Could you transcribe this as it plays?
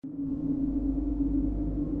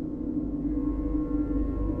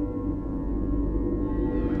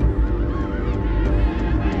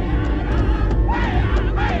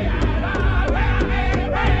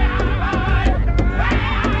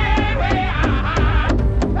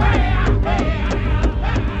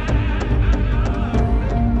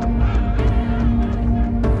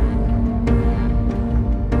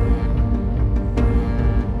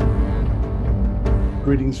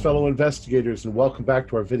Greetings, fellow investigators, and welcome back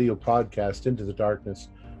to our video podcast, Into the Darkness,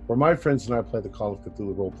 where my friends and I play the Call of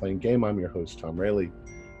Cthulhu role-playing game. I'm your host, Tom Rayleigh.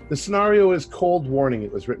 The scenario is Cold Warning.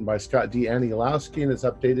 It was written by Scott D. Anielowski and is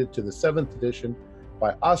updated to the 7th edition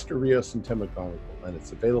by Oscar Rios and Tim McGonigal, and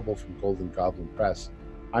it's available from Golden Goblin Press.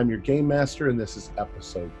 I'm your game master, and this is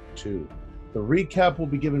episode 2. The recap will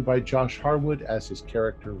be given by Josh Harwood as his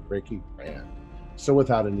character, Ricky Rand. So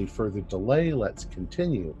without any further delay, let's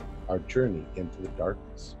continue our journey into the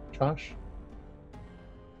darkness. Josh?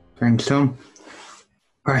 Thanks, Tom.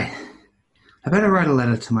 All right. I better write a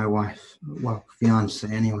letter to my wife. Well, fiance,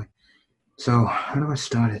 anyway. So, how do I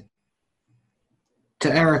start it?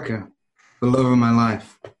 To Erica, the love of my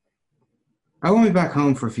life. I won't be back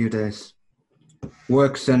home for a few days.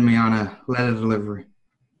 Work sent me on a letter delivery.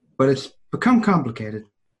 But it's become complicated,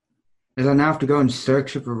 as I now have to go in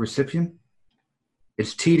search of a recipient.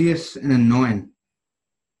 It's tedious and annoying.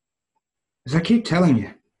 As I keep telling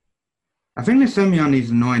you, I think they send me on these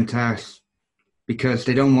annoying tasks because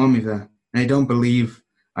they don't want me there, and they don't believe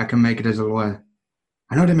I can make it as a lawyer.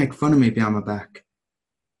 I know they make fun of me behind my back.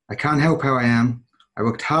 I can't help how I am. I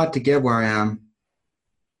worked hard to get where I am.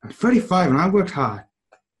 I'm 35 and I worked hard.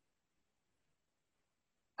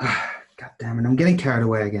 God damn it, I'm getting carried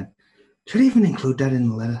away again. Should I even include that in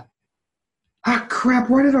the letter? Ah, crap,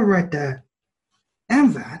 why did I write that?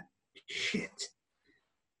 And that? Shit.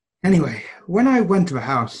 Anyway, when I went to the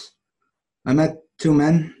house, I met two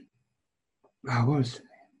men. What was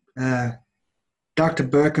it? Dr.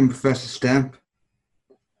 Burke and Professor Stamp.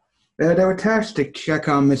 They were tasked to check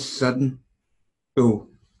on Miss Sutton, who,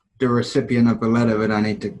 the recipient of the letter that I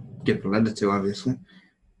need to give the letter to, obviously.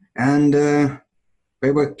 And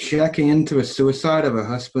they were checking into a suicide of her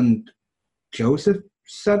husband, Joseph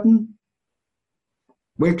Sutton,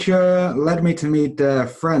 which led me to meet their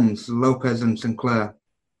friends, Lopez and Sinclair.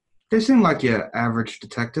 They seem like your average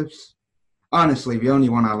detectives. Honestly, the only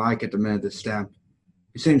one I like at the minute is Stamp.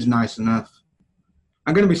 He seems nice enough.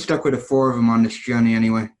 I'm going to be stuck with the four of them on this journey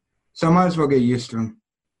anyway, so I might as well get used to them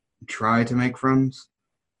and try to make friends.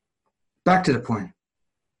 Back to the point.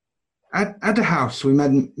 At the house, we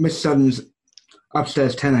met Miss Sutton's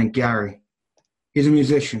upstairs tenant, Gary. He's a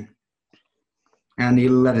musician, and he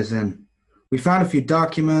let us in. We found a few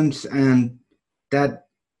documents, and that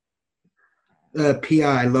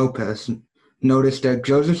P.I. Lopez noticed that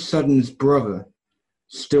Joseph Sutton's brother,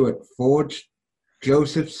 Stuart, forged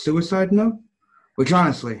Joseph's suicide note, which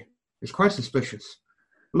honestly is quite suspicious.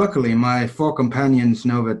 Luckily, my four companions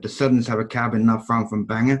know that the Suttons have a cabin not far from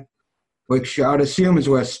Bangor, which I'd assume is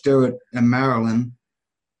where Stuart and Marilyn,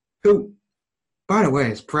 who, by the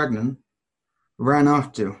way, is pregnant, ran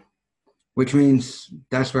off to, which means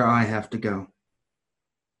that's where I have to go.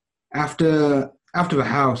 After the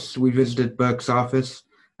house, we visited Burke's office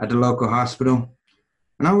at the local hospital,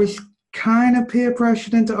 and I was kind of peer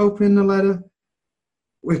pressured into opening the letter,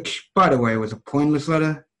 which, by the way, was a pointless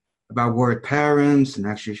letter about worried parents and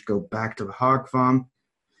actually should go back to the hog farm.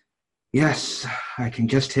 Yes, I can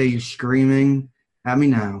just hear you screaming at me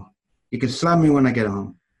now. You can slap me when I get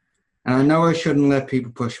home, and I know I shouldn't let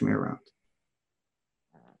people push me around.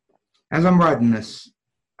 As I'm writing this,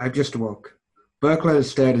 I just awoke. Burke let us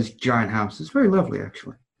stay at his giant house. It's very lovely,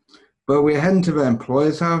 actually. But we're heading to the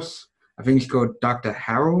employer's house. I think he's called Dr.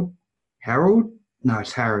 Harold. Harold? No,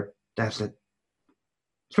 it's Harrod. That's it.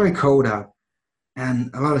 It's very cold out, and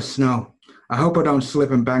a lot of snow. I hope I don't slip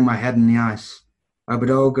and bang my head in the ice. I hope it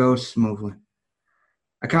all goes smoothly.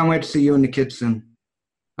 I can't wait to see you and the kids soon.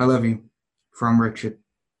 I love you. From Richard.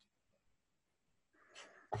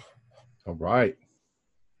 All right.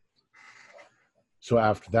 So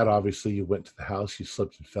after that, obviously, you went to the house, you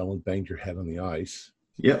slipped and fell and banged your head on the ice.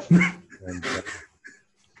 Yep. And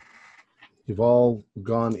you've all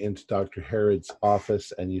gone into Dr. Harrod's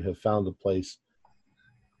office, and you have found a place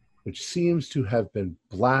which seems to have been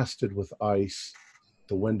blasted with ice.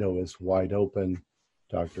 The window is wide open.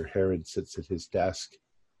 Dr. Harrod sits at his desk,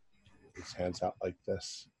 his hands out like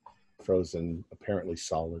this, frozen, apparently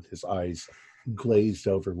solid, his eyes glazed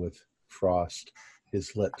over with frost,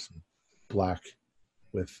 his lips black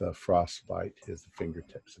with frostbite, the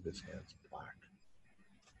fingertips of his hands black.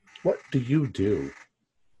 What do you do?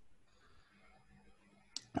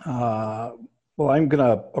 Well, Well, I'm going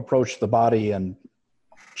to approach the body and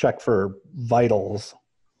check for vitals,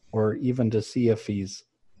 or even to see if he's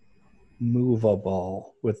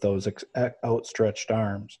movable with those outstretched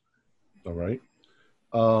arms. All right.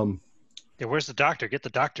 Yeah, where's the doctor? Get the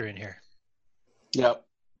doctor in here. Yep.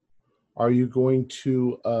 Are you going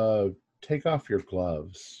to take off your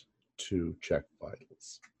gloves to check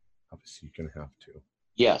vitals? Obviously, you're going to have to.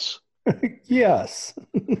 Yes. Yes.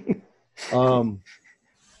 Um,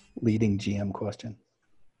 Leading GM question.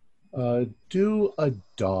 do a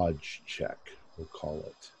dodge check, we'll call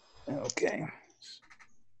it. Okay.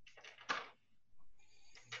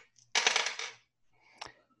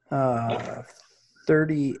 Uh,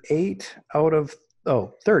 38 out of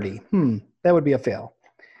 30. That would be a fail.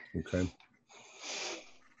 Okay.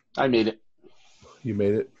 I made it. You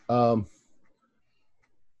made it.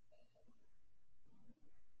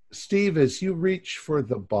 Steve, as you reach for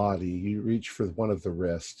the body, you reach for one of the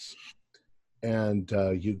wrists, and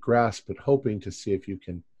you grasp it, hoping to see if you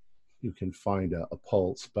can find a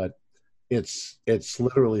pulse, but it's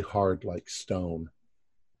literally hard like stone.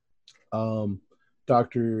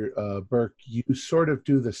 Dr. Burke, you sort of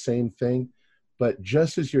do the same thing, but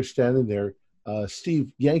just as you're standing there,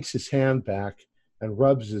 Steve yanks his hand back and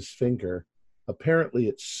rubs his finger. Apparently,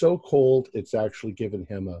 it's so cold, it's actually given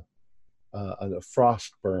him a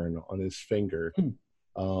frost burn on his finger.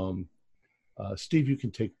 Steve, you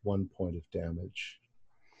can take 1 point of damage.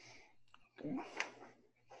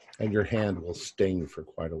 And your hand will sting for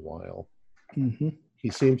quite a while. Mm-hmm.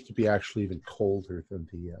 He seems to be actually even colder than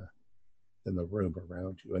the room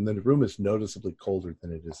around you. And then the room is noticeably colder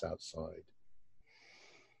than it is outside.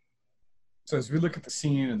 So as we look at the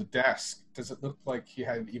scene and the desk, does it look like he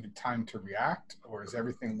had even time to react, or does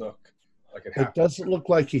everything look like it happened? It doesn't look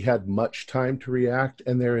like he had much time to react,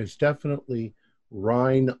 and there is definitely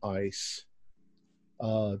Rhine ice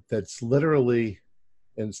that's literally,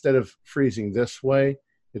 instead of freezing this way,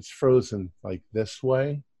 it's frozen like this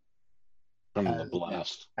way. From the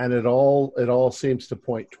blast. And it all seems to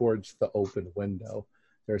point towards the open window.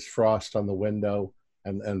 There's frost on the window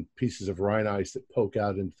and pieces of Rhine ice that poke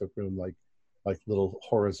out into the room like little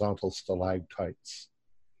horizontal stalactites.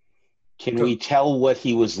 Can we tell what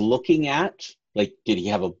he was looking at? Like, did he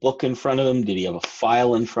have a book in front of him? Did he have a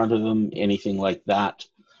file in front of him? Anything like that?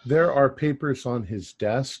 There are papers on his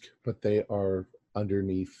desk, but they are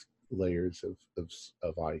underneath layers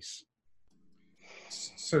of ice.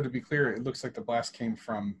 So to be clear, it looks like the blast came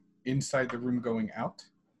from inside the room going out?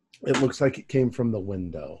 It looks like it came from the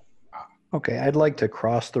window. Okay, I'd like to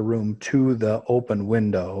cross the room to the open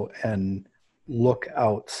window and look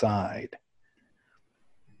outside.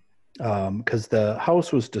 Because the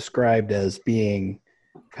house was described as being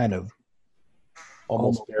kind of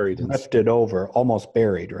Almost buried in lifted over, almost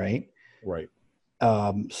buried, right? Right.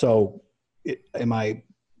 So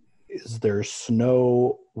is there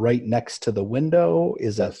snow right next to the window?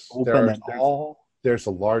 Is that open at all? There's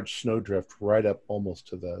a large snowdrift right up almost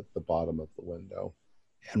to the bottom of the window.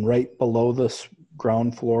 And right below this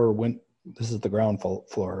ground floor, this is the ground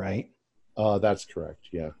floor, right? That's correct,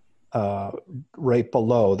 yeah. Right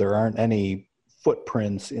below, there aren't any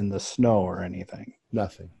footprints in the snow or anything.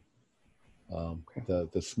 Nothing. Okay.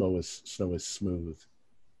 The snow is smooth.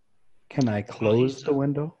 Can I close the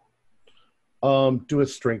window? Do a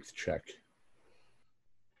strength check.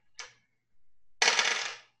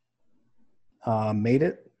 Made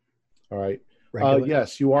it. All right.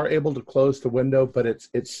 Yes, you are able to close the window, but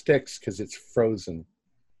it sticks because it's frozen,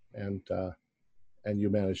 and you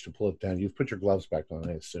managed to pull it down. You've put your gloves back on,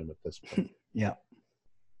 I assume, at this point. Yeah.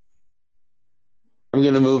 I'm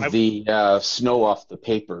going to move the snow off the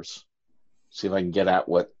papers. See if I can get at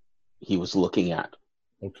what he was looking at.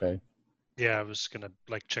 Okay. Yeah, I was gonna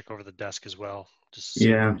check over the desk as well.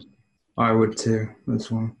 Yeah, I would too.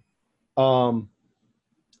 This one.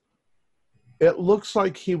 It looks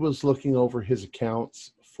like he was looking over his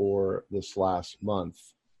accounts for this last month,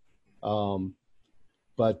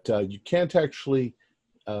 but you can't actually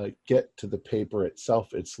get to the paper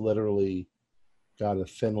itself. It's literally got a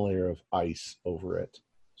thin layer of ice over it,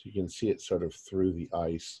 so you can see it sort of through the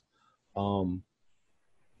ice.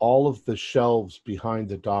 All of the shelves behind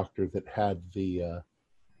the doctor that had the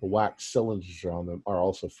wax cylinders on them are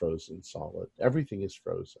also frozen solid. Everything is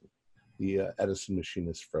frozen. The Edison machine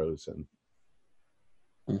is frozen.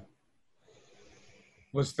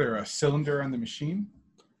 Was there a cylinder on the machine?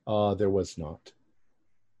 There was not.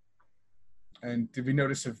 And did we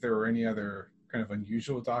notice if there were any other kind of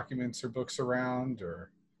unusual documents or books around,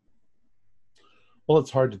 or? Well,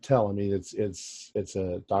 it's hard to tell. I mean, it's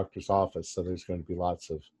a doctor's office, so there's going to be lots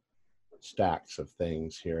of stacks of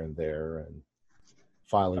things here and there, and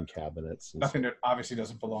filing cabinets. And Nothing that obviously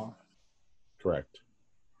doesn't belong. Correct.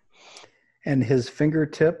 And his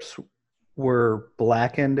fingertips were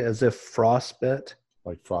blackened as if frostbit.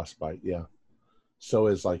 Like frostbite, yeah. So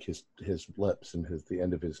is like his lips and the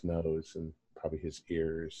end of his nose and probably his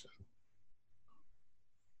ears.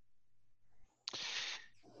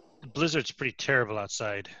 The blizzard's pretty terrible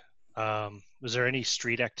outside. Was there any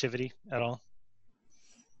street activity at all?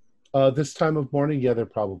 This time of morning, yeah, there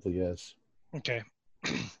probably is. Okay.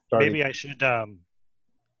 Starting- Maybe I should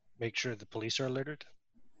make sure the police are alerted.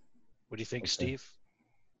 What do you think, Okay. Steve?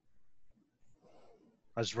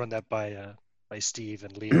 I'll just run that by Steve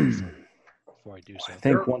and Leo before I do so. I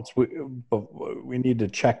think once we need to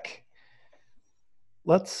check.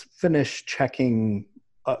 Let's finish checking,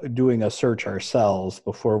 doing a search ourselves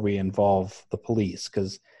before we involve the police,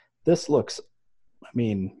 because this looks. I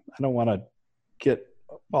mean, I don't want to get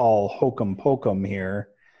all hokum pokum here,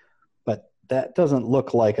 but that doesn't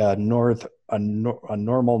look like a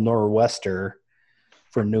normal nor'wester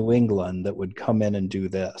for New England that would come in and do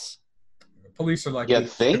this. The police are like, You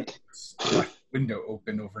think? Window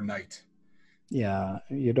open overnight. Yeah,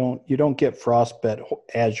 you don't get frostbite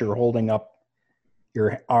as you're holding up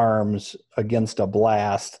your arms against a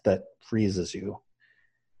blast that freezes you.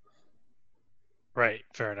 Right,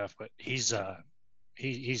 fair enough. But he's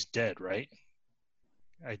dead, right?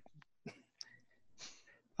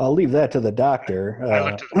 I'll leave that to the doctor. I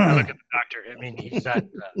look at the doctor. I mean, he's not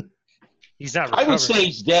I recovering. would say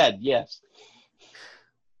he's dead, yes.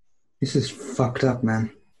 This is fucked up,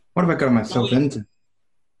 man. What have I got myself into?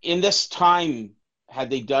 In this time, had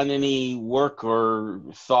they done any work or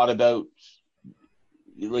thought about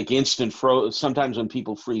like instant froze? Sometimes when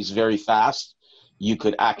people freeze very fast, you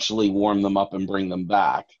could actually warm them up and bring them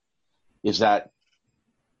back. Is that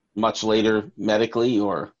much later medically,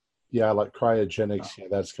 or? Yeah, like cryogenics. Yeah,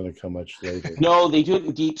 that's going to come much later. No, they do it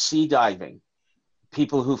in deep sea diving.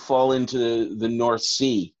 People who fall into the North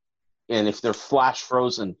Sea, and if they're flash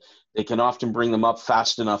frozen, they can often bring them up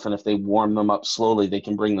fast enough, and if they warm them up slowly, they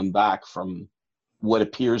can bring them back from what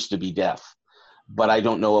appears to be death. But I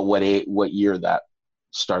don't know at what year that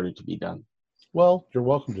started to be done. Well, you're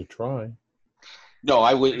welcome to try. No,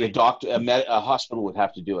 I would. A hospital would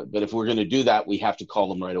have to do it. But if we're going to do that, we have to call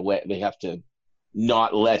them right away. They have to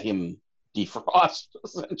not let him defrost,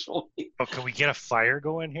 essentially. Oh, can we get a fire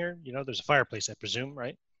going here? You know, there's a fireplace, I presume,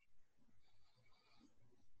 right?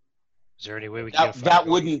 Is there any way we can get a fire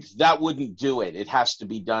going? That wouldn't do it. It has to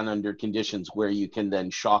be done under conditions where you can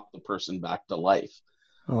then shock the person back to life.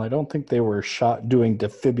 Well, I don't think they were doing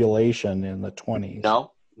defibrillation in the 20s.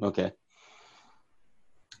 No? Okay.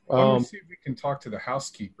 Why don't we see if we can talk to the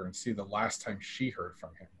housekeeper and see the last time she heard from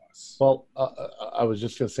him was? Well, I was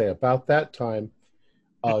just going to say about that time,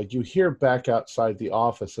 you hear back outside the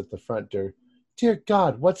office at the front door, "Dear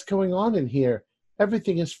God, what's going on in here?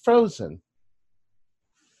 Everything is frozen."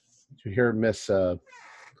 You hear Miss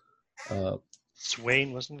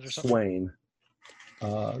Swain, wasn't it, or something? Swain.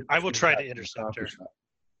 I will try to intercept her.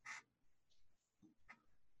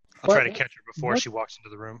 I'll What- try to catch her before what- she walks into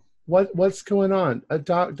the room. What's going on?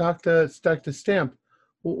 Dr. Stamp,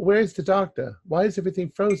 where's the doctor? Why is everything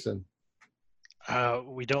frozen?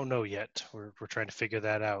 We don't know yet. We're trying to figure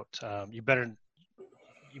that out. You better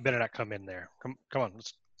not come in there. Come on.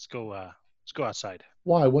 Let's go outside.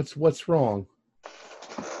 Why? What's wrong?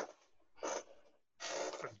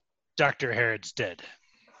 Dr. Herod's dead.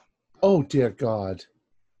 Oh dear God!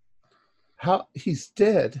 How he's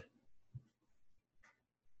dead?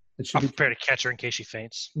 And I'm prepared to catch her in case she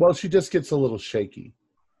faints. Well, she just gets a little shaky.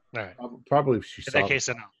 All right. Probably if she In saw. that case,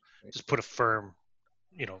 then I'll just put a firm,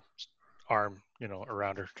 arm,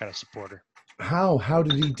 around her, kind of support her. How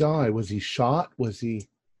did he die? Was he shot? Was he?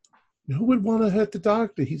 Who would want to hurt the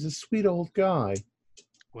doctor? He's a sweet old guy.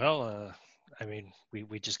 Well, I mean,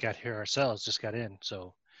 we just got here ourselves, just got in,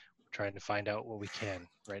 so we're trying to find out what we can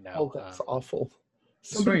right now. Oh, that's awful.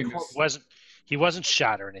 Somebody He wasn't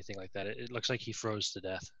shot or anything like that. It looks like he froze to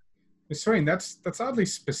death. Miss Swain, that's oddly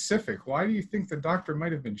specific. Why do you think the doctor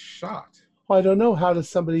might have been shot? Well, I don't know. How does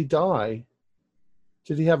somebody die?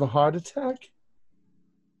 Did he have a heart attack?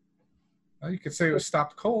 Well, you could say it was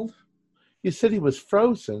stopped cold. You said he was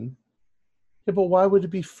frozen. Yeah, but why would it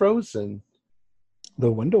be frozen?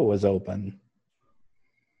 The window was open.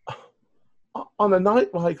 On a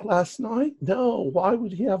night like last night? No. Why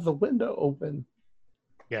would he have the window open?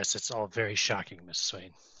 Yes, it's all very shocking, Miss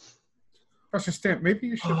Swain. Professor Stamp, maybe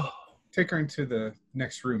you should take her into the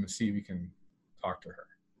next room and see if we can talk to her.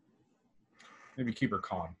 Maybe keep her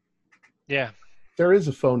calm. Yeah. There is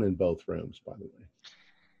a phone in both rooms, by the way.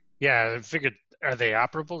 Yeah, I figured, are they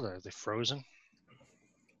operable? Are they frozen?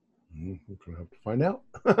 We're going to have to find out.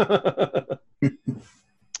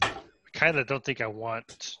 I kind of don't think I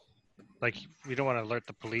want, like, we don't want to alert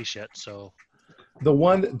the police yet, so. The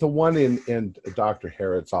one in Dr.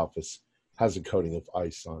 Harrod's office has a coating of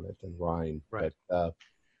ice on it and rine. Right. But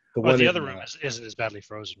The other room isn't as badly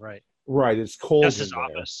frozen, right? Right, it's cold. That's his in there.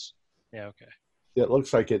 office. Yeah, okay. It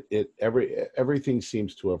looks like everything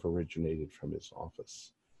seems to have originated from his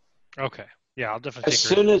office. Okay. Yeah, I'll definitely take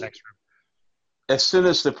her into the next room. As soon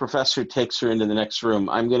as the professor takes her into the next room,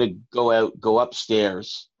 I'm going to go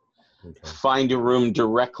upstairs, find a room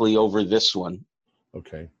directly over this one.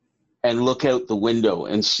 Okay. And look out the window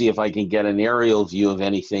and see if I can get an aerial view of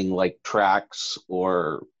anything like tracks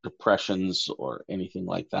or depressions or anything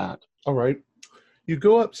like that. All right. You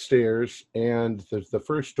go upstairs, and there's the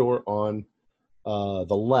first door on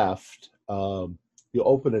the left. You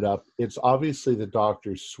open it up. It's obviously the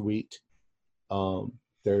doctor's suite.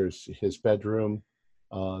 There's his bedroom.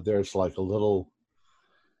 There's like a little,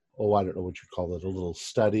 I don't know what you call it, a little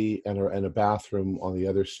study and a bathroom on the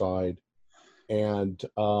other side. And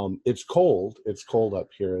it's cold. It's cold up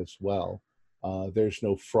here as well. There's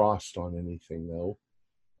no frost on anything, though.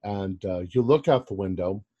 And you look out the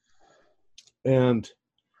window, and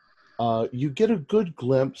you get a good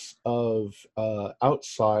glimpse of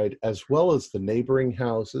outside as well as the neighboring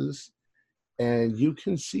houses. And you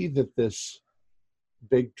can see that this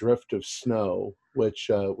big drift of snow, which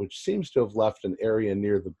seems to have left an area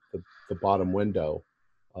near the bottom window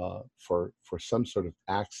for some sort of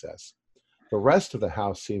access. The rest of the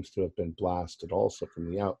house seems to have been blasted also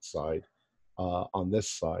from the outside. On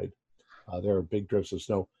this side, there are big drifts of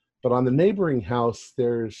snow. But on the neighboring house,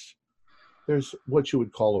 there's what you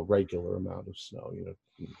would call a regular amount of snow,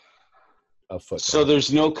 a foot. So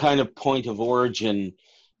there's no kind of point of origin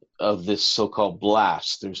of this so-called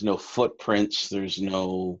blast. There's no footprints. There's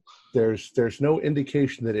no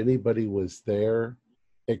indication that anybody was there,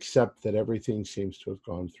 except that everything seems to have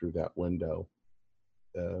gone through that window.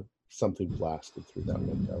 Something blasted through that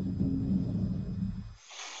window.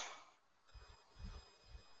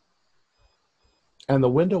 And the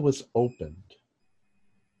window was opened.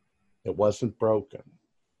 It wasn't broken.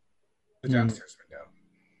 The downstairs window.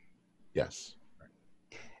 Yes.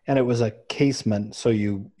 And it was a casement, so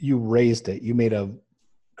you raised it. You made a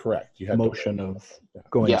correct. You had motion of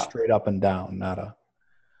going straight up and down,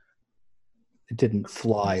 it didn't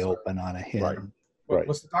fly open on a hinge. Right. Well,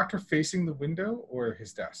 was the doctor facing the window or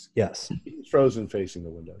his desk? Yes. He was frozen facing the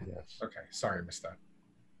window, yes. Okay, sorry, I missed that.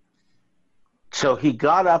 So he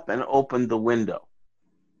got up and opened the window,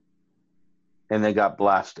 and they got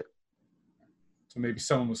blasted. So maybe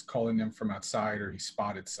someone was calling him from outside, or he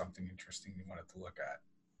spotted something interesting he wanted to look at.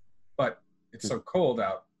 But it's so cold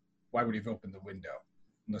out, why would he have opened the window?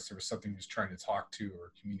 Unless there was something he was trying to talk to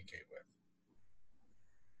or communicate with.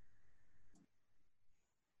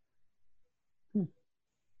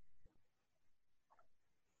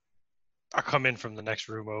 I'll come in from the next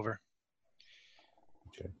room over.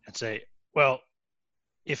 Okay. And say, well,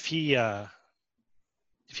 if he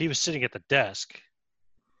was sitting at the desk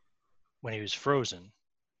when he was frozen,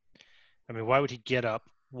 I mean, why would he get up,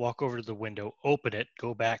 walk over to the window, open it,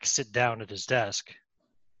 go back, sit down at his desk,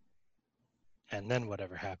 and then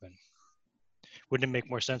whatever happened? Wouldn't it make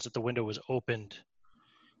more sense that the window was opened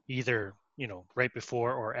either, right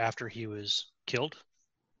before or after he was killed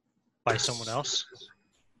by someone else?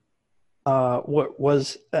 What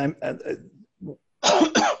was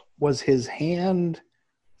his hand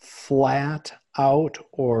flat out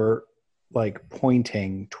or like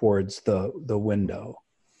pointing towards the window?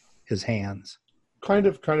 His hands, kind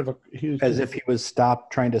of as if he was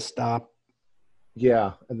trying to stop.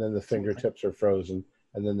 Yeah, and then the fingertips are frozen,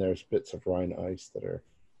 and then there's bits of Rhine ice that are.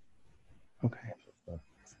 Okay.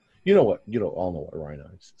 You know what? You all know what Rhine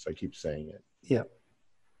ice is. I keep saying it. Yeah.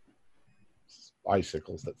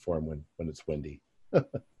 Icicles that form when it's windy.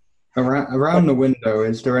 Around the window,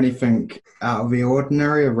 is there anything out of the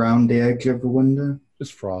ordinary around the edge of the window?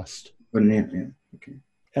 Just frost. Yeah. Okay.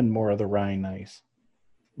 And more of the Rhine ice.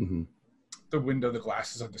 Mm-hmm. The window, the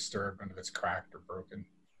glass is undisturbed, none of it's cracked or broken.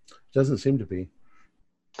 Doesn't seem to be.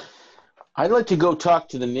 I'd like to go talk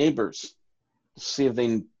to the neighbors, see if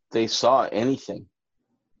they saw anything.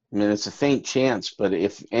 I mean, it's a faint chance, but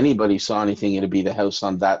if anybody saw anything, it'd be the house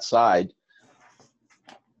on that side.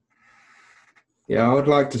 Yeah, I would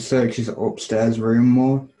like to search his upstairs room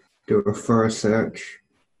more, do a thorough search,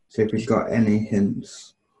 see if we've got any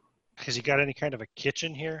hints. Has he got any kind of a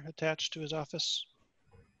kitchen here attached to his office?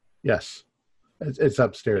 Yes. It's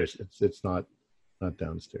upstairs. It's not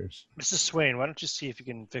downstairs. Mrs. Swain, why don't you see if you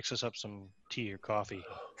can fix us up some tea or coffee?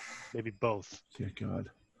 Maybe both. Dear God.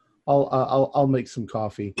 I'll make some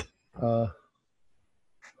coffee. What?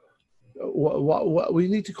 We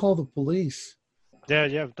need to call the police. Yeah,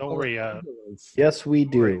 don't Call worry. the ambulance. Yes, we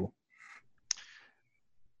do.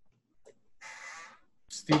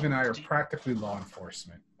 Steve and I are practically law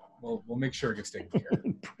enforcement. We'll make sure it gets taken care of.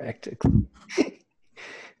 Practically.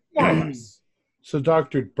 More or less. So,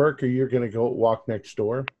 Dr. Burke, you're going to go walk next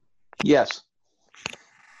door? Yes.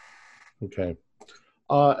 Okay.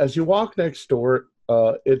 As you walk next door,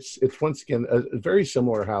 it's once again a very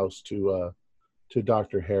similar house to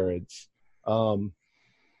Dr. Herod's.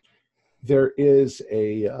 There is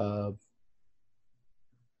a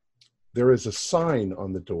sign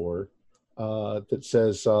on the door that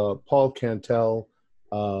says Paul Cantel.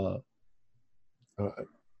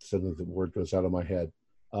 Suddenly the word goes out of my head.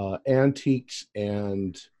 Antiques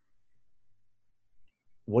and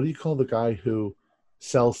what do you call the guy who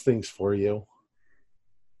sells things for you?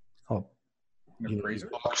 Oh, An appraiser?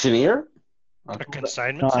 Auctioneer? A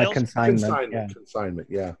consignment no, sales? consignment. Consignment,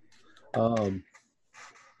 yeah.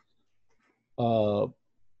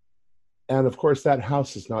 And of course, that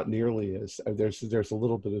house is not nearly as there's a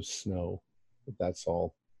little bit of snow, but that's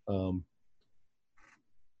all. You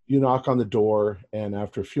knock on the door, and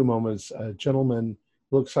after a few moments, a gentleman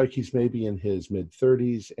looks like he's maybe in his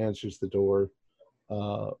mid-30s answers the door.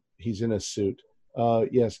 He's in a suit.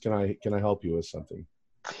 Yes, can I help you with something?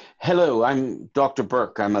 Hello, I'm Dr.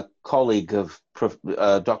 Burke. I'm a colleague of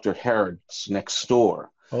Dr. Herod's next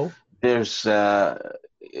door. Oh, There's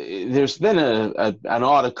been an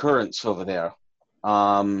odd occurrence over there,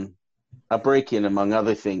 a break-in among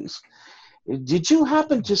other things. Did you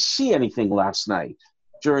happen to see anything last night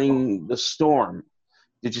during the storm?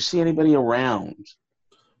 Did you see anybody around?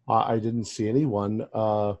 I didn't see anyone.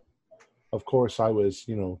 Of course, I was,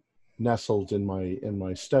 nestled in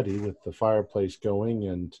my study with the fireplace going,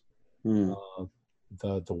 and the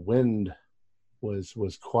wind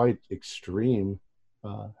was quite extreme.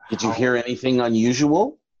 Did you hear anything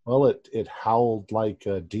unusual? Well, it howled like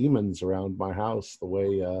demons around my house. The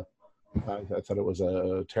way I thought it was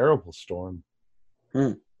a terrible storm,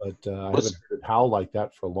 but I haven't heard it howl like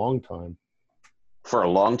that for a long time. For a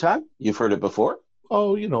long time? You've heard it before?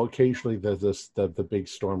 Oh, occasionally the big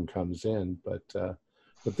storm comes in, but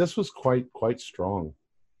this was quite strong.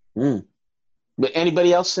 But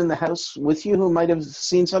anybody else in the house with you who might have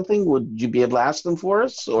seen something? Would you be able to ask them for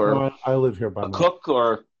us, or No, I live here by myself. cook,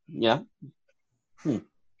 or yeah? Do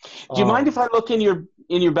you mind if I look in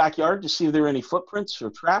your backyard to see if there are any footprints or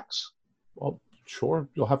tracks? Well, sure.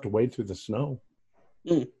 You'll have to wade through the snow.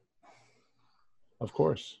 Of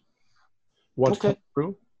course. Want to come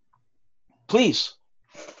through? Please,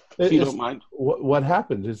 if you don't mind. What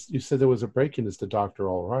happened? You said there was a break-in. Is the doctor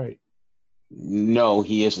all right? No,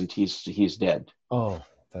 he isn't. He's dead. Oh,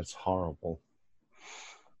 that's horrible.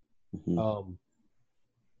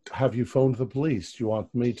 Have you phoned the police? Do you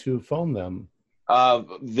want me to phone them?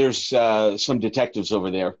 There's some detectives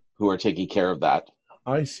over there who are taking care of that.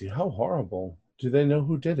 I see. How horrible. Do they know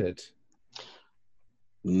who did it?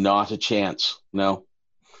 Not a chance. No.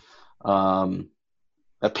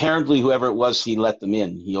 Apparently, whoever it was, he let them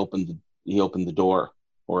in. He opened the door,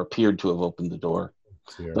 or appeared to have opened the door.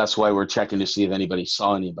 Dear. That's why we're checking to see if anybody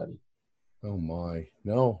saw anybody. Oh my!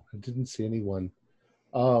 No, I didn't see anyone.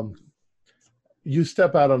 You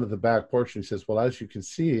step out onto the back porch, and he says, "Well, as you can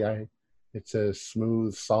see, it's a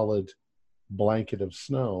smooth, solid blanket of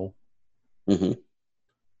snow.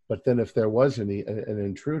 But then, if there was an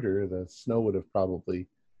intruder, the snow would have probably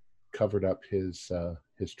covered up his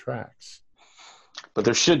tracks." But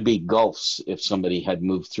there should be gulfs if somebody had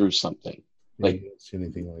moved through something. You don't see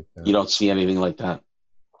anything like that. You don't see anything like that.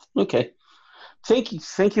 Okay. Thank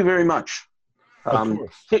you very much. Of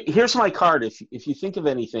course. Here's my card. If you think of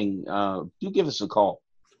anything, do give us a call.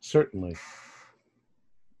 Certainly.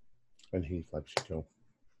 And he lets you go.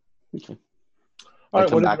 Okay. All right.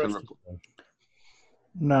 come What back is and the rest of the day?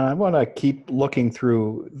 No, I want to keep looking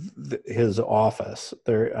through his office.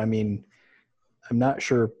 I'm not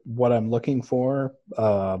sure what I'm looking for,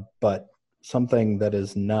 but something that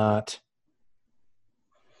is not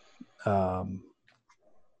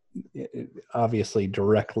obviously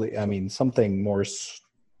directly. Something more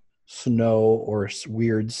snow or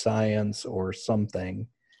weird science or something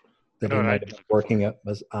that he might have been working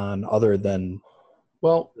on other than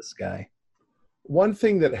this guy. One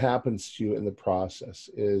thing that happens to you in the process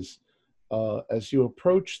is as you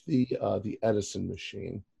approach the Edison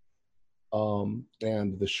machine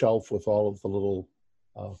and the shelf with all of the little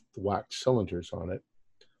wax cylinders on it,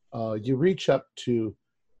 you reach up to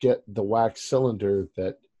get the wax cylinder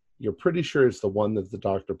that you're pretty sure is the one that the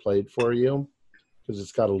doctor played for you, because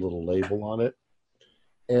it's got a little label on it.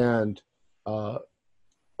 And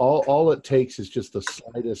all it takes is just the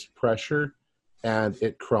slightest pressure, and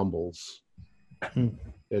it crumbles. Hmm.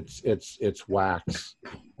 It's wax,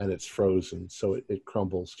 and it's frozen, so it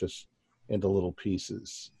crumbles just into little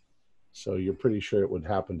pieces. So you're pretty sure it would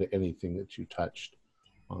happen to anything that you touched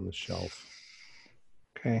on the shelf.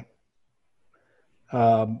 Okay.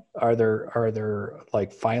 Are there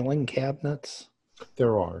like filing cabinets?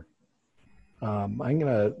 There are. I'm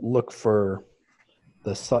gonna look for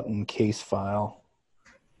the Sutton case file.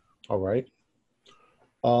 All right.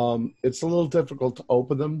 It's a little difficult to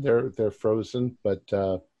open them. They're frozen, but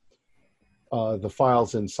the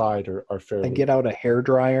files inside are fairly. I get out a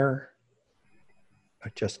hairdryer.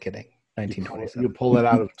 Just kidding. 1927. You pull it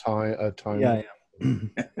out of time. Yeah.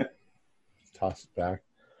 Toss it back.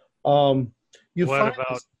 You What find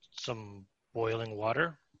about some boiling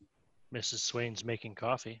water? Mrs. Swain's making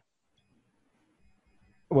coffee.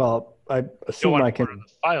 Well, I Don't assume want I to order can. the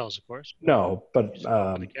files, of course. No, but Just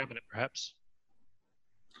open the cabinet, perhaps.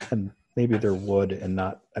 and maybe there would and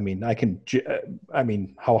not. I mean, I can. I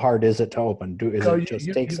mean, how hard is it to open?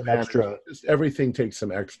 Take some extra everything takes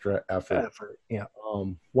some extra effort. Yeah.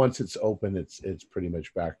 Once it's open, it's pretty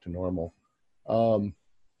much back to normal.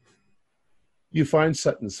 You find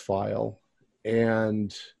Sutton's file,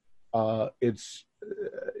 and it's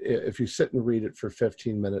if you sit and read it for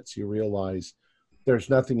 15 minutes, you realize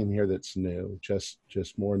there's nothing in here that's new. Just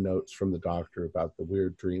more notes from the doctor about the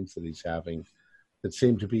weird dreams that he's having that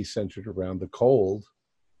seem to be centered around the cold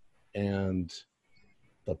and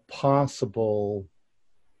the possibility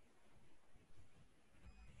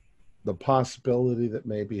that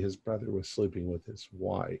maybe his brother was sleeping with his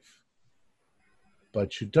wife.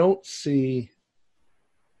 But you don't see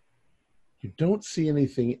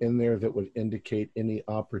anything in there that would indicate any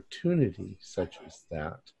opportunity such as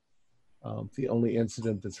that. The only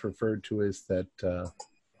incident that's referred to is that a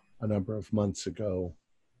number of months ago,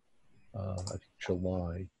 I think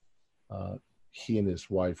July, he and his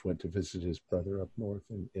wife went to visit his brother up north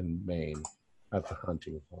in Maine at the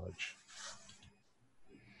hunting lodge.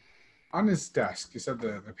 On his desk, you said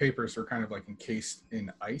the papers are kind of like encased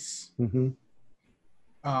in ice. Mm-hmm.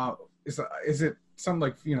 Is it something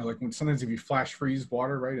like, like when sometimes if you flash freeze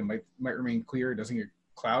water, right, it might remain clear, it doesn't get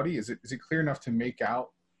cloudy. Is it clear enough to make out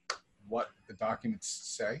what the documents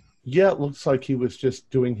say? Yeah, it looks like he was just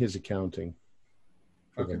doing his accounting.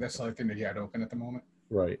 Okay, that's the only thing that he had open at the moment.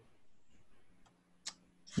 Right.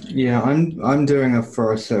 Yeah, I'm doing a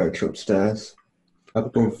thorough search upstairs,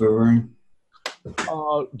 above the room.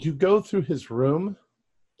 You go through his room,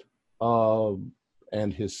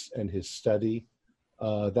 and his study.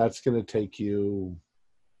 That's going to take you,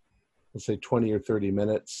 let's say, 20 or 30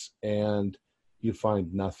 minutes, and you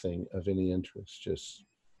find nothing of any interest. Just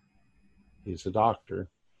he's a doctor.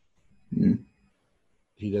 Mm.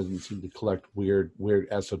 He doesn't seem to collect weird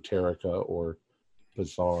esoterica or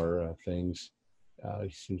bizarre things.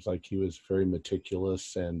 He seems like he was very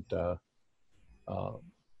meticulous and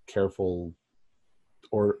careful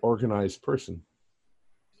or organized person.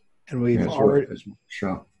 And we've already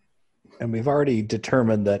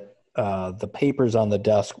determined that the papers on the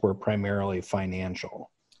desk were primarily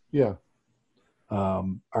financial. Yeah.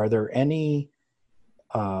 Are there any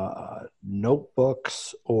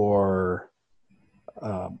notebooks or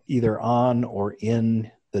either on or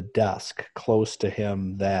in the desk close to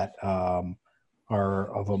him that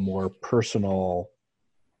are of a more personal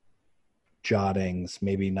jottings,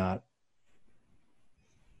 maybe not,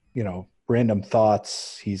 random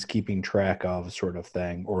thoughts he's keeping track of, sort of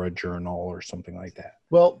thing, or a journal or something like that?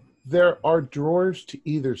 Well, there are drawers to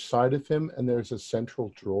either side of him, and there's a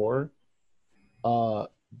central drawer.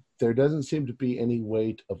 There doesn't seem to be any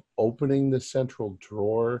way of opening the central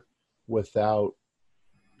drawer without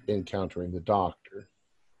encountering the doctor.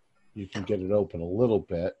 You can get it open a little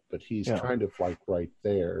bit, but he's kind of like right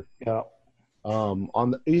there. Yeah.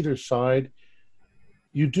 On either side,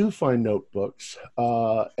 you do find notebooks,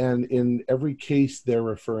 and in every case, they're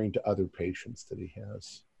referring to other patients that he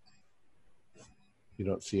has. You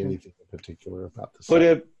don't see anything in particular about this.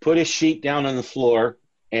 Put a sheet down on the floor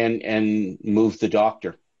and move the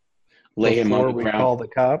doctor. Lay him on the ground. Call the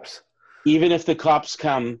cops. Even if the cops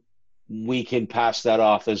come, we can pass that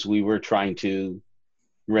off as we were trying to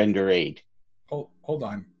render aid. Hold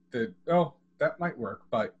on. That might work,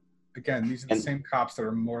 but again, these are the same cops that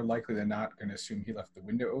are more likely than not going to assume he left the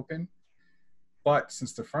window open. But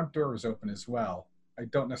since the front door was open as well, I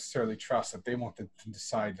don't necessarily trust that they want to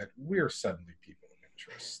decide that we're suddenly people of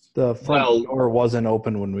interest. The front door wasn't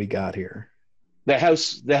open when we got here. The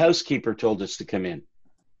housekeeper told us to come in.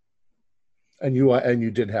 And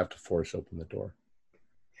you did have to force open the door.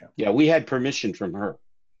 Yeah, we had permission from her.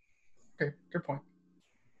 Okay, good point.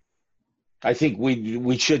 I think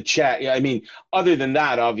we should chat. I mean, other than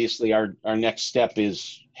that, obviously, our next step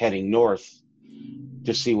is heading north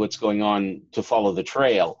to see what's going on, to follow the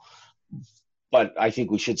trail. But I think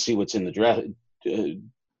we should see what's in the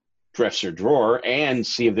dresser drawer and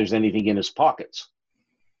see if there's anything in his pockets.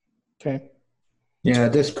 Okay. Yeah,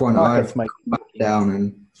 at this point, Pockets I've might- come back down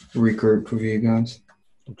and regrouped with you guys.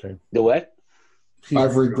 Okay. The what?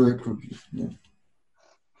 I've regrouped with you. Yeah.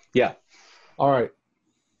 Yeah. All right.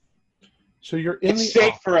 So you're in It's the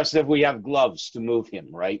safe for us if we have gloves to move him,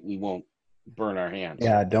 right? We won't burn our hands.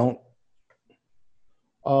 Yeah, don't.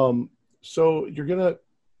 So you're gonna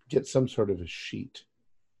get some sort of a sheet.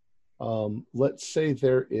 Let's say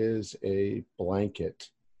there is a blanket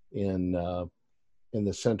in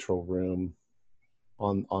the central room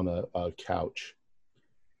on a couch,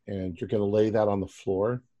 and you're gonna lay that on the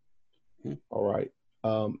floor. Hmm. All right.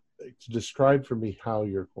 Describe for me how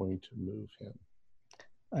you're going to move him.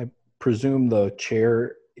 I presume the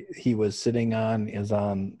chair he was sitting on is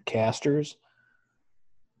on casters.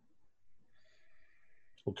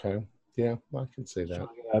 Okay. Yeah, I can say that. So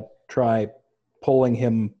I'm gonna try pulling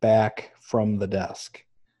him back from the desk.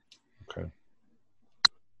 Okay.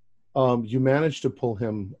 You managed to pull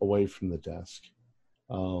him away from the desk,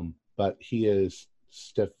 but he is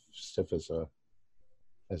stiff as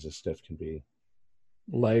a stiff can be.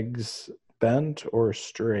 Legs bent or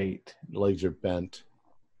straight? Legs are bent.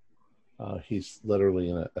 He's literally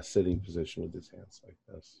in a sitting position with his hands like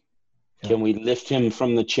this. Can we lift him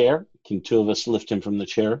from the chair? Can two of us lift him from the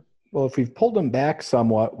chair? Well, if we've pulled him back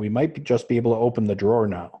somewhat, we might just be able to open the drawer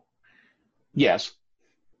now. Yes.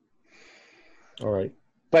 All right.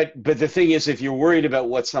 But the thing is, if you're worried about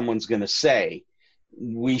what someone's going to say,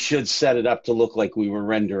 we should set it up to look like we were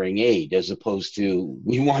rendering aid, as opposed to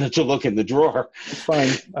we wanted to look in the drawer. It's fine.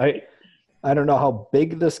 I don't know how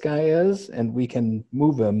big this guy is, and we can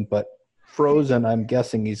move him, but frozen, I'm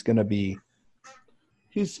guessing he's going to be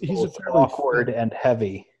He's a fairly awkward and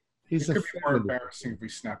heavy. He's It a could be more fairly, embarrassing if we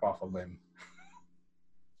snap off a limb.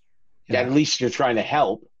 Yeah. At least you're trying to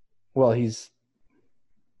help. Well, he's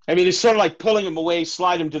I mean, it's sort of like pulling him away,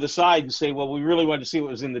 slide him to the side, and say, well, we really wanted to see what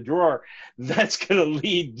was in the drawer. That's going to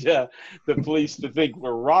lead the police to think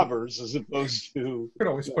we're robbers, as opposed to, You could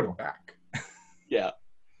always put him back. yeah.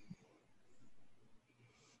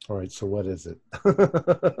 all right. So what is it?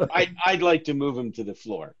 I'd like to move him to the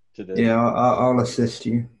floor. Yeah, I'll assist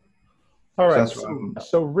you. All right. That's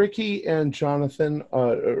So Ricky and Jonathan,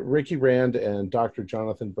 Ricky Rand and Dr.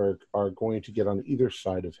 Jonathan Burke are going to get on either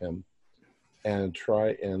side of him and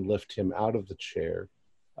try and lift him out of the chair.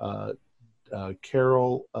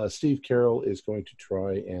 Steve Carroll is going to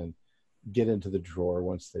try and get into the drawer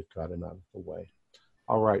once they've got him out of the way.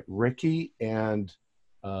 All right. Ricky and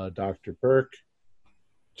Dr. Burke,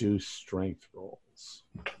 do strength rolls.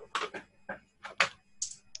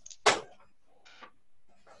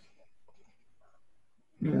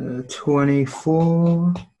 Uh,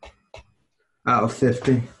 24 out of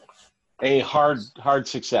 50. A hard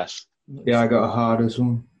success. Yeah, I got a hard as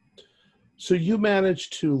well. So you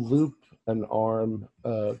managed to loop an arm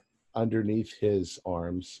underneath his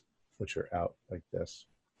arms, which are out like this,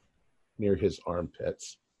 near his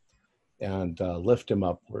armpits, and lift him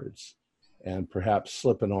upwards, and perhaps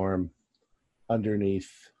slip an arm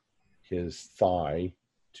underneath his thigh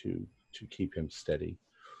to keep him steady.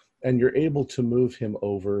 And you're able to move him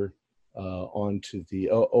over onto the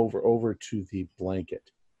over to the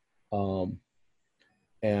blanket,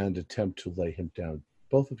 and attempt to lay him down.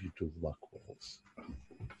 Both of you do luck rolls.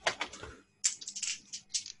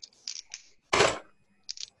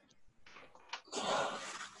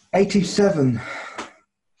 $87.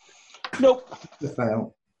 Nope. The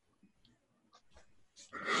fail.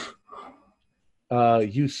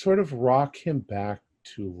 You sort of rock him back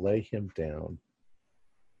to lay him down,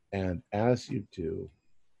 and as you do,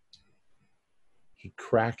 he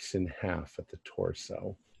cracks in half at the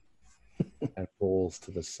torso and rolls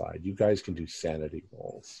to the side. You guys can do sanity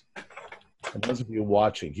rolls. And those of you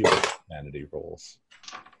watching, you do sanity rolls.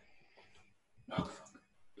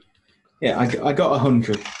 Yeah, I got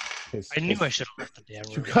 100. I knew I should have left the damn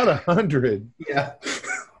You room. got 100. Yeah.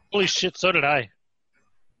 Holy shit, so did I.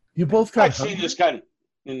 You both got I've seen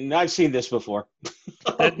this before.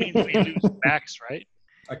 That means we lose max, right?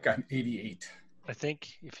 I got an 88. I think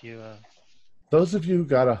if you... Those of you who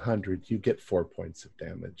got 100, you get 4 points of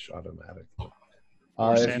damage automatically.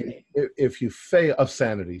 Sanity. If you fail of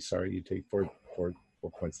sanity, sorry, you take four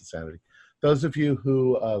points of sanity. Those of you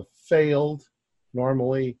who failed,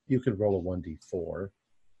 normally you can roll a 1d4.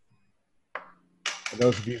 And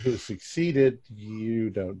those of you who succeeded, you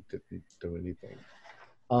don't do anything.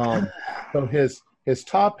 So His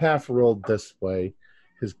top half rolled this way.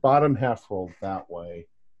 His bottom half rolled that way.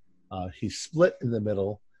 He's split in the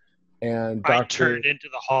middle. And I turn into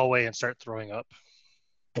the hallway and start throwing up.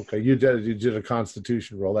 Okay, you did a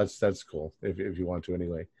Constitution roll. That's cool. If you want to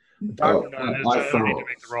anyway. No, I don't need to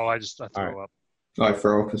make the roll. I throw up. I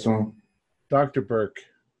throw up as well. Dr. Burke,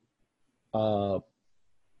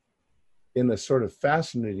 in a sort of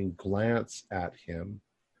fascinating glance at him,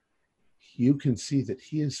 you can see that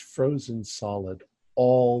he is frozen solid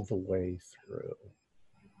all the way through.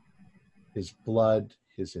 His blood,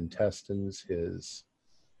 his intestines, his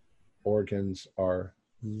organs are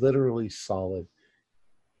literally solid.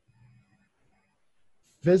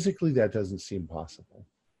 Physically, that doesn't seem possible.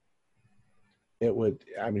 It would,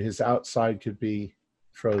 his outside could be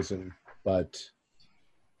frozen, but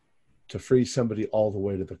to freeze somebody all the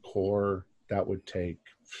way to the core, that would take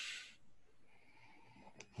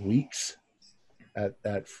weeks at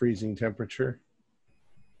that freezing temperature.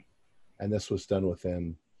 And this was done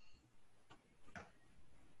within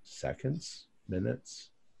seconds, minutes.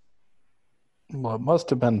 Well, it must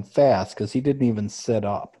have been fast because he didn't even stand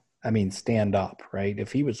up, right?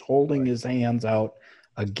 If he was holding his hands out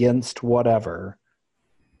against whatever,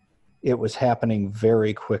 it was happening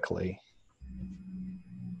very quickly.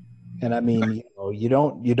 And you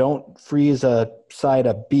don't freeze a side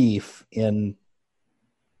of beef in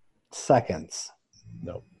seconds.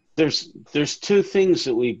 No. There's two things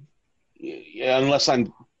that unless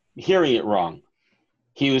I'm hearing it wrong.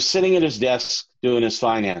 He was sitting at his desk doing his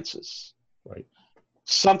finances. Right.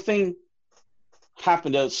 Something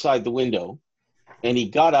happened outside the window, and he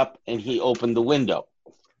got up and he opened the window.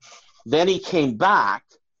 Then he came back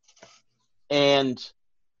and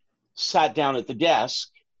sat down at the desk,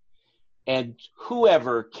 and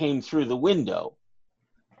whoever came through the window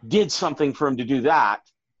did something for him to do that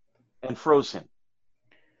and froze him.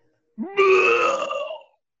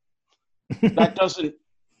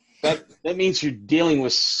 That means you're dealing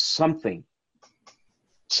with something.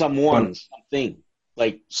 Something.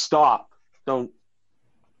 Like, stop. Don't.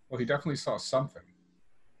 Well, he definitely saw something.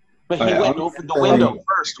 But he went and opened the window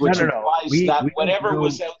first, which implies that whatever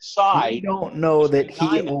was outside. We don't know that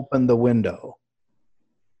he opened the window.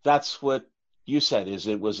 That's what you said, is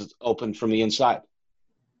it was opened from the inside.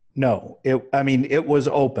 No, it was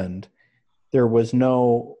opened. There was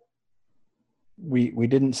no. We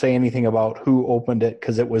didn't say anything about who opened it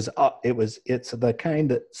because it was up. It's the kind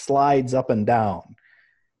that slides up and down.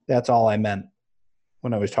 That's all I meant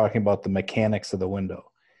when I was talking about the mechanics of the window.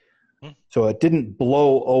 So it didn't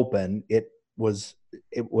blow open. It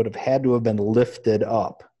would have had to have been lifted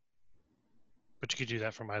up. But you could do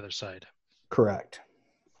that from either side. Correct.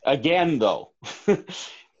 Again, though,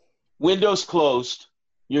 window's closed.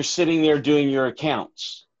 You're sitting there doing your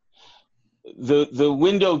accounts. The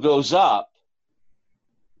window goes up.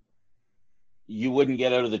 You wouldn't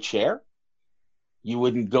get out of the chair? You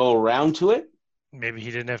wouldn't go around to it? Maybe he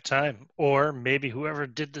didn't have time. Or maybe whoever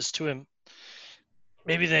did this to him,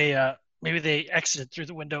 maybe they exited through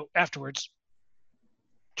the window afterwards.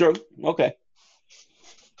 True. Okay.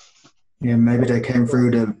 Yeah, maybe they came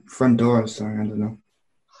through the front door, so I don't know.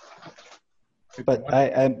 But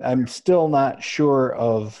I'm still not sure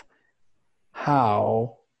of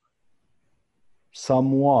how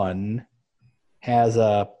someone has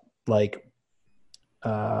a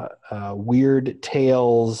Weird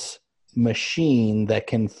Tales machine that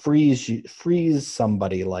can freeze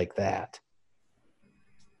somebody like that.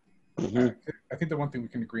 Mm-hmm. I think the one thing we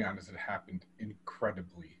can agree on is it happened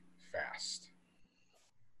incredibly fast.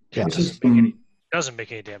 Yeah. It doesn't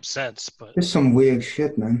make any damn sense, but There's some weird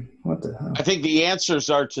shit, man. What the hell? I think the answers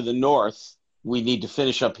are to the north. We need to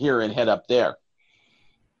finish up here and head up there.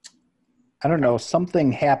 I don't know.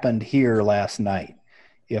 Something happened here last night.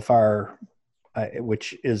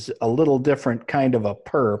 Which is a little different kind of a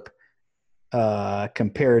perp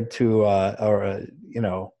compared to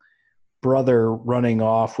brother running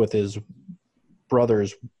off with his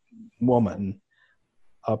brother's woman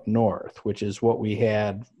up north, which is what we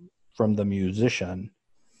had from the musician.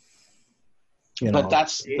 But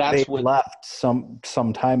that's they what left some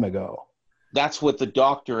time ago. That's what the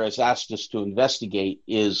doctor has asked us to investigate,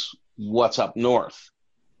 is what's up north.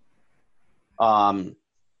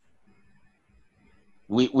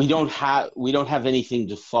 We don't have anything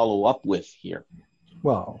to follow up with here.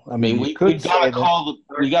 Well, we gotta call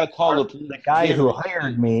the guy who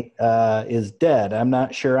hired me is dead. I'm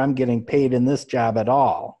not sure I'm getting paid in this job at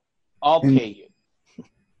all. I'll pay you.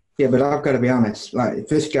 Yeah, but I've got to be honest. Like, if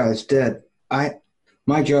this guy's dead,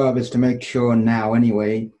 my job is to make sure now,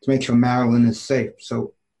 anyway, to make sure Marilyn is safe.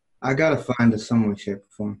 So I got to find a some way, shape, or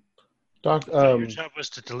form. Doc, your job was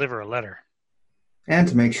to deliver a letter. And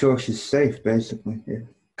to make sure she's safe, basically. Yeah.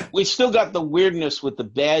 We still got the weirdness with the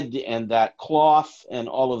bed and that cloth and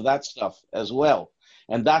all of that stuff as well.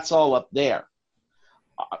 And that's all up there.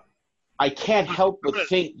 I can't help but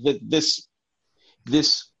think that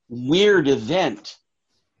this weird event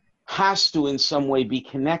has to in some way be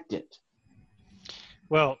connected.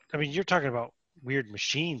 Well, I mean, you're talking about weird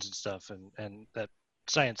machines and stuff and that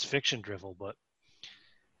science fiction drivel, but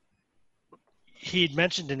he'd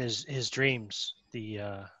mentioned in his dreams,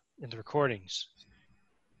 in the recordings,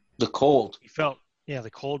 The cold. he felt, yeah,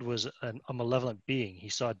 the cold was a malevolent being. He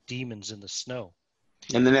saw demons in the snow.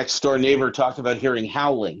 And the next door neighbor talked about hearing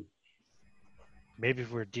howling. Maybe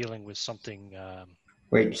we're dealing with something.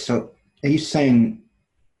 Wait, so are you saying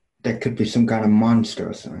there could be some kind of monster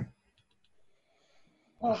or something?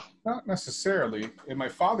 Well, not necessarily. In my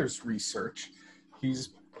father's research, he's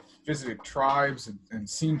visited tribes and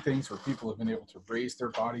seen things where people have been able to raise their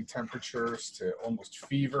body temperatures to almost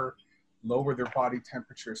fever, lower their body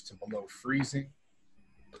temperatures to below freezing.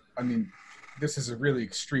 I mean, this is a really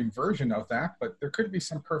extreme version of that, but there could be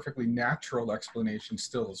some perfectly natural explanation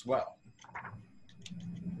still as well.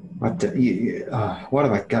 What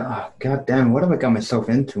have I got? Oh, God damn, what have I got myself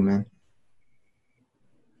into, man?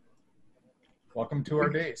 Welcome to our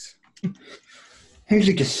days. I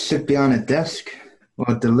usually just sit behind a desk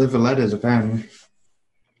or deliver letters, apparently.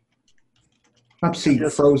 Not see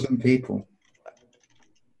frozen people.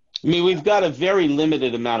 I mean, we've got a very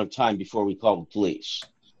limited amount of time before we call the police.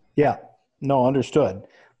 Yeah, no, understood.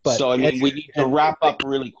 But so, I mean, we need to wrap up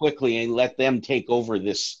really quickly and let them take over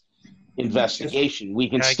this investigation. We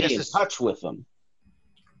can stay in touch with them.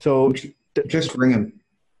 So just ring him.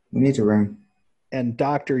 We need to ring him. And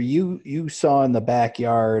Doctor, you saw in the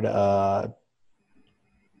backyard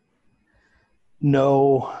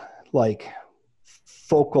no like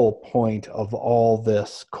focal point of all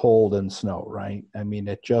this cold and snow, right? I mean,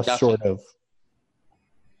 it just sort of.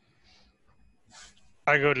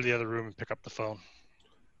 I go to the other room and pick up the phone.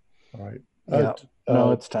 All right. Yeah.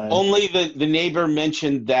 No, it's time. Only the neighbor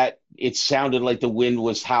mentioned that it sounded like the wind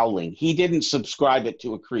was howling. He didn't subscribe it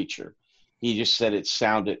to a creature. He just said it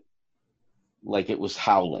sounded like it was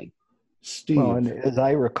howling. Steve. Well, and as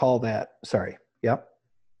I recall that, sorry. Yep.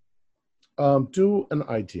 Do an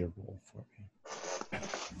idea roll for me.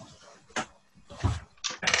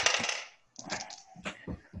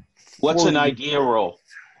 What's an idea roll?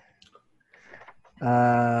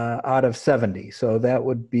 Out of 70. So that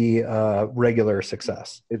would be a regular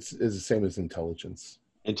success. It's the same as intelligence.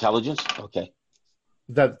 Intelligence? Okay.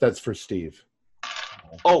 That's for Steve.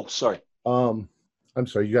 Oh, sorry. I'm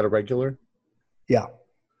sorry, you got a regular? Yeah.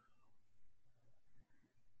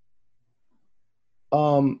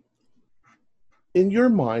 In your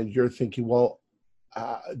mind, you're thinking, well,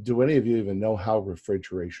 do any of you even know how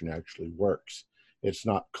refrigeration actually works? It's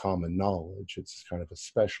not common knowledge. It's kind of a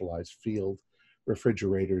specialized field.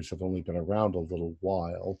 Refrigerators have only been around a little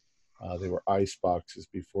while. They were ice boxes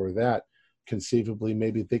before that. Conceivably,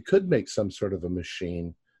 maybe they could make some sort of a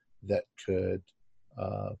machine that could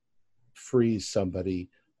freeze somebody.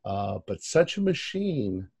 But such a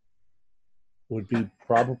machine would be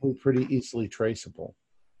probably pretty easily traceable,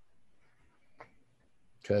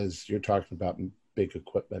 because you're talking about big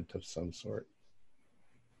equipment of some sort.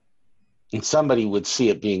 And somebody would see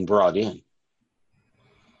it being brought in.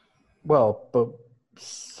 Well, but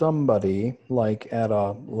somebody like at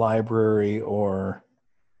a library or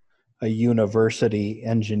a university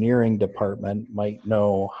engineering department might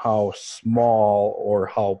know how small or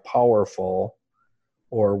how powerful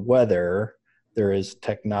or whether there is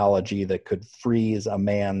technology that could freeze a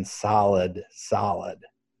man solid.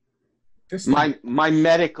 My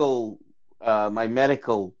medical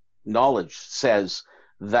knowledge says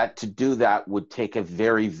that to do that would take a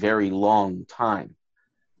very, very long time.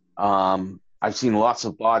 I've seen lots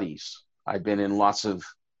of bodies. I've been in lots of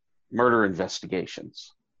murder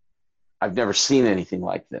investigations. I've never seen anything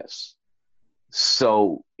like this.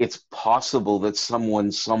 So it's possible that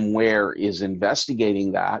someone somewhere is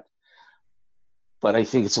investigating that, but I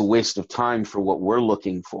think it's a waste of time for what we're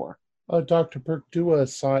looking for. Dr. Burke, do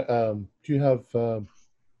you have,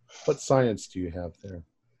 what science do you have there?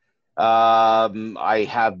 I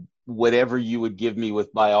have whatever you would give me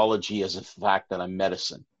with biology as a fact that I'm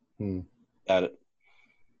medicine. Got it.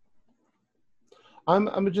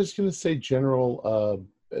 I'm just going to say general,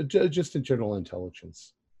 just a general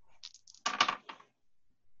intelligence.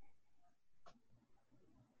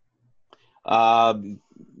 The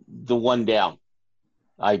one down.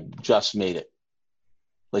 I just made it.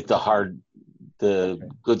 Like the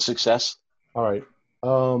good success. All right.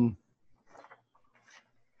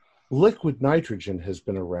 Liquid nitrogen has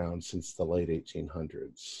been around since the late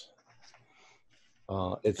 1800s.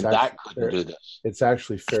 That couldn't do this. It's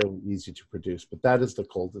actually fairly easy to produce, but that is the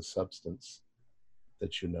coldest substance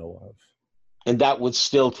that you know of. And that would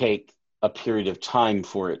still take a period of time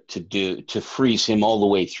for it to freeze him all the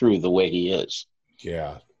way through the way he is.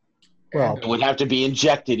 Yeah. Well, It would have to be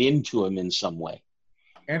injected into him in some way.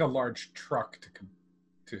 And a large truck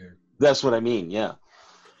to That's what I mean, yeah.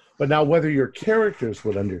 But now whether your characters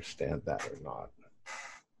would understand that or not.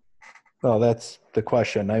 well, that's the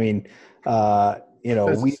question. I mean,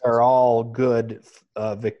 we are all good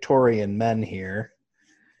Victorian men here.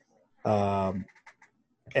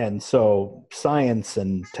 And so science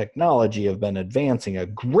and technology have been advancing a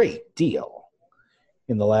great deal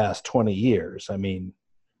in the last 20 years. I mean,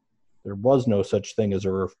 there was no such thing as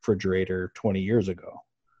a refrigerator 20 years ago.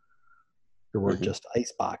 There were just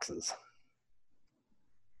ice boxes.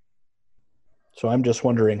 So I'm just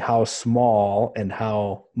wondering how small and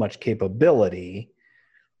how much capability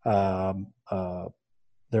there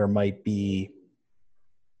might be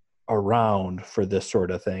around for this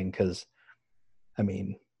sort of thing. Because, I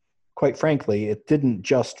mean, quite frankly, it didn't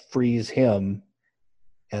just freeze him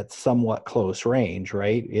at somewhat close range,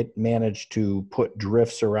 right? It managed to put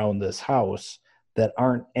drifts around this house that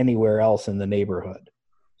aren't anywhere else in the neighborhood.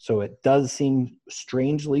 So it does seem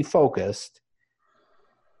strangely focused.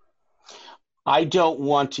 I don't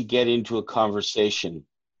want to get into a conversation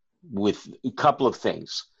with a couple of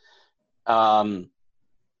things. As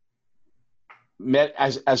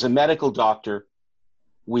a medical doctor,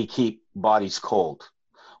 we keep bodies cold.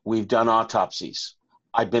 We've done autopsies.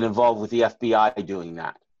 I've been involved with the FBI doing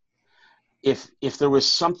that. If there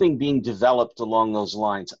was something being developed along those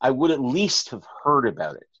lines, I would at least have heard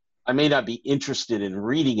about it. I may not be interested in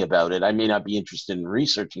reading about it. I may not be interested in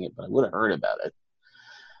researching it, but I would have heard about it.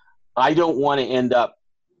 I don't want to end up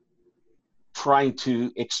trying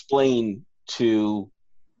to explain to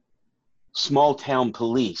small town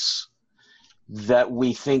police that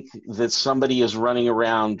we think that somebody is running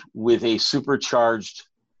around with a supercharged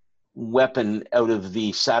weapon out of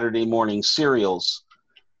the Saturday morning cereals,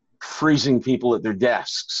 freezing people at their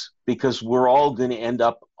desks, because we're all going to end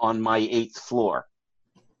up on my 8th floor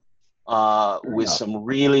with some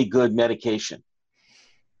really good medication.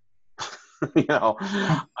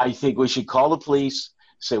 I think we should call the police,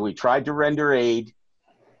 say we tried to render aid.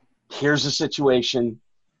 Here's the situation.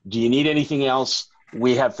 Do you need anything else?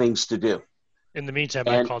 We have things to do. In the meantime,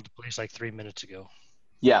 I called the police like 3 minutes ago.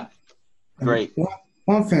 Yeah, great.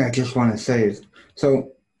 One thing I just want to say is,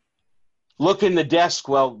 so look in the desk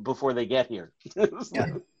before they get here.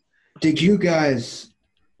 Did you guys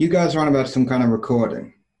run about some kind of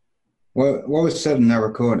recording? What was said in that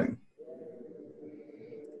recording?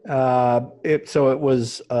 It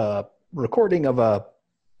was a recording of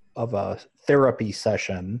a therapy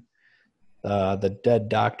session. The dead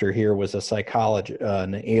doctor here was a psychologist,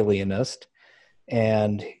 an alienist,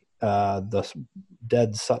 and the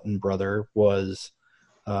dead Sutton brother was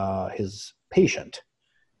his patient,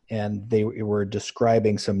 and they were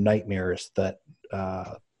describing some nightmares that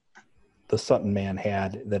the Sutton man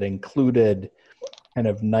had that included kind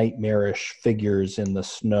of nightmarish figures in the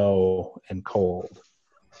snow and cold.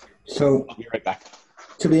 So, I'll be right back.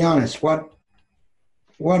 To be honest, what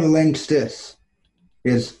links this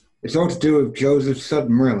is it's all to do with Joseph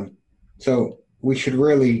Sutton, really. So we should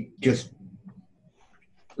really just,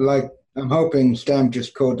 I'm hoping Stam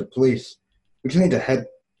just called the police. We just need to head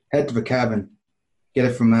to the cabin, get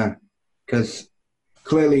it from there, because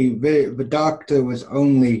clearly the doctor was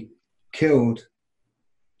only killed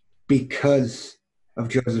because of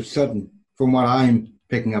Joseph Sutton. From what I'm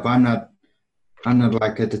picking up, I'm not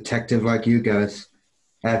like a detective like you guys.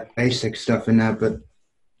 I have basic stuff in there, but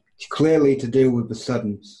it's clearly to do with the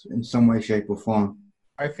Suttons in some way, shape, or form.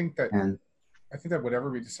 I think that whatever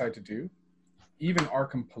we decide to do, even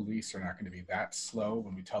Arkham police are not going to be that slow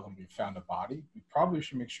when we tell them we found a body. We probably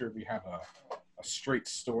should make sure we have a straight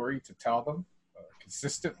story to tell them, a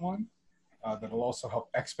consistent one, that'll also help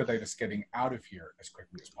expedite us getting out of here as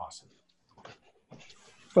quickly as possible.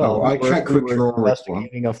 Well,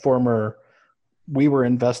 we were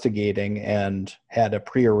investigating and had a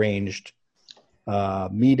prearranged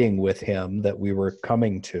meeting with him that we were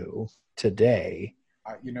coming to today.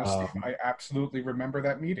 Steve, I absolutely remember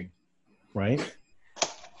that meeting. Right?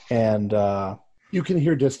 And you can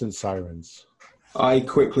hear distant sirens. I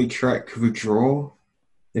quickly check the drawer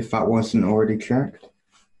if that wasn't already checked.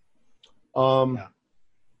 You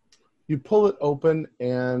pull it open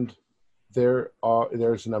and there's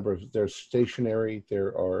stationery,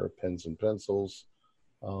 there are pens and pencils,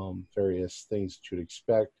 various things that you'd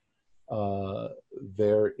expect.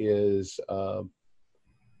 There is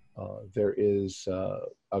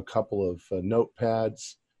a couple of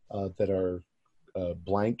notepads that are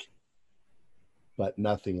blank, but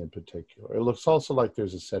nothing in particular. It looks also like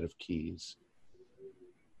there's a set of keys.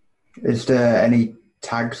 Is there any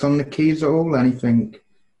tags on the keys at all? Anything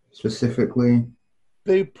specifically?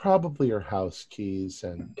 They probably are house keys,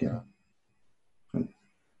 and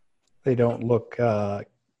They don't look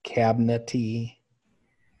cabinety.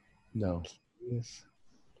 no. Keys.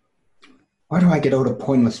 Why do I get all the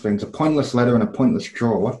pointless things? A pointless letter and a pointless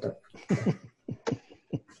drawer. What the?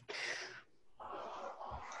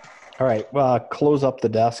 All right. Close up the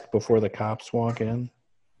desk before the cops walk in.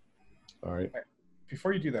 All right.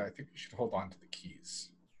 Before you do that, I think you should hold on to the keys.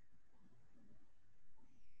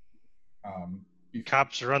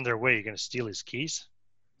 Cops are on their way. You're going to steal his keys?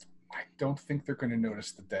 I don't think they're going to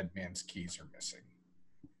notice the dead man's keys are missing.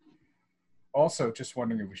 Also, just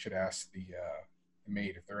wondering if we should ask the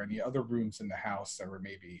maid if there are any other rooms in the house that were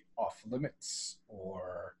maybe off limits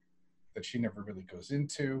or that she never really goes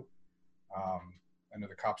into. I know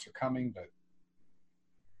the cops are coming, but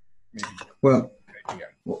maybe. Well,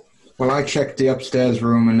 I checked the upstairs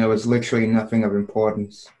room and there was literally nothing of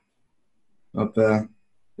importance up there.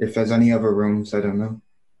 If there's any other rooms, I don't know.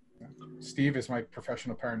 Steve, is my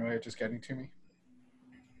professional paranoia just getting to me?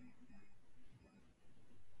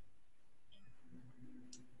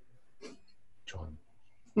 John.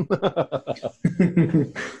 We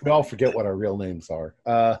all forget what our real names are.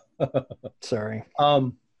 Sorry.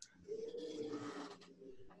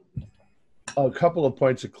 A couple of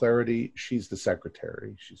points of clarity. She's the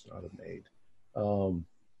secretary. She's not a maid.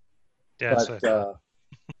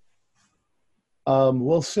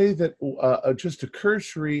 We'll say that just a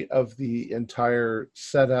cursory of the entire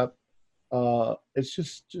setup. It's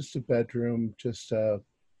just a bedroom.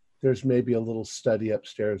 There's maybe a little study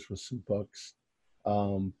upstairs with some books.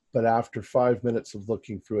 But after 5 minutes of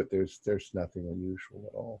looking through it, there's nothing unusual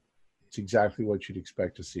at all. It's exactly what you'd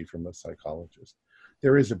expect to see from a psychologist.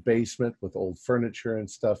 There is a basement with old furniture and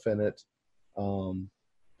stuff in it.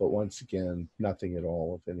 But once again, nothing at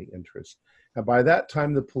all of any interest. And by that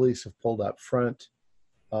time, the police have pulled up front.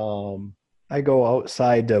 I go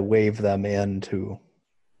outside to wave them in to,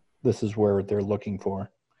 this is where they're looking for.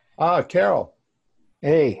 Carol.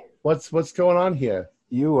 Hey. What's going on here?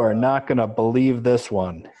 You are not going to believe this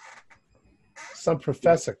one. Some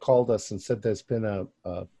professor called us and said there's been a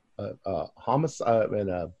homicide and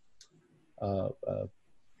a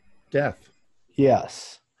death.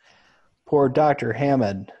 Yes. Poor Dr.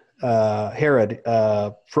 Herod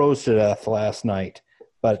froze to death last night,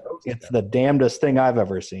 but it's the damnedest thing I've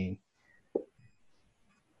ever seen.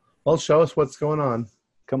 Well, show us what's going on.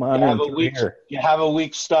 Come on in. You have a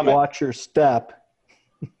weak stomach. Watch your step.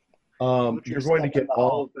 You're going to get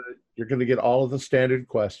all of the standard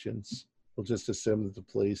questions. We'll just assume that the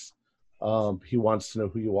police. He wants to know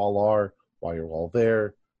who you all are, why you're all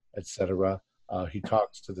there, etc. He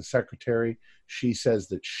talks to the secretary. She says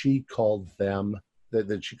that she called them,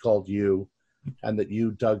 that she called you, and that you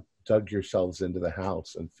dug yourselves into the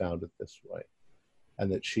house and found it this way,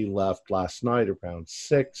 and that she left last night around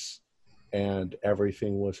 6, and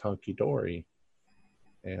everything was hunky dory,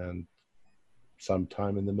 and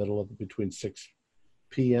sometime in the middle of between 6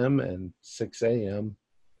 p.m. and 6 a.m.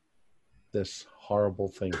 this horrible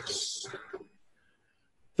thing.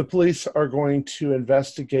 The police are going to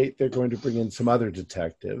investigate. They're going to bring in some other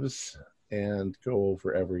detectives and go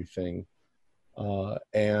over everything.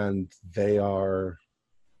 And they are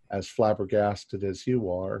as flabbergasted as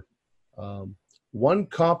you are. One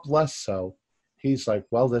cop less so. He's like,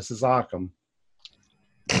 well, this is Arkham.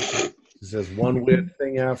 He says one weird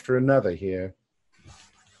thing after another here.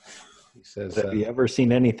 He says, have you ever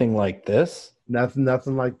seen anything like this?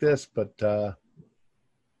 Nothing like this, but I've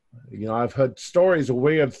heard stories of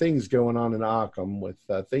weird things going on in Arkham with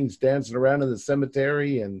things dancing around in the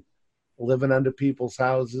cemetery and living under people's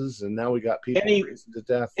houses, and now we got people freezing to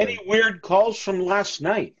death. Any weird calls from last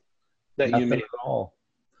night that you made? At all.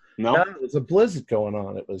 No, it was a blizzard going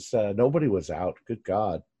on. It was nobody was out. Good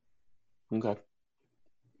God. Okay.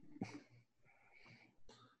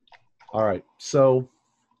 All right. So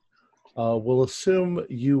we'll assume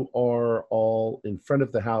you are all in front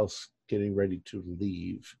of the house getting ready to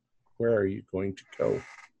leave. Where are you going to go?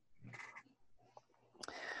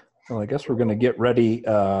 Well, I guess we're going to get ready.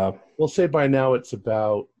 We'll say by now it's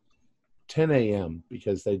about 10 a.m.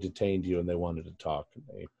 because they detained you and they wanted to talk.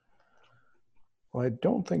 Well, I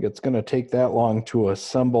don't think it's going to take that long to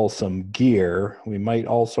assemble some gear. We might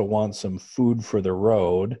also want some food for the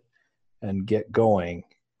road and get going.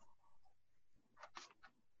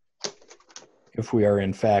 if we are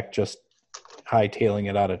in fact just hightailing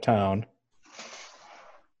it out of town.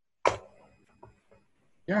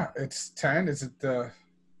 Yeah, it's 10. Is it do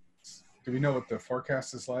we know what the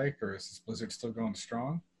forecast is like, or is this blizzard still going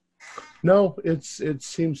strong? No, it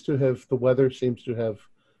seems to have, the weather seems to have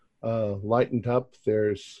lightened up.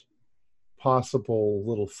 There's possible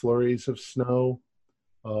little flurries of snow.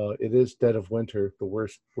 It is dead of winter, the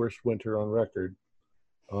worst winter on record.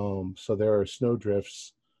 So there are snow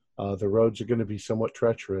drifts. The roads are going to be somewhat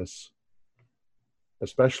treacherous,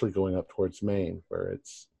 especially going up towards Maine, where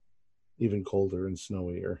it's even colder and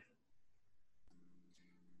snowier.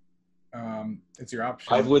 It's your option.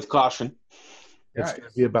 Drive with caution. It's going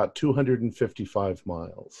to be about 255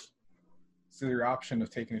 miles. So your option of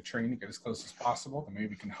taking a train to get as close as possible, then maybe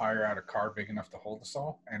we can hire out a car big enough to hold us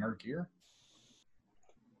all and our gear.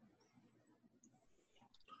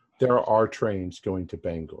 There are trains going to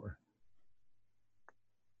Bangor.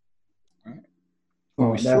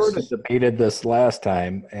 Well, we sort of debated this last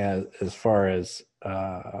time as far as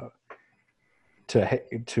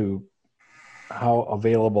to how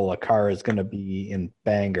available a car is going to be in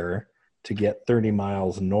Bangor to get 30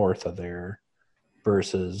 miles north of there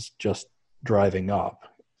versus just driving up.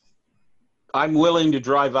 I'm willing to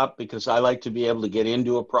drive up because I like to be able to get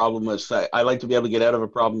into a problem I like to be able to get out of a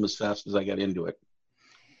problem as fast as I get into it.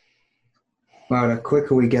 Well, the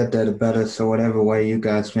quicker we get there, the better. So whatever way you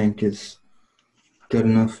guys think is good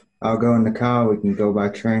enough. I'll go in the car. We can go by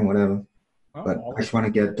train, whatever. Well, But I just want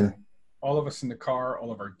to get there. All of us in the car,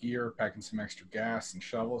 all of our gear, packing some extra gas and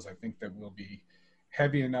shovels. I think that we'll be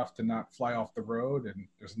heavy enough to not fly off the road, and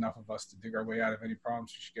there's enough of us to dig our way out of any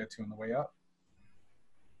problems we should get to on the way up.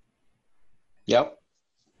 Yep.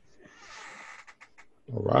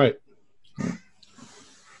 All right.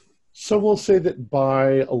 So we'll say that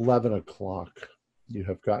by 11 o'clock, you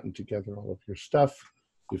have gotten together all of your stuff.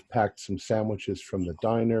 You've packed some sandwiches from the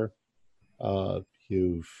diner.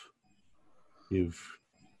 You've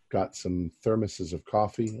got some thermoses of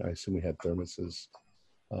coffee. I assume we had thermoses.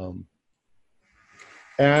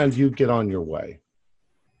 And you get on your way.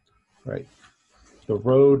 Right. The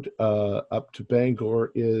road up to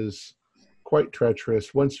Bangor is quite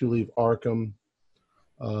treacherous. Once you leave Arkham,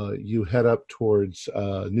 you head up towards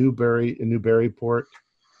Newburyport,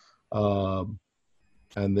 and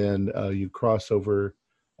then you cross over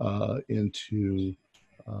into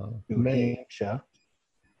New Hampshire.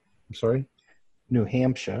 I'm sorry? New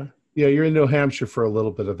Hampshire. Yeah, you're in New Hampshire for a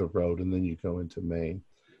little bit of the road, and then you go into Maine.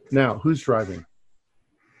 Now, who's driving?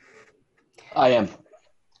 I am.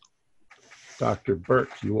 Dr.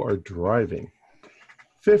 Burke, you are driving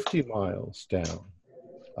 50 miles down.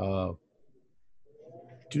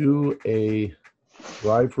 Do a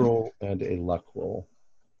drive roll and a luck roll.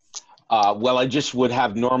 Well, I just would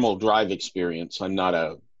have normal drive experience. I'm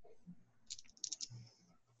not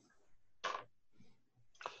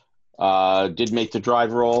did make the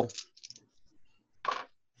drive roll,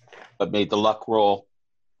 but made the luck roll.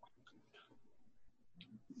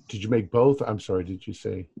 Did you make both? I'm sorry, did you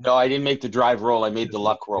say? No, I didn't make the drive roll. I made the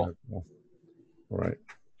luck roll. All right.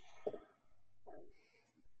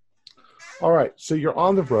 All right, so you're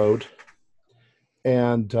on the road,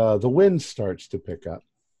 and the wind starts to pick up,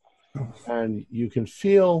 and you can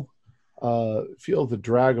feel the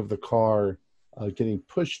drag of the car getting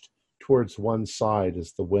pushed towards one side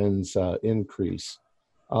as the winds increase.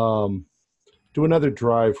 Do another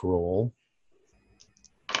drive roll.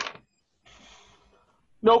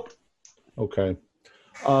 Nope. Okay.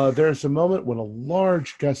 There's a moment when a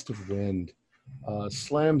large gust of wind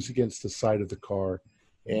slams against the side of the car,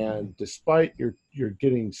 and despite you're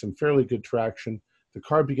getting some fairly good traction, the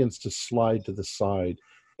car begins to slide to the side,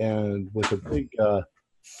 and with a big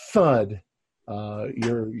thud,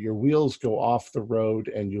 your wheels go off the road,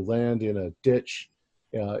 and you land in a ditch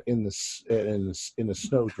in a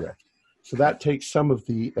snowdrift. So that takes some of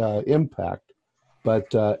the impact,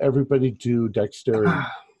 but everybody do dexterity.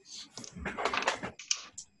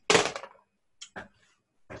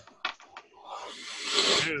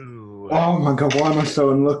 Oh my god, why am I so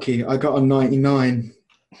unlucky? I got a 99.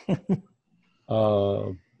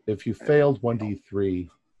 If you failed 1d3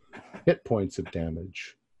 hit points of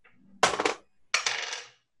damage.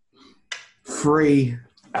 3.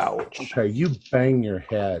 Ouch. Okay, you bang your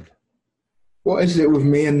head. What is it with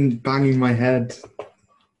me and banging my head?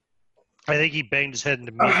 I think he banged his head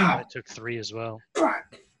into me, and I took 3 as well.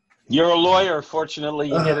 Fuck. You're a lawyer. Fortunately,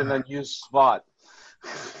 you hit an unused spot.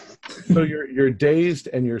 So you're dazed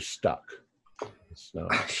and you're stuck. So.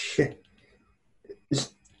 Ah, shit.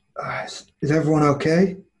 Is everyone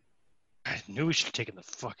okay? I knew we should have taken the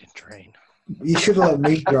fucking train. You should have let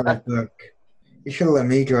me drive, Burke. You should have let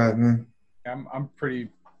me drive, man. I'm pretty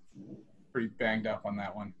banged up on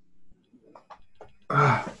that one.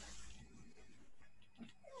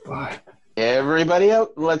 Bye. Everybody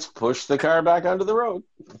out. Let's push the car back onto the road.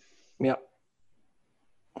 Yep.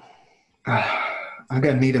 I'm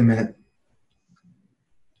gonna need a minute.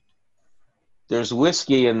 There's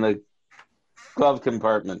whiskey in the glove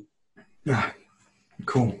compartment.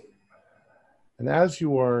 Cool. And as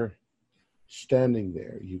you are standing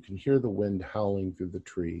there, you can hear the wind howling through the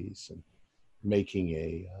trees and making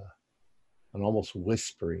an almost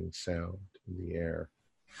whispering sound in the air.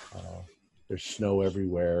 There's snow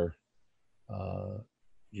everywhere.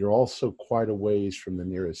 You're also quite a ways from the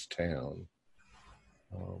nearest town.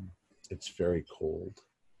 It's very cold.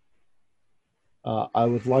 I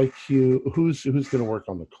would like you. Who's going to work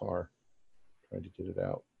on the car? Trying to get it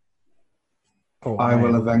out. Oh, I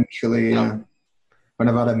will eventually. When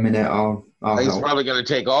I've had a minute, I'll He's help. probably going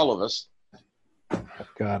to take all of us.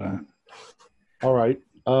 Gotta. All right.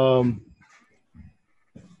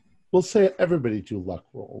 We'll say everybody do luck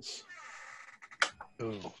rolls.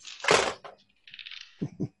 Ooh.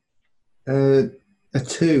 A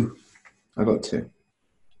 2. I got 2.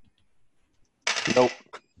 Nope.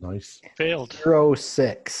 Nice. Failed.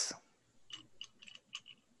 6.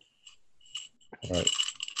 All right.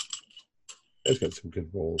 You guys got some good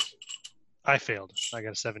rolls. I failed. I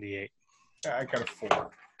got a 78. Yeah, I got a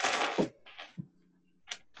 4.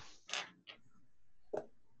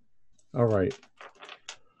 All right.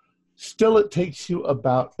 Still, it takes you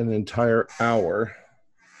about an entire hour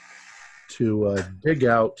to dig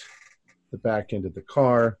out the back end of the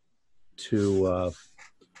car, to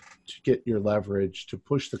get your leverage, to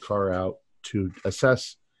push the car out, to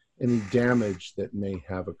assess any damage that may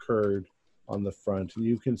have occurred on the front. And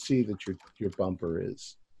you can see that your bumper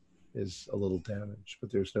is a little damaged,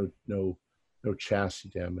 but there's no chassis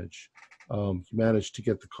damage. You managed to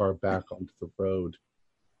get the car back onto the road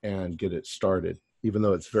and get it started, even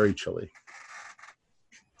though it's very chilly.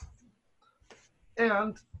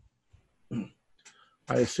 And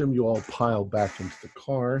I assume you all pile back into the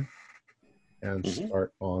car and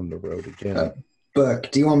start on the road again.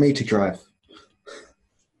 Burke, do you want me to drive?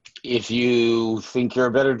 If you think you're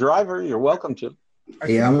a better driver, you're welcome to.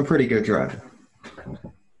 Yeah, I'm a pretty good driver.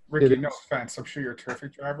 Ricky, no offense. I'm sure you're a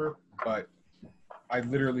terrific driver, but I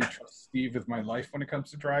literally trust Steve with my life when it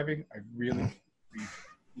comes to driving. I really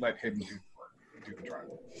let him do the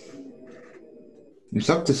driving. It's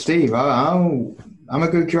up to Steve. I'm a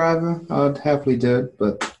good driver. I'd happily do it,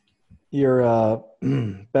 but You're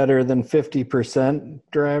better than 50%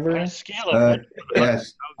 driver. On a scale of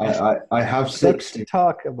yes, I have 60. Let's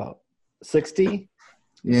talk about 60.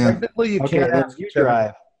 Yeah, Technically, you Okay, can't then ask you each other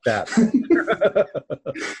drive. that.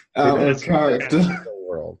 out It of is character. the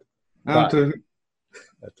world. Out of,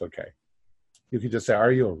 That's okay. You can just say,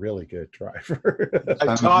 "Are you a really good driver?"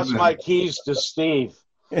 I tossed my keys to Steve.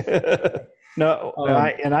 No,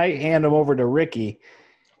 and I hand them over to Ricky.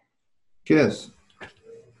 Cheers.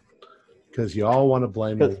 Because you all want to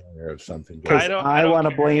blame the lawyer of something. Because I want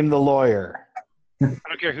to care. blame the lawyer. I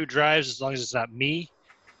don't care who drives as long as it's not me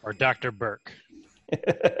or Dr. Burke. All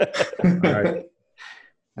right.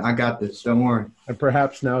 I got this. Don't worry. And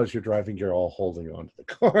perhaps now, as you're driving, you're all holding on to the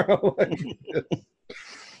car.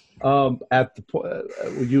 At the point,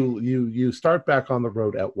 you start back on the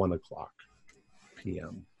road at 1:00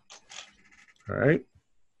 p.m. All right,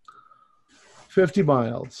 50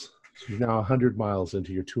 miles. So you're now 100 miles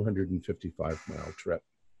into your 255-mile trip.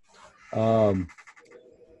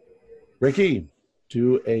 Ricky,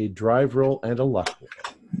 do a drive roll and a luck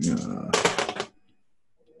roll.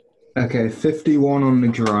 Okay, 51 on the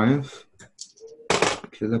drive,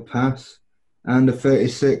 which is a pass, and a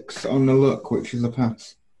 36 on the look, which is a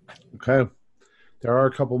pass. Okay. There are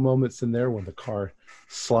a couple moments in there when the car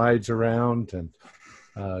slides around and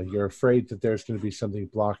you're afraid that there's going to be something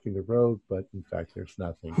blocking the road, but in fact, there's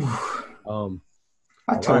nothing.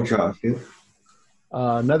 I told you I was good.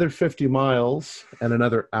 Another 50 miles and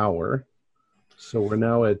another hour. So we're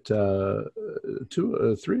now at 3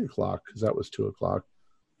 o'clock, because that was 2 o'clock.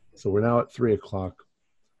 So we're now at 3 o'clock.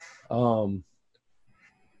 So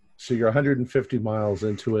you're 150 miles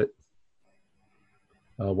into it.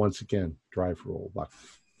 Once again, drive roll luck.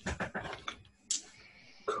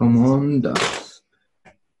 Come on, Dust.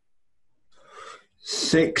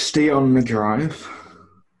 60 on the drive.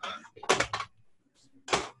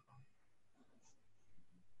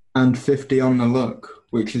 And 50 on the look,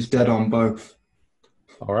 which is dead on both.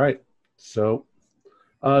 All right. So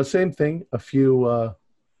same thing. A few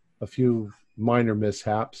minor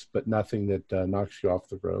mishaps, but nothing that knocks you off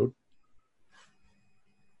the road.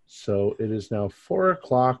 So it is now 4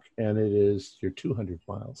 o'clock, and you're 200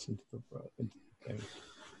 miles into the thing.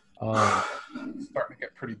 It's starting to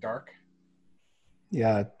get pretty dark.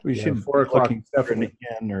 Yeah, we should 4 be o'clock looking for it definitely.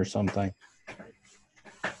 again or something.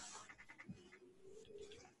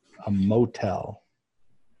 A motel.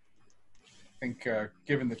 I think,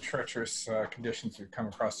 given the treacherous conditions we've come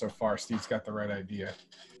across so far, Steve's got the right idea.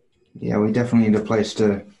 Yeah, we definitely need a place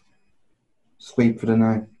to sleep for the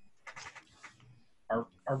night.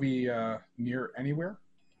 Are we near anywhere?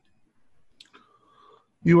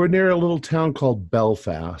 You are near a little town called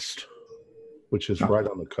Belfast, which is right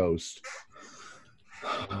on the coast.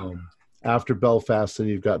 After Belfast, then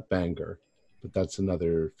you've got Bangor, but that's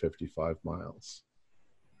another 55 miles.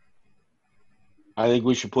 I think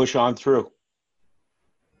we should push on through.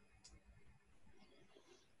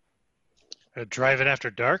 Driving after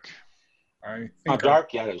dark? I think Not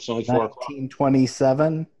dark yet. It's only 4 o'clock.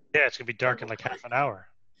 1927. Yeah, it's going to be dark in like half an hour.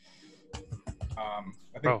 I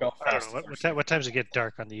think Belfast. I don't know. What time does it get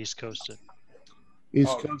dark on the East Coast?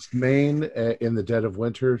 East Coast, Maine, in the dead of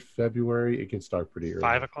winter, February, it gets dark pretty early.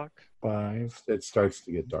 5 o'clock? 5. It starts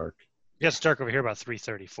to get dark. It gets dark over here about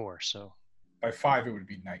 3:34. So By 5, it would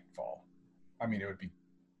be nightfall. I mean, it would be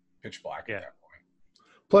pitch black at that point.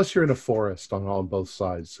 Plus, you're in a forest on both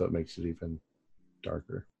sides, so it makes it even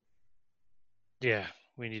darker. yeah,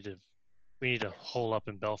 we need to hole up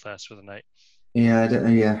in Belfast for the night. Yeah,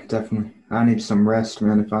 definitely. I need some rest,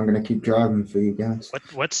 man, if I'm going to keep driving for you guys.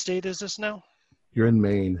 What state is this now? You're in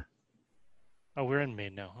Maine. Oh, we're in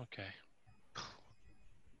Maine now. Okay.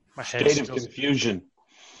 My head's State of still confusion.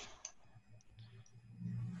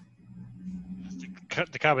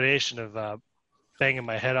 the combination of banging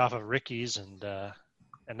my head off of Ricky's and then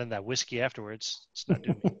that whiskey afterwards. It's not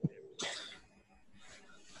doing me.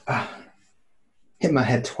 Hit my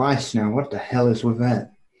head twice now. What the hell is with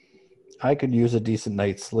that? I could use a decent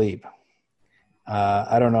night's sleep.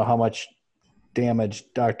 I don't know how much damage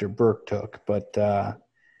Dr. Burke took, but I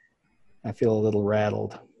feel a little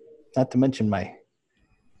rattled. Not to mention my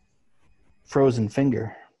frozen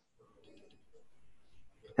finger.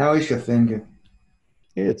 How is your finger?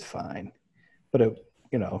 It's fine. But it,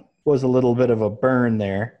 was a little bit of a burn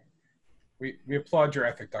there. We applaud your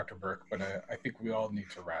ethic, Dr. Burke, but I think we all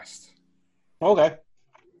need to rest. Okay.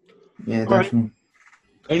 Yeah, All right. definitely.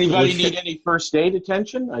 Anybody need any first aid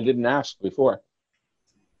attention? I didn't ask before.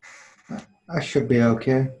 I should be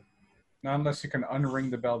okay. Not unless you can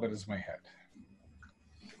unring the bell that is my head.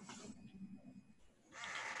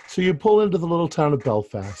 So you pull into the little town of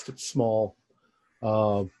Belfast. It's small.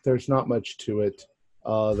 There's not much to it.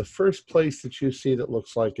 The first place that you see that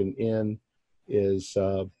looks like an inn is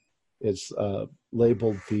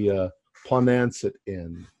labeled the Ponanset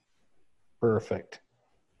Inn. Perfect.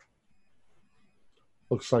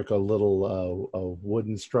 Looks like a little a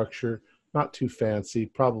wooden structure, not too fancy,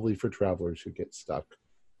 probably for travelers who get stuck.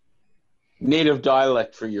 Native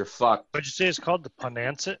dialect for your fuck. What'd you say it's called? The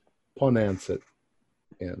Ponanset? Ponanset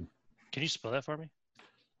Inn. Can you spell that for me?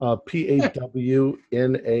 P-A-W-N-A-N-C-E-T-T-E.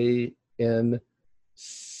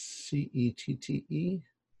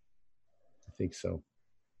 I think so.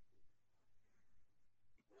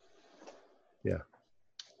 Yeah.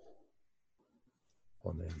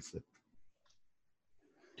 Ponanset.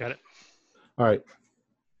 Got it. All right.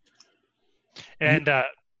 And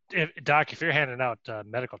Doc, if you're handing out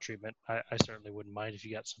medical treatment, I certainly wouldn't mind if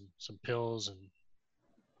you got some pills and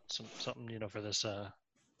something for this. Yeah,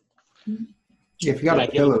 if you got a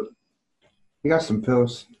pillow, you got some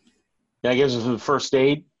pills. Can I give us some first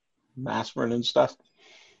aid, aspirin and stuff?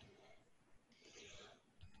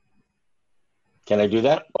 Can I do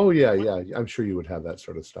that? Oh, yeah. I'm sure you would have that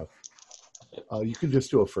sort of stuff. You could just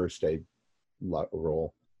do a first aid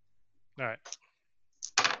roll. All right.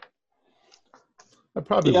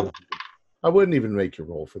 I wouldn't even make you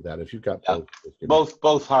roll for that if you've got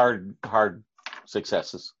both hard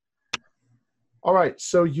successes. All right,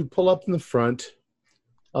 so you pull up in the front.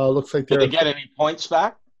 Looks like Do they get any points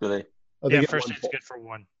back? Do they? Yeah, first aid's good for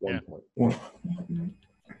one. Point.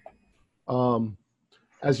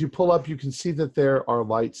 As you pull up, you can see that there are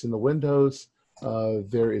lights in the windows.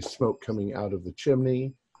 There is smoke coming out of the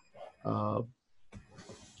chimney.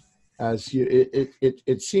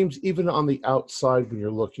 It seems even on the outside when you're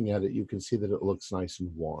looking at it, you can see that it looks nice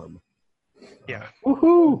and warm. Yeah.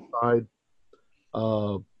 Woohoo!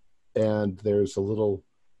 And there's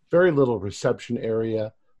very little reception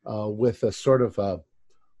area with a sort of a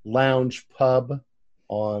lounge pub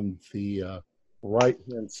on the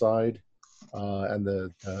right-hand side,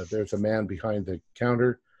 and there's a man behind the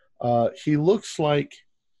counter. He looks like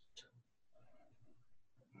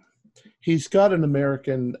he's got a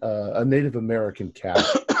Native American cap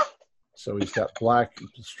So he's got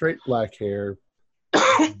straight black hair,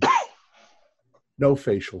 no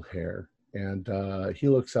facial hair. And he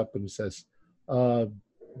looks up and says,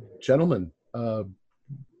 gentlemen, do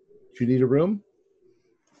you need a room?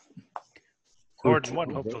 More than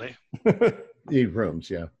one, hopefully. Need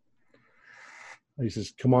rooms, yeah. He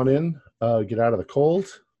says, come on in, get out of the cold.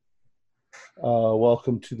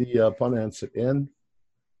 Welcome to the Bonanza Inn.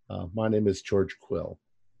 My name is George Quill.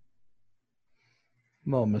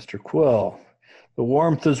 Well, Mr. Quill, the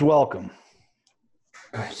warmth is welcome.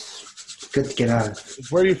 It's good to get out of.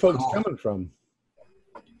 Where are you folks coming from?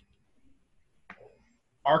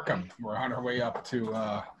 Arkham. We're on our way up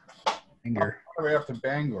to Bangor,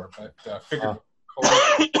 but figured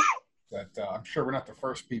that I'm sure we're not the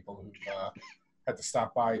first people who had to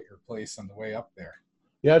stop by at your place on the way up there.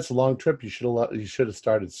 Yeah, it's a long trip. You should have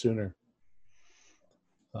started sooner.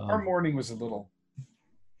 Our morning was a little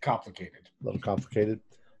complicated.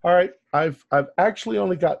 All right, I've actually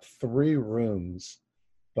only got 3 rooms,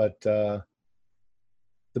 but the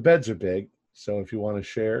beds are big. So if you want to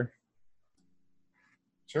share,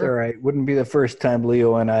 sure. All right, wouldn't be the first time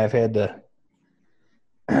Leo and I have had to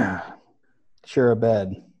share a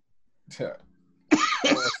bed.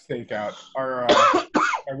 Let's take out our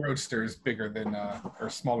roadster is bigger than or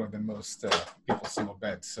smaller than most people's single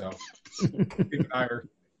beds. So Steve and I are.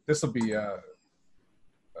 This will be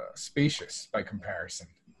spacious by comparison.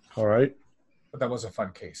 All right. But that was a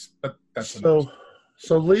fun case. But that's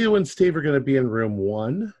so Leo and Steve are going to be in room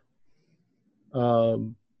 1.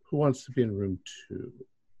 Who wants to be in room 2?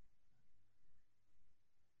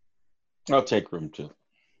 I'll take room 2.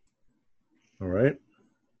 All right.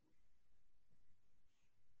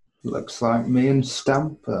 Looks like me and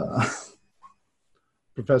Stump.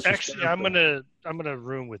 Professor. Actually, Stamper. I'm gonna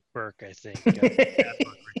room with Burke, I think.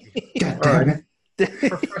 God damn it.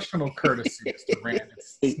 Professional courtesy, Mr. Rand.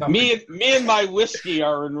 It's Me and my whiskey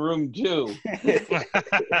are in room 2.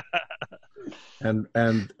 and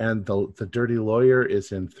the dirty lawyer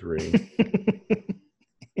is in 3.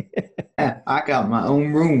 I got my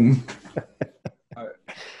own room.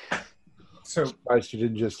 So surprised you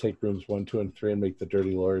didn't just take rooms 1, 2, and 3 and make the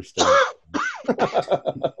dirty lawyer stay.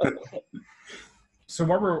 So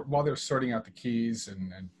while they're sorting out the keys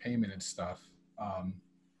and payment and stuff,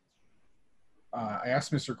 I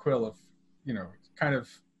asked Mr. Quill if, kind of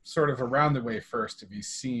sort of around the way first, if he's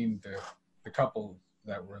seen the couple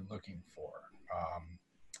that we're looking for.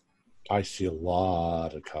 I see a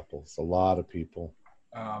lot of couples, a lot of people.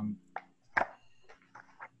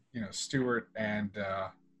 Stuart and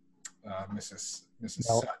Mrs.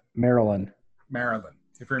 Sutton. Marilyn.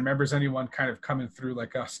 If he remembers anyone kind of coming through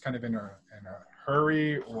like us, kind of in a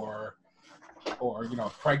hurry, or a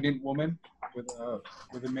pregnant woman with a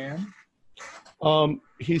man.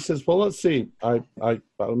 He says, "Well, let's see. I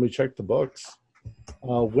let me check the books.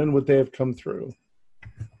 When would they have come through?"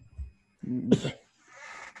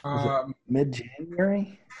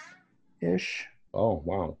 Mid-January ish. Oh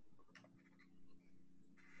wow.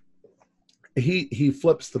 He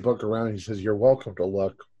flips the book around and he says, "You're welcome to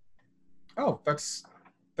look." Oh, that's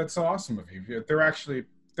so awesome of you.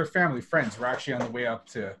 They're family friends. We're actually on the way up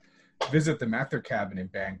to visit them at their cabin in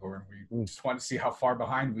Bangor, and we just want to see how far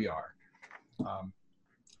behind we are.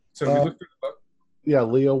 So we looked through the book. Yeah,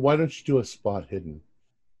 Leo, why don't you do a spot hidden?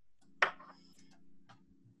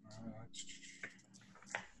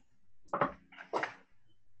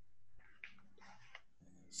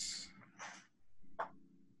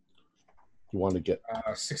 You want to get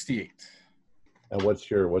 68. And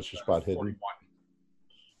what's your spot 41. hidden?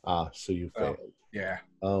 So you failed. Yeah.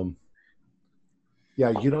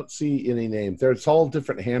 Yeah, you don't see any name. There's all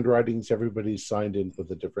different handwritings. Everybody's signed in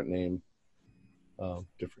with a different name,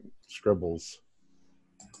 different scribbles.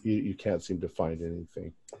 You can't seem to find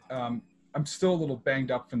anything. I'm still a little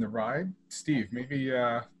banged up from the ride. Steve, maybe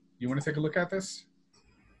you want to take a look at this?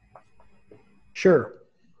 Sure.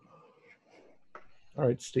 All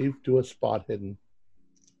right, Steve, do a spot hidden.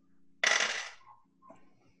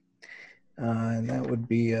 And that would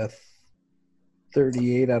be a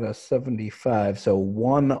 38 out of 75, so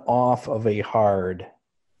 1 off of a hard.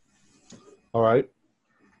 All right.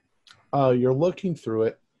 You're looking through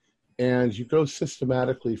it, and you go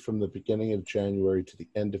systematically from the beginning of January to the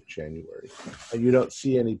end of January, and you don't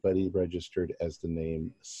see anybody registered as the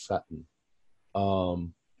name Sutton.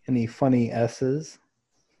 Any funny S's?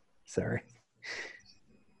 Sorry.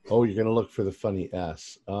 Oh, you're going to look for the funny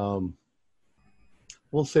S.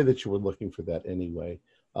 We'll say that you were looking for that anyway.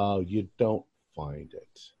 You don't find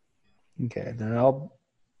it. Okay, then I'll,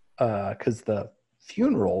 because the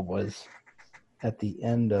funeral was at the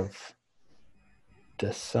end of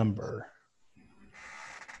December.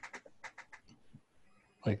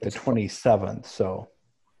 like the 27th. So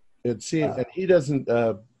and he doesn't.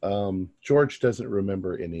 George doesn't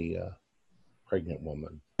remember any pregnant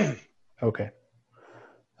woman. okay.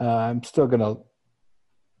 I'm still gonna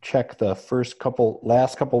check the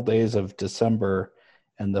last couple days of December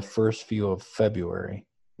and the first few of February.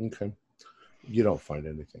 Okay, you don't find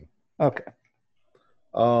anything. Okay.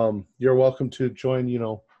 You're welcome to join.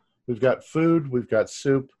 We've got food, we've got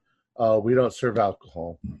soup. We don't serve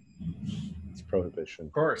alcohol. It's prohibition.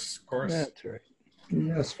 Of course. That's right.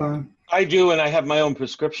 Yeah, that's fine. I do, and I have my own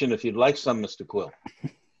prescription if you'd like some, Mr. Quill.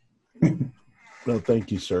 No,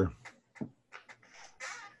 thank you, sir.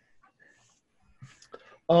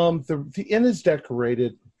 The inn is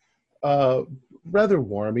decorated rather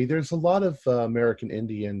warmy. There's a lot of American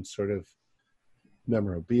Indian sort of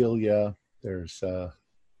memorabilia. There's a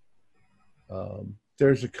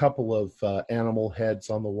couple of animal heads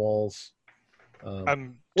on the walls.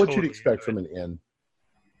 What you'd expect from an inn.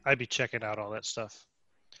 I'd be checking out all that stuff.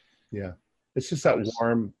 Yeah, it's just that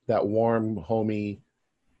warm, homey,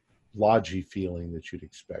 lodgy feeling that you'd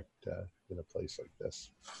expect in a place like this.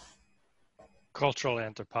 Cultural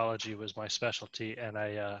anthropology was my specialty, and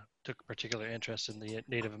I took a particular interest in the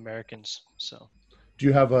Native Americans. So, do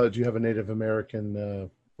you have a Native American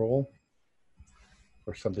role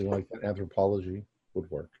or something like that? Anthropology would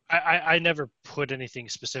work. I never put anything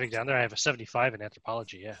specific down there. I have a 75 in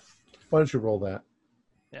anthropology. Yeah. Why don't you roll that?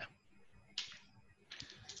 Yeah.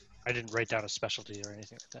 I didn't write down a specialty or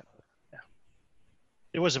anything like that. Yeah.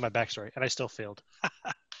 It was in my backstory, and I still failed.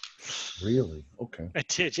 Really? Okay. I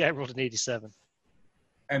did. Yeah, I rolled an 87.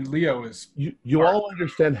 And Leo is... You all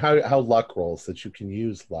understand how luck rolls, that you can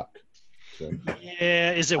use luck. So.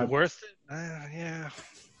 Yeah, is it worth it? Yeah.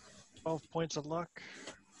 12 points of luck.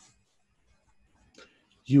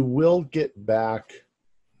 You will get back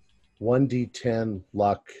 1d10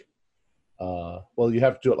 luck. Well, you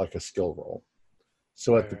have to do it like a skill roll.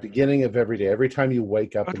 So at the beginning of every day, every time you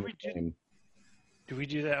wake up in the game... Do we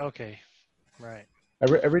do that? Okay. Right.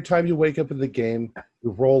 Every time you wake up in the game,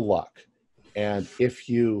 you roll luck. And if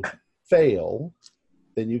you fail,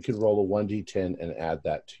 then you can roll a 1d10 and add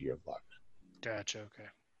that to your luck. Gotcha. Okay.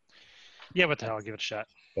 Yeah, what the hell? I'll give it a shot.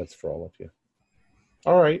 That's for all of you.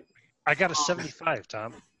 All right. I got a 75,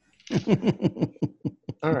 Tom.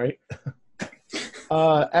 All right.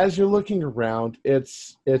 As you're looking around,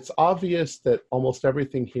 it's obvious that almost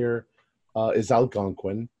everything here is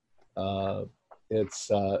Algonquin. It's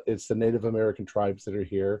the Native American tribes that are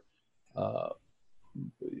here.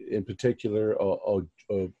 In particular,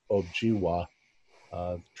 Ojibwa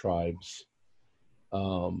tribes.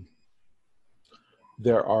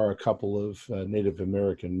 There are a couple of Native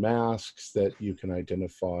American masks that you can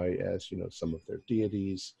identify as, some of their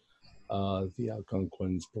deities. The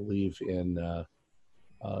Algonquins believe in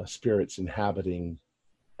spirits inhabiting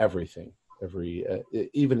everything.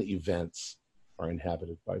 Even events are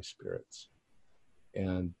inhabited by spirits,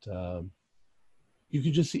 and you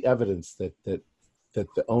can just see evidence that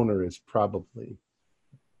the owner is probably,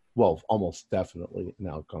 well, almost definitely an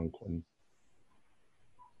Algonquin,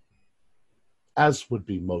 as would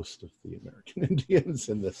be most of the American Indians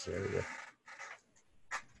in this area.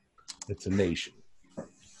 It's a nation.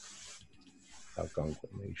 Algonquin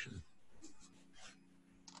nation.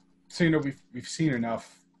 So, we've seen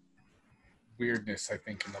enough weirdness, I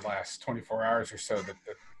think, in the last 24 hours or so that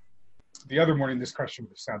the other morning this question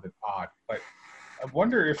would have sounded odd. But I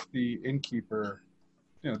wonder if the innkeeper,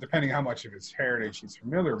 depending how much of his heritage he's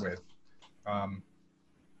familiar with,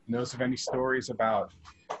 knows of any stories about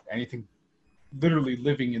anything literally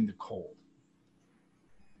living in the cold.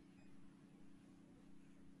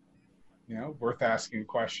 Worth asking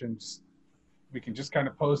questions. We can just kind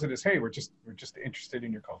of pose it as, hey, we're just interested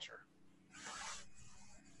in your culture.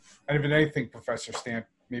 And if anything, Professor Stamp,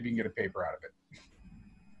 maybe you can get a paper out of it.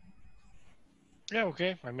 Yeah,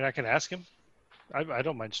 okay. I mean, I can ask him. I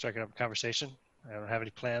don't mind striking up a conversation. I don't have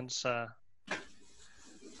any plans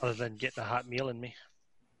other than getting a hot meal in me.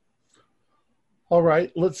 All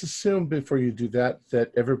right. Let's assume before you do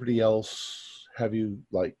that everybody else have you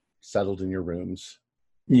settled in your rooms.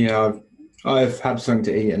 Yeah, I've had something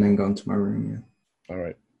to eat and then gone to my room. Yeah. All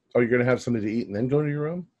right. Oh, you're gonna have something to eat and then go to your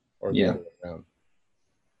room, or yeah,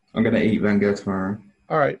 I'm gonna eat then go to my room.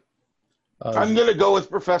 All right. I'm gonna go with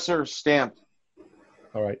Professor Stamp.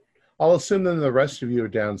 All right. I'll assume then the rest of you are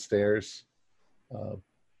downstairs.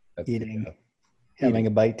 Eating, having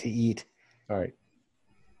a bite to eat. All right.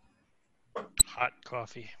 Hot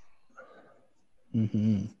coffee.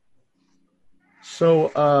 Mm-hmm.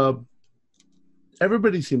 So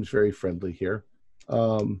everybody seems very friendly here.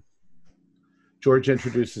 George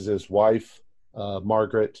introduces his wife,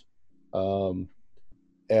 Margaret.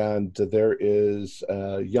 and there is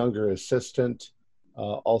a younger assistant,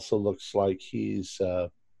 also looks like he's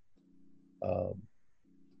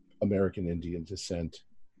American Indian descent,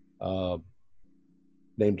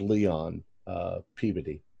 named Leon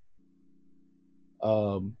Peabody.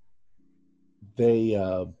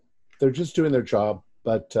 They're just doing their job,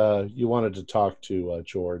 but you wanted to talk to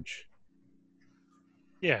George.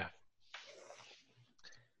 Yeah.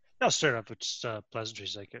 I'll start off with just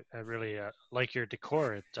pleasantries. Like I really like your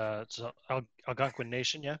decor. It's Algonquin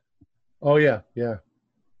Nation, yeah. Oh yeah, yeah.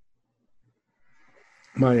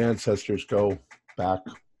 My ancestors go back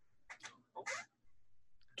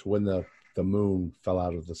to when the moon fell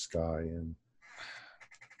out of the sky, and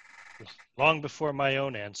Long before my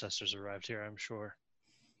own ancestors arrived here, I'm sure.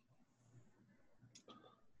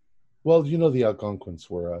 well, you know, the Algonquins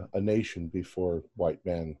were a nation before white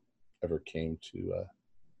men ever came to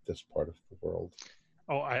this part of the world.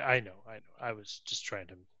 Oh, I know. I was just trying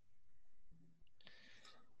to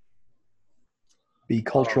Be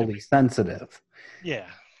culturally sensitive. Yeah.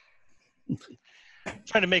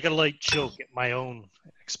 Trying to make a light joke at my own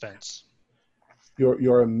expense.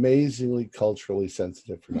 You're amazingly culturally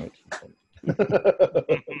sensitive for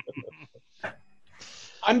 1920.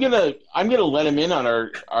 I'm gonna let him in on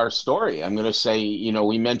our story. I'm gonna say, you know,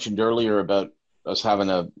 we mentioned earlier about us having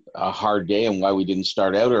a hard day and why we didn't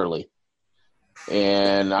start out early.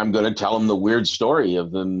 And I'm gonna tell him the weird story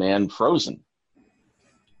of the man frozen.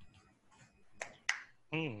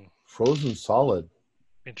 Frozen solid.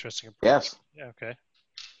 Interesting approach. Yes. Yeah, okay.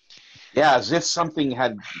 Yeah, as if something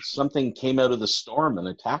came out of the storm and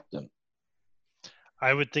attacked him.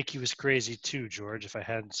 I would think he was crazy too, George, if I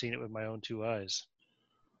hadn't seen it with my own two eyes.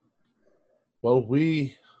 Well,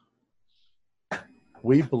 we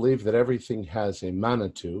believe that everything has a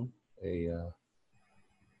Manitou, a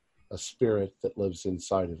spirit that lives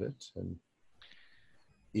inside of it, and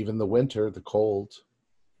even the winter, the cold.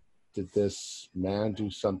 Did this man do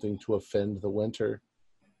something to offend the winter?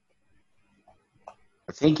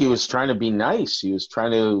 I think he was trying to be nice. He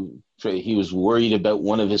was worried about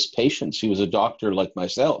one of his patients. He was a doctor like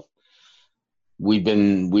myself. We've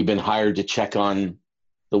been hired to check on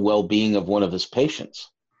the well-being of one of his patients.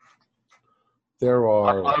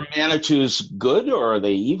 Are Manitous good or are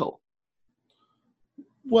they evil?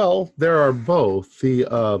 Well, there are both. The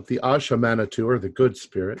Asha Manitou are the good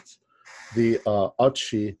spirits. The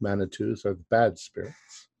Otchi Manitous are the bad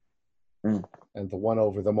spirits. Mm. And the one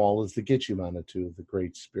over them all is the Gitchi Manitou, the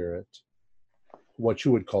great spirit, what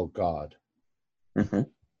you would call God. Mm-hmm.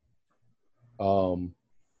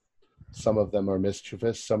 Some of them are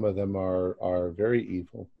mischievous, some of them are very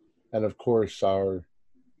evil. And of course, our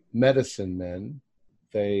medicine men,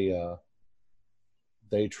 they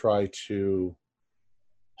try to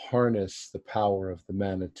harness the power of the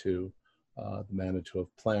Manitou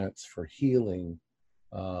of plants for healing,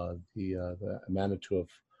 the Manitou of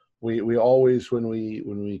we always when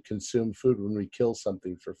we consume food, when we kill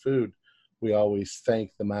something for food, we always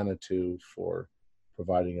thank the Manitou for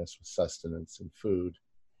providing us with sustenance and food.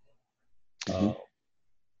 Mm-hmm.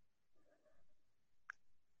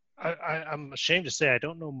 I'm ashamed to say I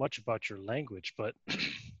don't know much about your language, but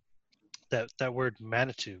that word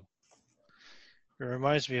Manitou, it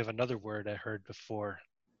reminds me of another word I heard before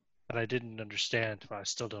that I didn't understand, but I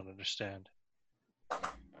still don't understand.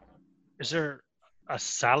 Is there a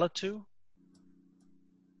Salatu?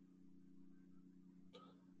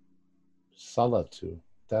 Salatu.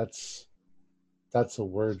 That's a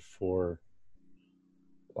word for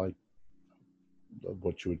like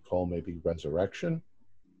what you would call maybe resurrection.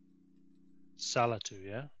 Salatu,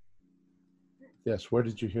 yeah? Yes, where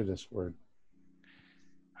did you hear this word?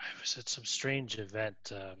 I was at some strange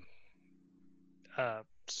event,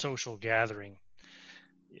 social gathering,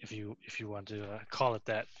 if you want to call it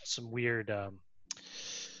that. Some weird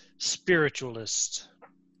spiritualist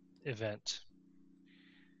event.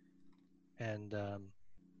 And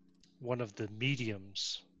one of the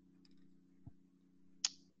mediums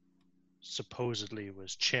supposedly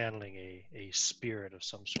was channeling a spirit of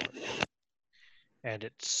some sort. And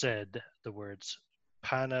it said the words,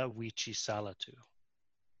 Pana Wichi Salatu.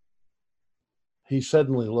 He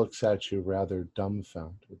suddenly looks at you rather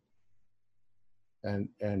dumbfounded.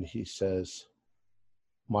 And he says,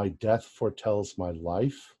 "My death foretells my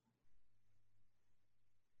life."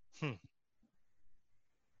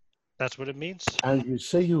 That's what it means? And you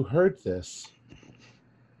say you heard this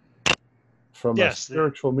from a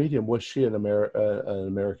spiritual medium. Was she an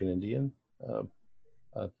American Indian?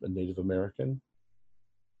 A Native American?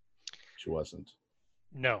 She wasn't.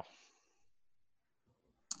 No.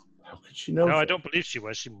 How could she know? No, I don't believe she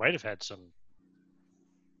was. She might have had some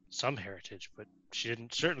some heritage, but she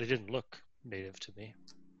certainly didn't look native to me.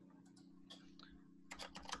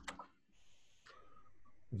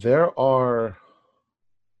 There are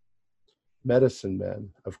medicine men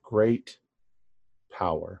of great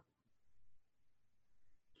power,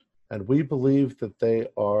 and we believe that they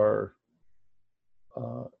are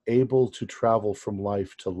able to travel from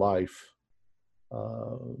life to life,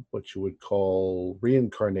 what you would call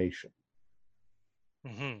reincarnation.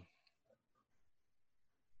 Mm-hmm.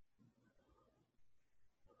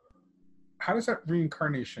 How does that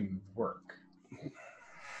reincarnation work?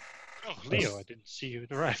 Oh, Leo, I didn't see you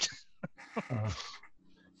arrived.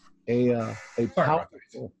 A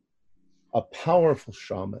powerful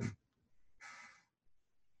shaman,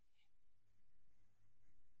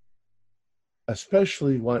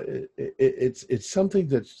 especially one. It's something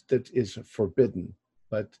that is forbidden,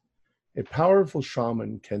 but a powerful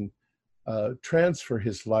shaman can transfer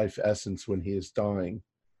his life essence when he is dying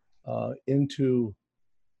into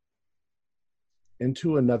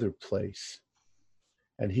another place,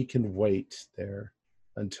 and he can wait there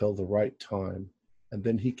until the right time, and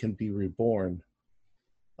then he can be reborn.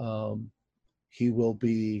 He will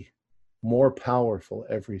be more powerful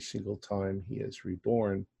every single time he is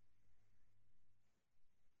reborn.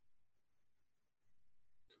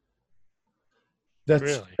 That's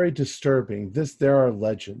Really? very disturbing. There are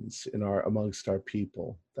legends amongst our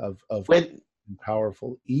people of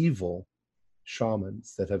powerful evil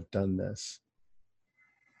shamans that have done this.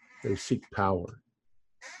 They seek power.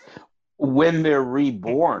 When they're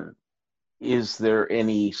reborn, is there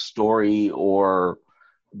any story or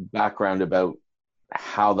background about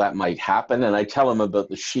how that might happen? And I tell them about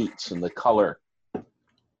the sheets and the color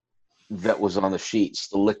that was on the sheets,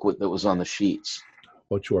 the liquid that was on the sheets.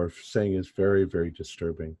 What you are saying is very, very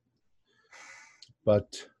disturbing.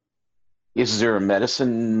 But is there a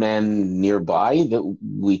medicine man nearby that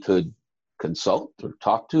we could consult or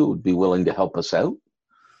talk to, would be willing to help us out?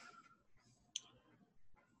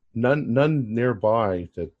 None nearby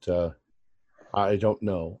that I don't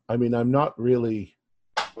know. I mean, I'm not really.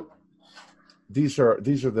 These are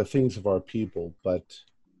the things of our people, but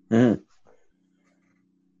they're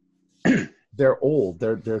old.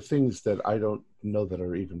 They're things that I don't know that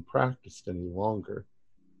are even practiced any longer.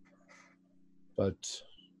 But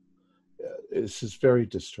this is very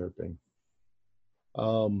disturbing.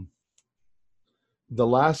 The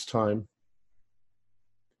last time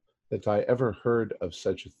that I ever heard of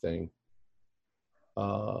such a thing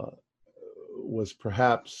was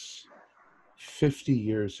perhaps 50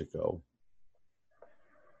 years ago.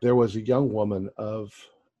 There was a young woman of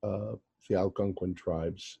the Algonquin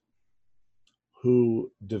tribes who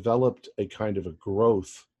developed a kind of a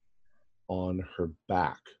growth on her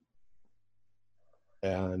back,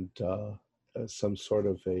 and some sort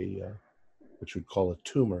of which we'd call a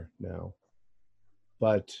tumor now.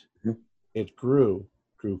 But it grew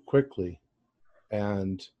quickly,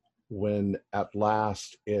 and when at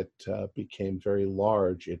last it became very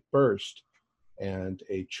large, it burst, and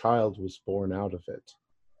a child was born out of it.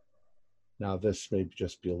 Now, this may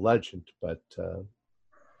just be a legend, but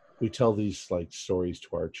we tell these like stories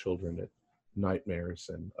to our children at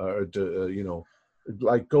nightmares and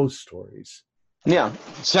like ghost stories. Yeah,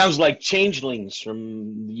 sounds like changelings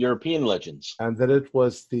from European legends. And that it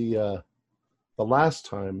was the last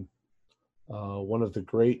time one of the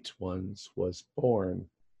great ones was born.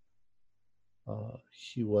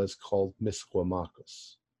 He was called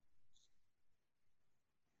Misquamacus.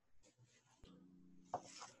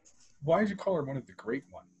 Why did you call her one of the great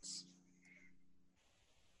ones?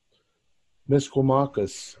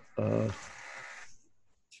 Misquamacus.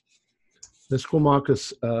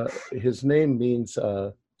 His name means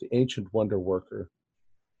the ancient wonder worker.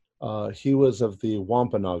 He was of the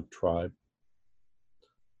Wampanoag tribe.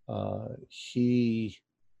 He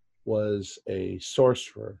was a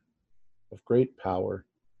sorcerer of great power,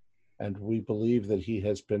 and we believe that he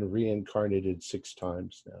has been reincarnated 6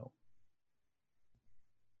 times now.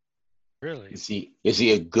 Really? Is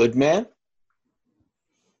he a good man?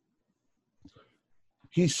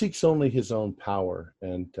 He seeks only his own power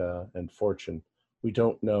and fortune. We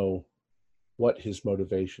don't know what his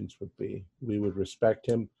motivations would be. We would respect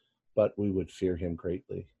him, but we would fear him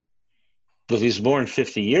greatly. But if he was born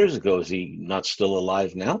 50 years ago, is he not still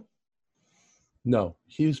alive now? No,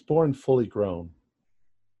 he was born fully grown.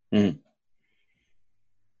 Mm.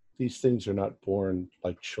 These things are not born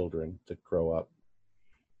like children that grow up.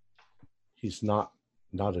 He's not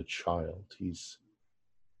a child. He's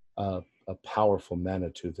a powerful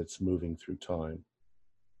Manitou that's moving through time.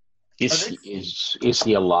 Is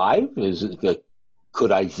he alive?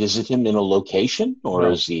 Could I visit him in a location, or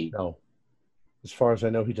No, is he? No. As far as I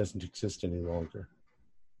know, he doesn't exist any longer.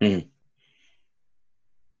 Mhm.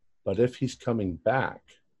 But if he's coming back,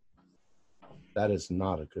 that is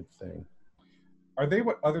not a good thing. Are they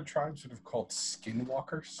what other tribes would have called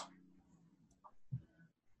skinwalkers?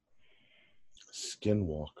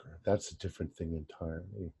 Skinwalker, that's a different thing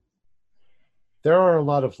entirely. There are a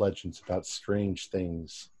lot of legends about strange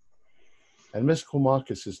things. And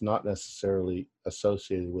Miscomachus is not necessarily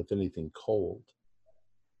associated with anything cold.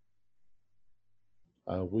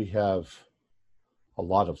 We have a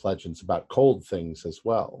lot of legends about cold things as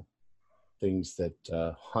well. Things that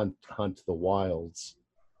hunt the wilds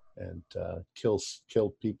and kill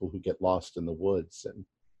people who get lost in the woods. And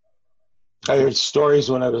I heard stories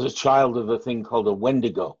when I was a child of a thing called a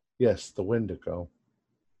Wendigo. yes, the Wendigo.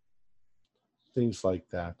 Things like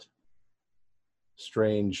that.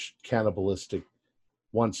 Strange, cannibalistic,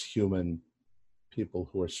 once human people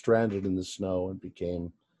who are stranded in the snow and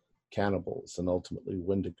became cannibals and ultimately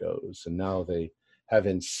Wendigos. And now they have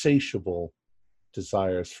insatiable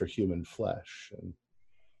desires for human flesh. And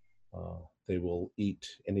they will eat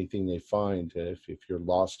anything they find. If you're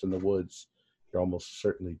lost in the woods, you're almost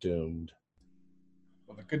certainly doomed.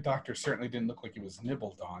 Well, the good doctor certainly didn't look like he was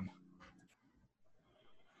nibbled on.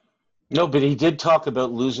 No, but he did talk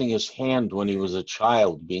about losing his hand when he was a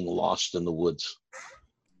child, being lost in the woods.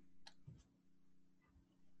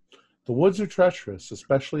 The woods are treacherous,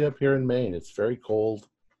 especially up here in Maine. It's very cold.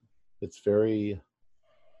 The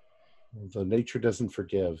nature doesn't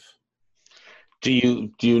forgive. Do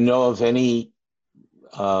you know of any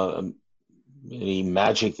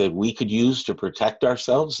magic that we could use to protect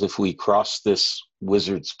ourselves if we cross this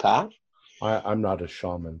wizard's path? I'm not a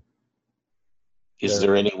shaman. Is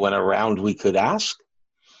there anyone around we could ask?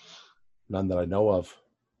 None that I know of.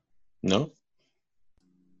 No?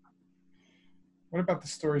 What about the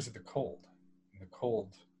stories of the cold? And the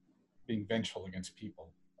cold being vengeful against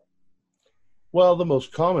people. Well, the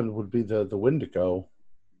most common would be the Wendigo,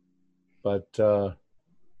 but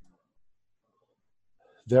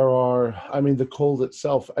there are. I mean, the cold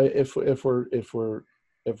itself. If we're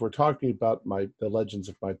talking about the legends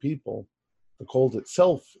of my people, the cold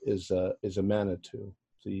itself is a Manitou.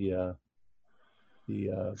 The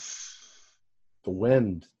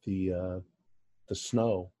wind, the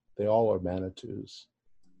snow, they all are Manitous.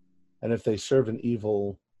 And if they serve an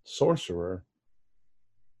evil sorcerer,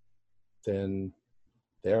 then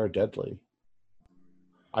they are deadly.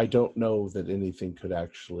 I don't know that anything could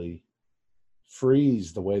actually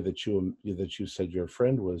freeze the way that you said your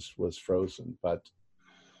friend was frozen, but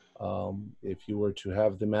if you were to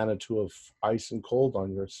have the Manitou of ice and cold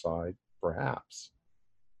on your side, perhaps.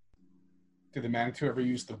 Did the Manitou ever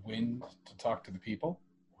use the wind to talk to the people?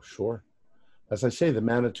 Sure. As I say, the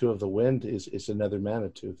Manitou of the wind is another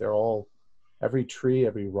Manitou. They're all, every tree,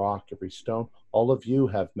 every rock, every stone, all of you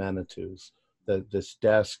have Manitous. This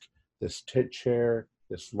desk, this chair,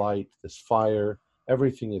 this light, this fire,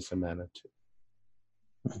 everything is a Manitou.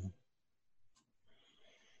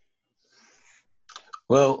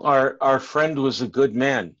 Well, our friend was a good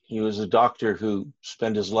man. He was a doctor who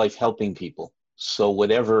spent his life helping people. So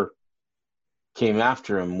whatever came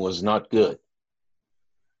after him was not good.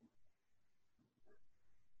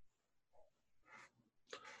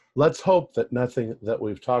 Let's hope that nothing that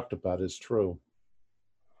we've talked about is true.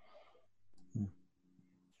 Of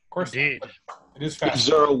course Indeed. not. It is Is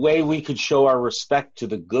fascinating. there a way we could show our respect to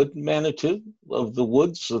the good Manitou of the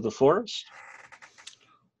woods, of the forest?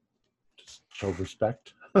 Just show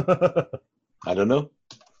respect. I don't know.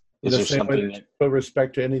 Is The there same way something that you show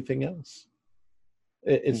respect to anything else.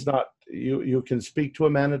 It's not, you can speak to a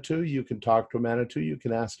Manitou, you can talk to a Manitou, you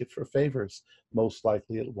can ask it for favors. Most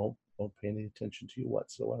likely it won't pay any attention to you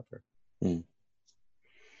whatsoever.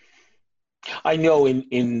 I know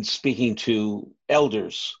in speaking to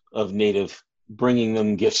elders of native, bringing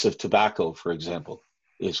them gifts of tobacco, for example,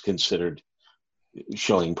 is considered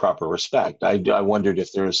showing proper respect. I wondered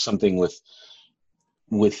if there is something with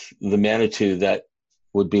the Manitou that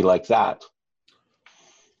would be like that.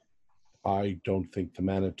 I don't think the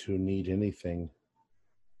Manitou need anything.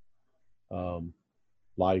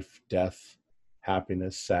 Life, death,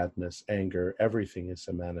 happiness, sadness, anger, everything is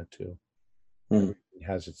a Manitou. Everything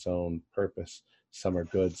has its own purpose. Some are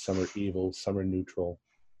good, some are evil, some are neutral.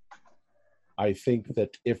 I think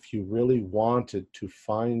that if you really wanted to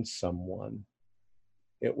find someone,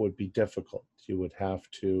 it would be difficult. You would have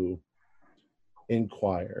to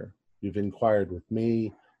inquire. You've inquired with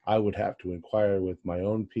me. I would have to inquire with my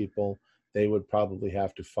own people. They would probably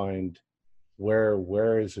have to find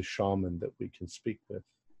where is a shaman that we can speak with,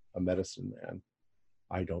 a medicine man.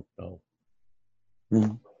 I don't know.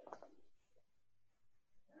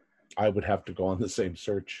 I would have to go on the same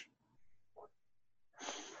search.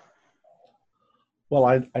 Well,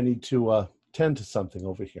 I need to tend to something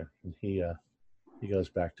over here. And he goes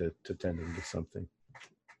back to tending to something.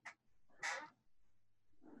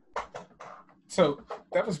 So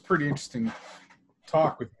that was a pretty interesting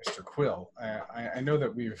talk with Mr. Quill. I know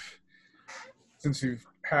that since we've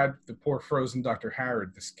had the poor frozen Dr.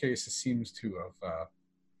 Harrod, this case seems to have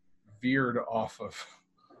veered off of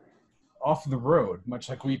the road, much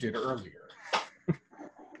like we did earlier.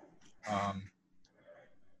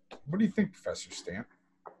 What do you think, Professor Stamp?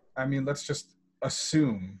 I mean, let's just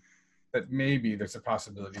assume that maybe there's a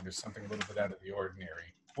possibility there's something a little bit out of the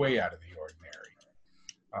ordinary, way out of the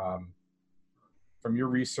ordinary. From your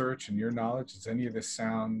research and your knowledge, does any of this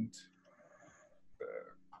sound...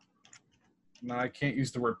 no, I can't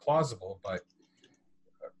use the word plausible, but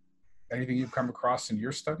anything you've come across in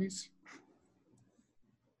your studies?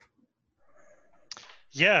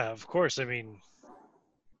 Yeah, of course. I mean,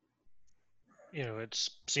 it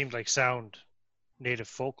seemed like sound native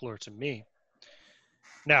folklore to me.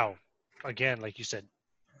 Now, again, like you said,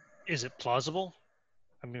 is it plausible?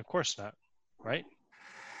 I mean, of course not, right?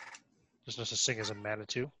 There's no such thing as a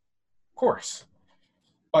Manitou. Of course.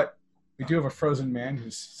 But we do have a frozen man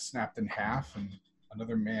who's snapped in half, and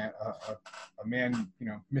another man, a man,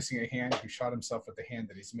 missing a hand who shot himself with the hand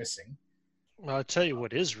that he's missing. Well, I'll tell you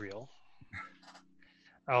what is real.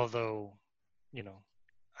 Although,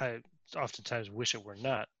 I oftentimes wish it were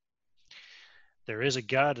not. There is a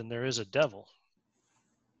God and there is a devil.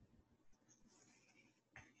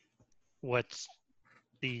 What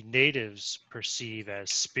the natives perceive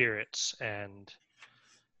as spirits and,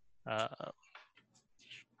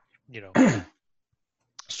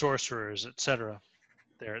 sorcerers, etc.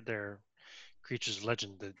 They're creatures of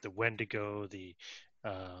legend. The Wendigo, the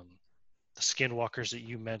skinwalkers that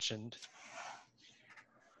you mentioned.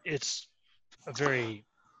 It's a very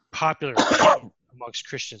popular opinion amongst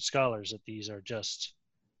Christian scholars that these are just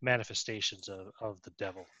manifestations of the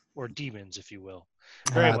devil, or demons, if you will.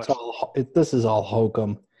 Very much. This is all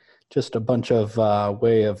hokum. Just a bunch of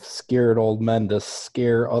way of scared old men to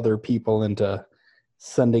scare other people into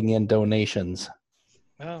sending in donations.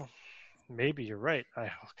 Well, maybe you're right. I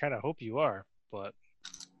kind of hope you are, but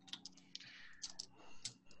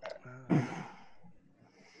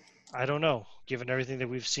I don't know. Given everything that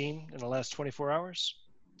we've seen in the last 24 hours,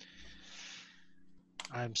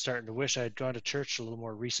 I'm starting to wish I had gone to church a little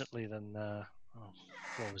more recently than,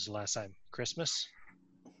 what was the last time? Christmas?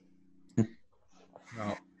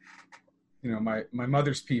 Well, my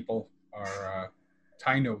mother's people are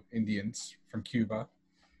Taino Indians from Cuba,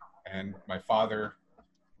 and my father,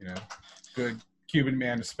 good Cuban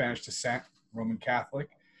man of Spanish descent, Roman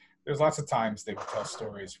Catholic. There's lots of times they would tell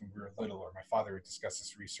stories when we were little, or my father would discuss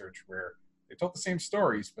this research where they told the same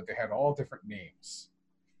stories, but they had all different names.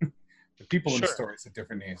 The people in the stories had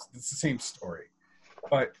different names. It's the same story.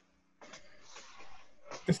 But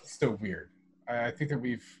this is still weird. I think that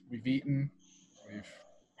we've eaten.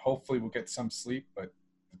 Hopefully we'll get some sleep, but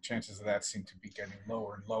the chances of that seem to be getting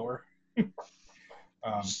lower and lower.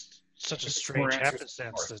 Such a strange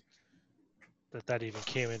happenstance that even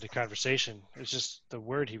came into conversation. It's just the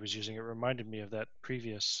word he was using. It reminded me of that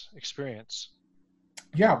previous experience.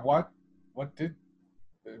 Yeah, what was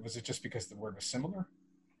it just because the word was similar?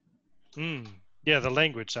 Yeah, the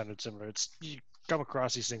language sounded similar. You come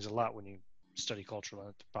across these things a lot when you study cultural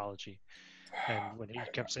anthropology. And when he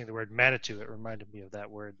kept saying the word Manitou, it reminded me of that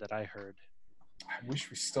word that I heard. I wish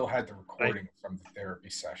we still had the recording from the therapy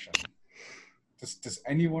session. Does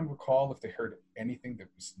anyone recall if they heard anything that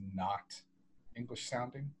was not English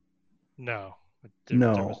sounding? No.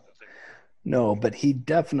 No, but he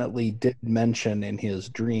definitely did mention in his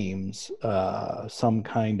dreams some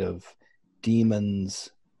kind of demons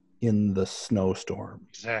in the snowstorm.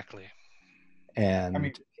 Exactly.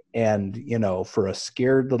 And for a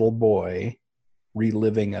scared little boy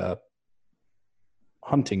reliving a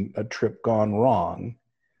trip gone wrong,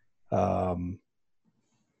 the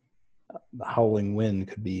howling wind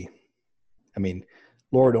could be,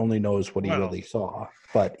 Lord only knows what he really saw,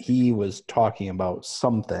 but he was talking about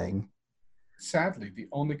something. Sadly, the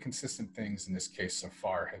only consistent things in this case so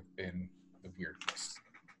far have been the weirdness.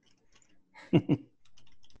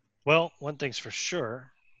 Well, one thing's for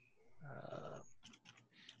sure.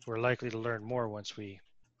 We're likely to learn more once we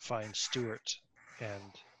find Stuart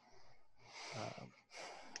and I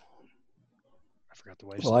forgot the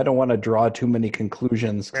wife's name. I don't want to draw too many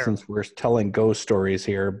conclusions since we're telling ghost stories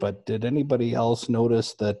here, but did anybody else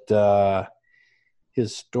notice that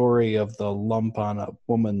his story of the lump on a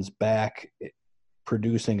woman's back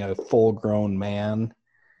producing a full-grown man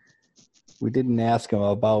We didn't ask him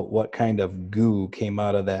about what kind of goo came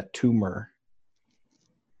out of that tumor.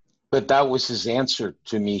 But that was his answer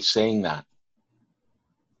to me saying that.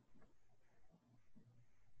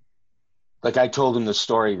 Like I told him the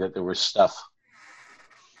story that there was stuff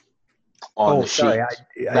on the sheet. I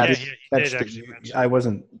he didn't did catch actually the, mention I it.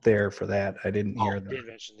 wasn't there for that. I didn't hear He did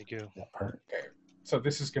mention the goo. that part. Okay, so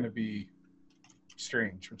this is going to be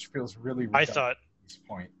strange, which feels really I redundant thought, at this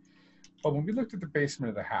point. But when we looked at the basement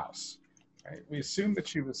of the house, right, we assumed that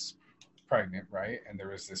she was pregnant, right? And there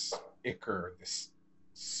was this ichor, this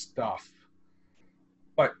stuff.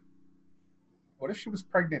 But what if she was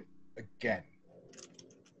pregnant again?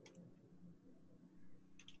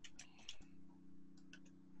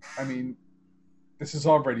 I mean, this is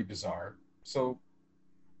already bizarre. So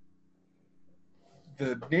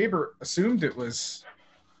the neighbor assumed it was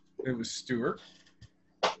Stuart,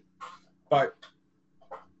 but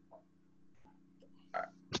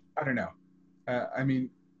I don't know. I mean,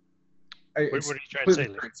 what are you trying to say,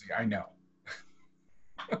 Lee? crazy. I know.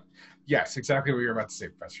 Yes, exactly what you're about to say,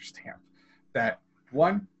 Professor Stamp. That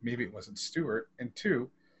one, maybe it wasn't Stuart, and two,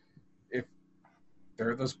 if there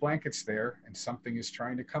are those blankets there and something is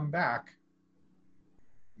trying to come back,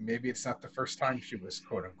 maybe it's not the first time she was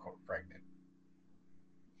quote unquote pregnant.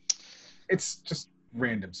 It's just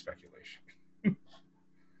random speculation.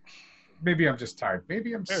 Maybe I'm just tired.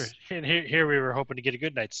 Maybe I'm. Here we were hoping to get a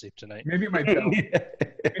good night's sleep tonight. Maybe my bell.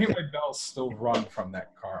 Maybe my bell's still rung from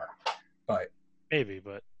that car, but maybe.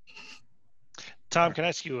 But Tom, can I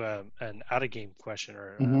ask you an out of game question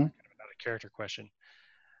or Mhm. kind of an out of character question?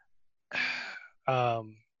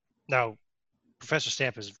 Now, Professor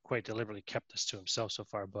Stamp has quite deliberately kept this to himself so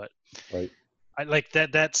far, but Right. I like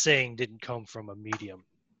that saying didn't come from a medium,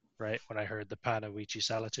 right? When I heard the Pana Wichi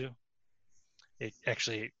Salatu, it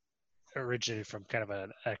actually originated from kind of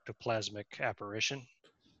an ectoplasmic apparition.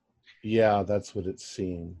 Yeah, that's what it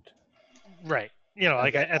seemed. Right. You know,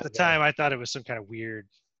 like at the time I thought it was some kind of weird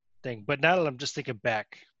thing, but now that I'm just thinking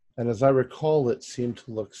back, And as I recall, it seemed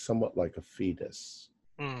to look somewhat like a fetus.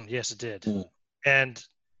 yes, it did. Mm. And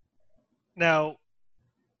now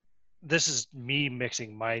this is me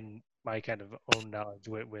mixing my kind of own knowledge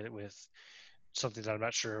with something that I'm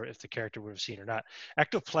not sure if the character would have seen or not.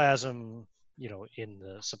 Ectoplasm, you know, in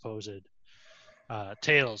the supposed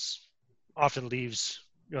tales, often leaves,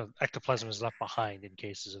 you know, ectoplasm is left behind in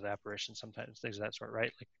cases of apparition, sometimes things of that sort,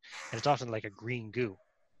 right? Like, and it's often like a green goo.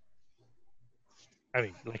 I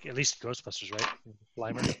mean, like at least Ghostbusters, right?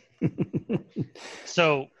 Slimer.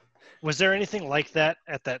 So, was there anything like that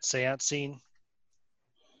at that seance scene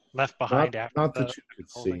left behind after Not the that you could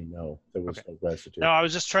whole see, thing? no. There was Okay. no residue. No, I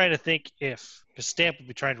was just trying to think if Stamp would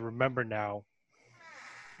be trying to remember now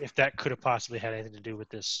if that could have possibly had anything to do with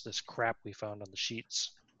this crap we found on the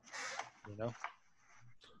sheets, you know.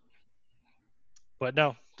 But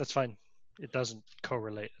no, that's fine. It doesn't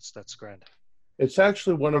correlate. That's grand. It's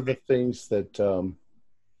actually one of the things that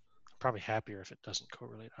Probably happier if it doesn't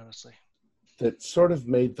correlate, honestly. that sort of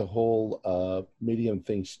made the whole medium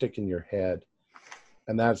thing stick in your head,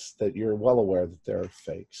 and that's that you're well aware that there are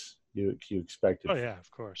fakes. You expected. Oh yeah, of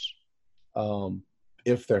course.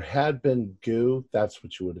 If there had been goo, that's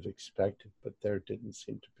what you would have expected, but there didn't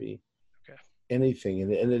seem to be anything,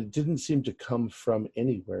 and it didn't seem to come from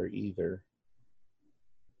anywhere either.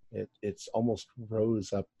 It's almost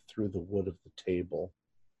rose up through the wood of the table,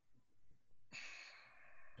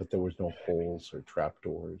 but there was no holes or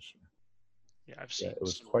trapdoors. Yeah, I've seen. It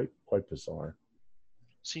was quite bizarre.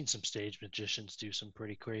 Seen some stage magicians do some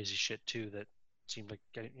pretty crazy shit too. That seemed like,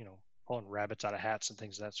 you know, pulling rabbits out of hats and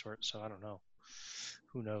things of that sort. So I don't know.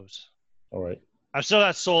 Who knows? All right. I'm still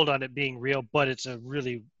not sold on it being real, but it's a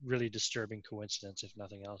really, really disturbing coincidence, if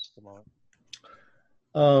nothing else, at the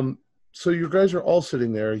moment. So you guys are all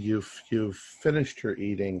sitting there. You've finished your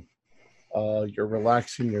eating. You're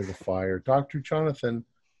relaxing near the fire. Dr. Jonathan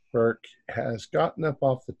Burke has gotten up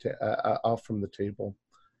off from the table.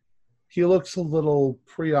 He looks a little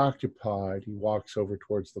preoccupied. He walks over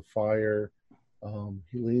towards the fire.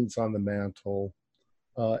 He leans on the mantle.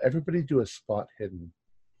 Everybody do a spot hidden,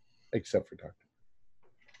 except for Dr.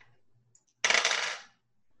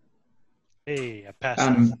 Hey, I passed.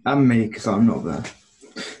 I'm me because I'm not there.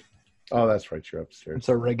 Oh, that's right. You're upstairs. It's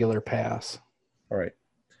a regular pass. All right.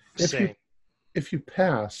 Same. If you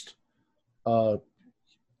passed,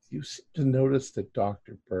 you seem to notice that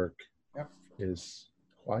Dr. Burke is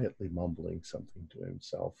quietly mumbling something to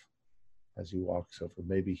himself as he walks over.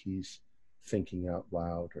 Maybe he's thinking out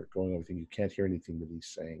loud or going over things. You can't hear anything that he's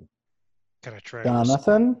saying. Can I try?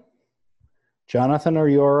 Jonathan? Jonathan, are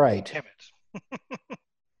you all right? Damn it.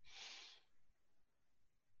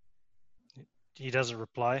 He doesn't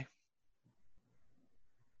reply.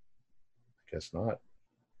 guess not.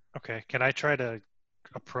 Okay. Can I try to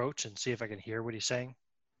approach and see if I can hear what he's saying?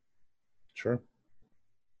 Sure.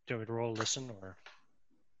 Do you want me to roll a listen or?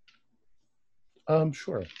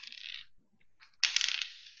 Sure.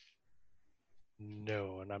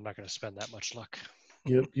 No, and I'm not going to spend that much luck.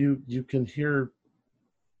 You can hear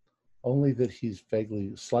only that he's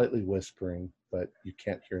slightly whispering, but you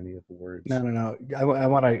can't hear any of the words. No. I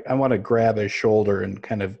want to grab his shoulder and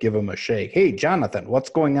kind of give him a shake. Hey, Jonathan, what's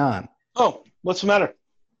going on? Oh, what's the matter?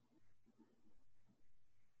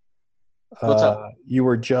 What's up? You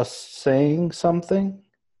were just saying something?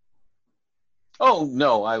 Oh,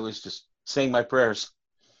 no, I was just saying my prayers.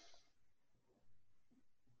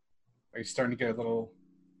 Are you starting to get a little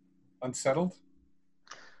unsettled?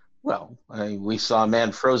 Well, we saw a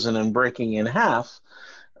man frozen and breaking in half.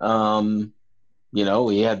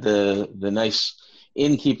 We had the nice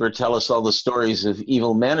innkeeper tell us all the stories of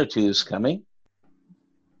evil Manitous coming.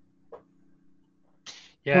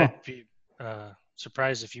 Yeah, I'd be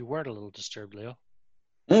surprised if you weren't a little disturbed, Leo.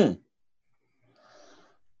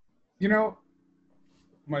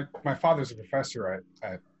 My father's a professor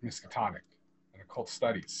at Miskatonic in occult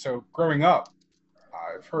studies. So growing up,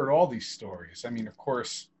 I've heard all these stories. I mean, of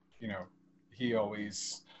course, he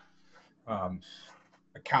always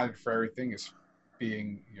accounted for everything as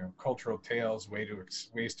being, cultural tales,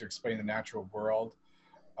 ways to explain the natural world.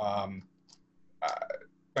 My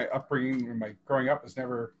upbringing, my growing up was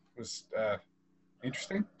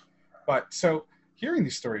interesting, but so hearing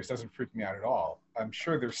these stories doesn't freak me out at all. I'm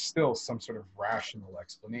sure there's still some sort of rational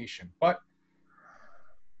explanation, but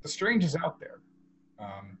the strange is out there.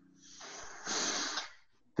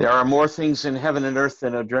 There are more things in heaven and earth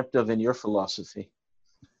than are dreamt of in your philosophy.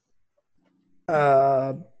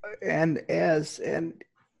 And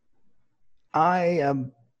I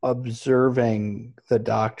am observing the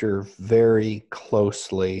doctor very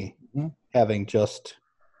closely, having just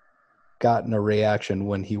gotten a reaction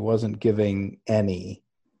when he wasn't giving any.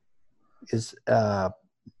 Is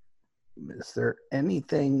there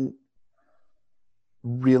anything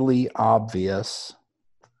really obvious,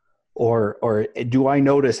 or do I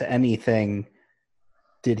notice anything?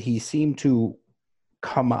 Did he seem to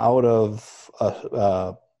come out of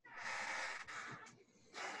how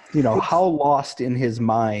lost in his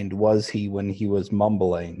mind was he when he was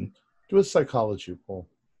mumbling? Do a psychology roll.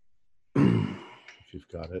 If you've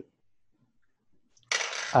got it.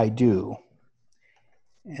 I do.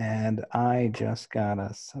 And I just got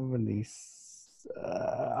a 70.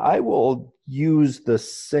 I will use the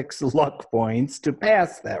 6 luck points to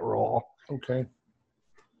pass that roll. Okay.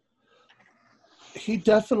 He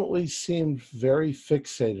definitely seemed very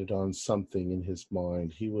fixated on something in his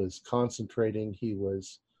mind. He was concentrating. He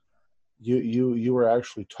was, you were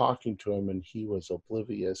actually talking to him, and he was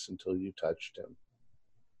oblivious until you touched him.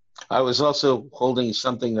 I was also holding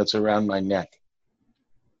something that's around my neck.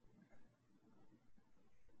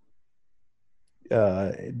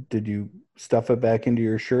 Did you stuff it back into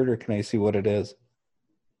your shirt, or can I see what it is?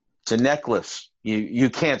 It's a necklace. You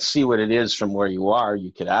can't see what it is from where you are.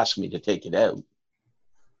 You could ask me to take it out.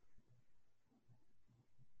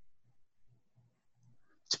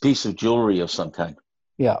 It's a piece of jewelry of some kind.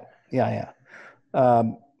 Yeah. I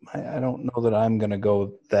don't know that I'm going to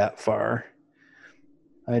go that far.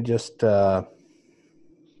 I just am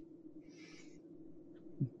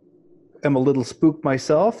a little spooked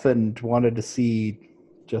myself and wanted to see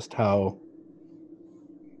just how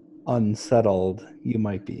unsettled you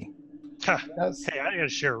might be. Huh. Hey, I got to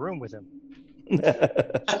share a room with him. And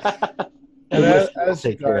as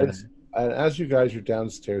you guys are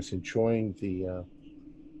downstairs enjoying the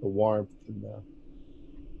warmth and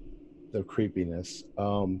the creepiness,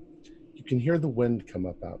 you can hear the wind come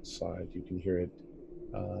up outside. You can hear it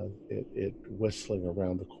whistling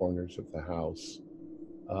around the corners of the house,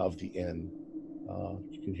 of the inn.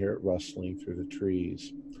 You can hear it rustling through the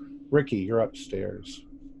trees. Ricky, you're upstairs.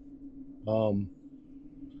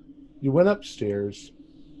 You went upstairs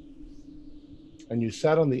and you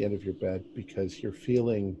sat on the end of your bed because you're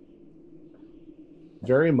feeling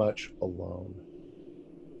very much alone.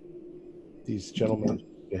 These gentlemen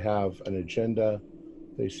have an agenda.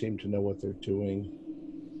 They seem to know what they're doing,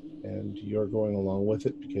 and you're going along with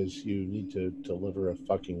it because you need to deliver a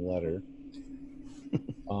fucking letter.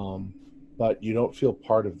 But you don't feel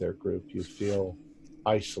part of their group. You feel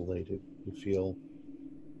isolated. You feel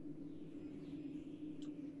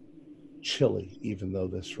chilly, even though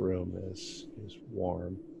this room is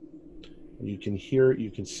warm. And you can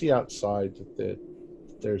see outside that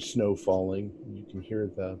there's snow falling. You can hear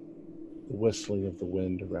the whistling of the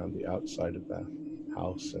wind around the outside of the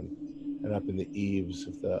house and up in the eaves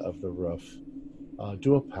of the roof.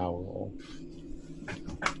 Do a power roll.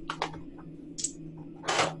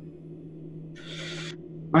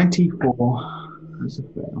 94. That's a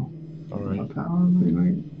fail. All right. Power,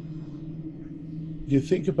 right? You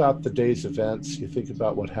think about the day's events. You think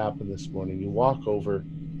about what happened this morning. You walk over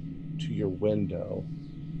to your window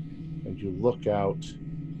and you look out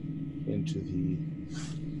into the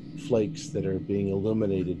flakes that are being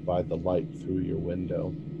illuminated by the light through your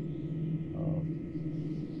window,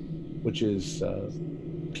 which is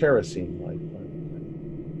kerosene light.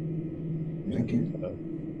 Thank you.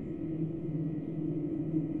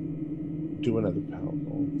 Do another power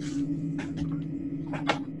roll.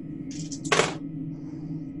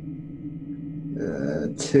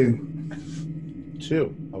 2.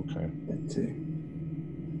 2. Okay. 2.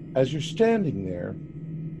 As you're standing there,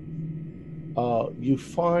 you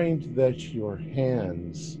find that your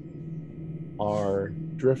hands are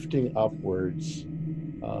drifting upwards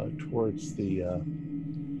towards the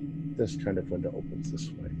this kind of window opens this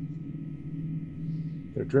way.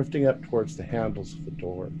 They're drifting up towards the handles of the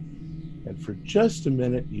door, and for just a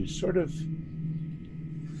minute you sort of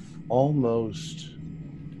almost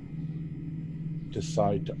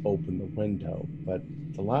decide to open the window, but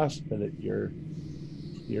the last minute you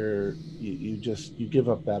give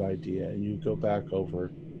up that idea and you go back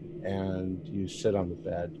over and you sit on the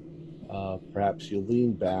bed. Perhaps you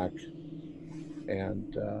lean back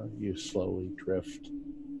and you slowly drift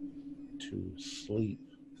to sleep.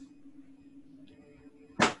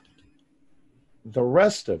 The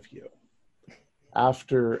rest of you,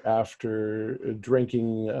 after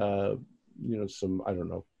drinking some, I don't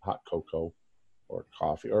know, hot cocoa or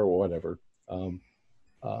coffee or whatever,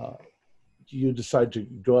 you decide to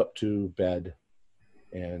go up to bed,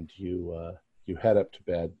 and you head up to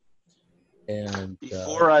bed. And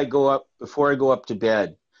before I go up to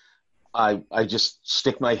bed, I just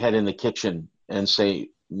stick my head in the kitchen and say,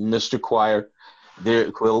 Mr. Quill,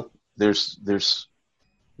 there's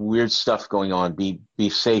weird stuff going on. Be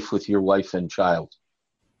safe with your wife and child.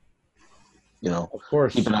 Of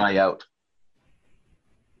course. Keep an eye out.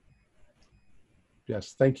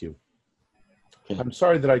 Yes, thank you. Okay. I'm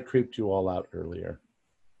sorry that I creeped you all out earlier.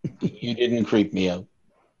 You didn't creep me out.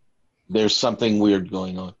 There's something weird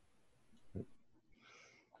going on.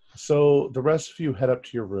 So the rest of you head up to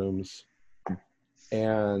your rooms,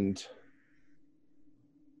 and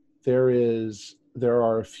there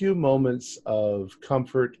are a few moments of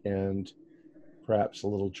comfort and perhaps a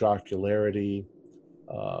little jocularity.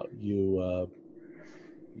 You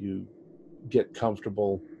get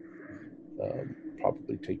comfortable,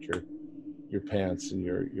 probably take your pants and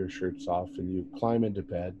your shirts off, and you climb into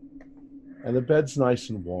bed. And the bed's nice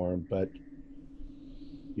and warm, but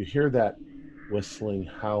you hear that whistling,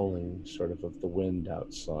 howling sort of the wind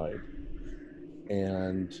outside.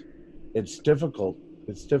 And it's difficult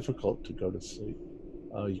to go to sleep.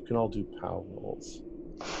 You can all do power rolls.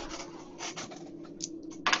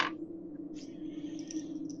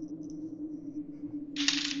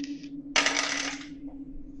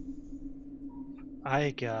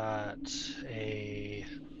 I got a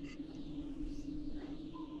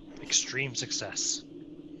extreme success.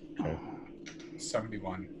 Okay.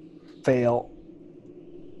 71. Fail.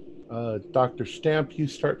 Dr. Stamp, you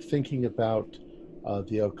start thinking about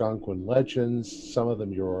the Algonquin legends. Some of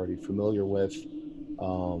them you're already familiar with.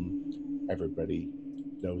 Everybody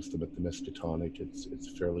knows them at the Miskatonic.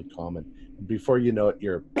 It's fairly common. And before you know it,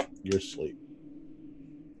 you're asleep.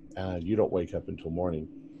 And you don't wake up until morning.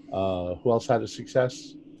 Who else had a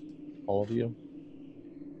success? All of you?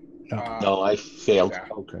 No, I failed. Yeah,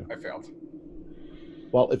 Okay. I failed.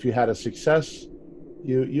 Well, if you had a success,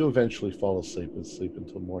 you eventually fall asleep and sleep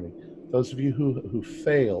until morning. Those of you who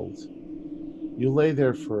failed, you lay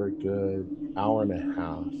there for a good hour and a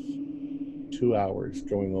half, 2 hours,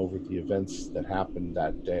 going over the events that happened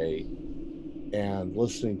that day and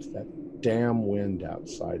listening to that damn wind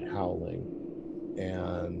outside howling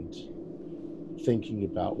and thinking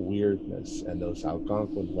about weirdness and those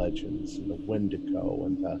Algonquin legends and the Wendigo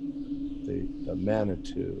and the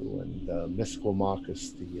Manitou and the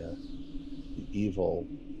Misquamacus, the evil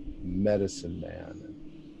medicine man. And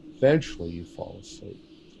eventually you fall asleep,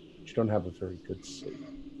 but you don't have a very good sleep.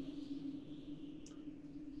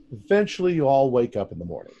 Eventually you all wake up in the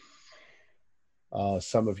morning.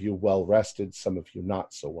 Some of you well rested, some of you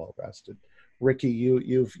not so well rested. Ricky,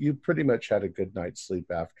 you pretty much had a good night's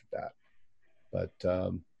sleep after that, but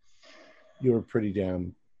you were pretty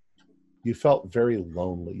damn. You felt very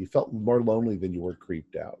lonely. You felt more lonely than you were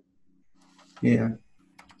creeped out. Yeah.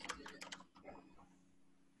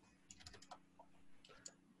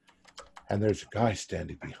 and there's a guy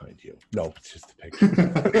standing behind you. No, it's just a picture.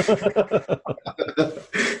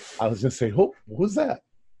 I was going to say, oh, who's that?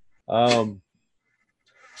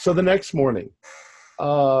 So the next morning,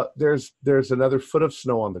 there's another foot of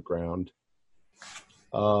snow on the ground.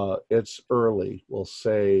 It's early. We'll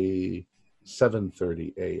say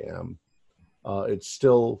 7:30 a.m. It's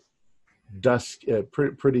still dusk,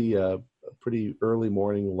 pretty early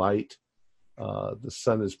morning light. The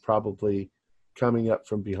sun is probably coming up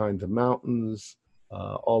from behind the mountains.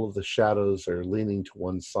 All of the shadows are leaning to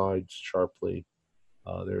one side sharply.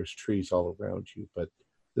 There's trees all around you, but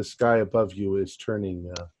the sky above you is turning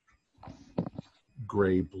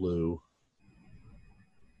gray-blue.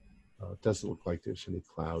 It doesn't look like there's any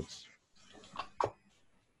clouds.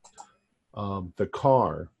 The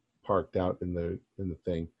car parked out in the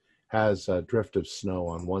thing has a drift of snow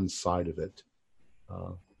on one side of it,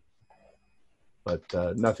 but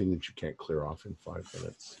nothing that you can't clear off in 5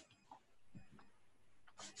 minutes.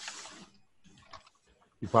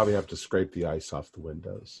 You probably have to scrape the ice off the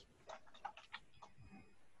windows.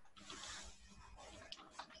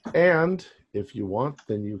 And if you want,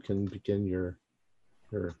 then you can begin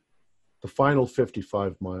the final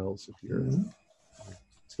 55 miles of your.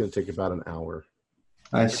 It's going to take about an hour.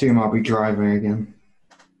 I assume I'll be driving again.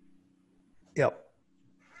 Yep.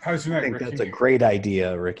 How's your I night, think Ricky? that's a great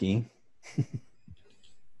idea, Ricky.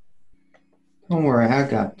 Don't worry, I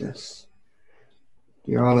got this.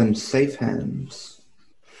 You're all in safe hands.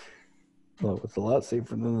 Well, it's a lot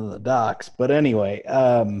safer than the docks. But anyway,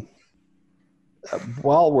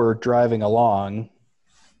 while we're driving along,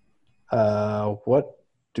 what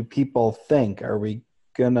do people think? Are we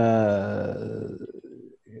gonna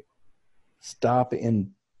stop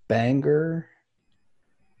in Bangor?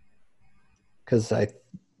 Because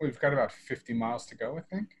We've got about 50 miles to go, I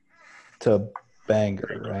think. to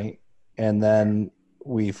Bangor, right? And then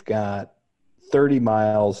we've got 30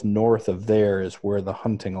 miles north of there is where the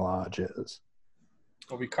hunting lodge is.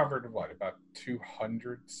 Well, we covered, about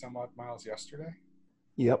 200 some odd miles yesterday?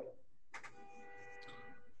 Yep.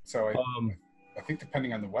 So I think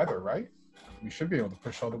depending on the weather, right? We should be able to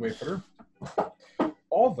push all the way through.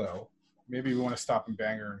 Although, maybe we want to stop in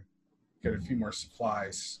Bangor and get a few more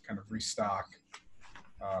supplies, kind of restock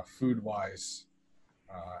food-wise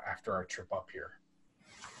after our trip up here.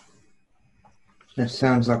 That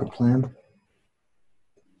sounds like a plan.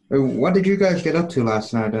 What did you guys get up to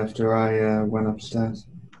last night after I went upstairs?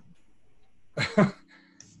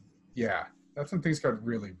 Yeah, that's when things got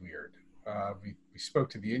really weird. We spoke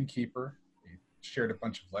to the innkeeper. He shared a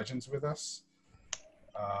bunch of legends with us.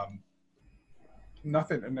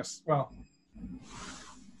 Nothing that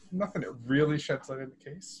really sheds light on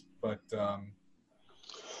the case, but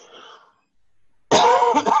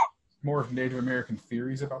more of Native American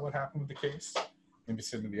theories about what happened with the case. Maybe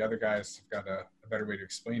some of the other guys have got a better way to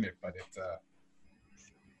explain it, but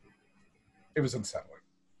it was unsettling.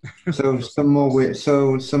 So some more weird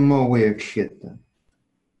shit then.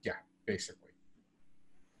 Yeah, basically.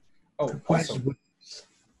 Oh, also,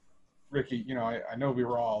 Ricky, I know we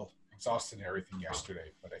were all exhausted and everything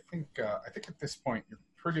yesterday, but I think at this point you're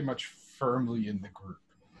pretty much firmly in the group.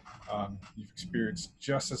 You've experienced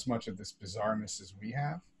just as much of this bizarreness as we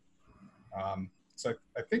have. So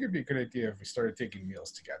I think it'd be a good idea if we started taking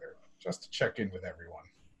meals together, just to check in with everyone.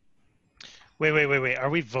 Wait.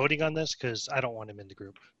 Are we voting on this? Because I don't want him in the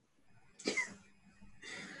group.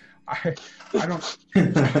 I don't.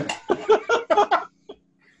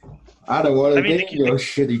 I don't want to be in your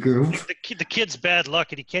shitty group. The kid's bad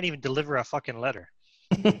luck, and he can't even deliver a fucking letter.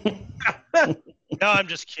 No, I'm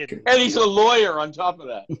just kidding. And he's a lawyer on top of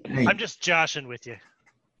that. Hey, I'm just joshing with you.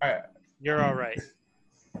 You're all right.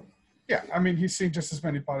 Yeah, I mean, he's seen just as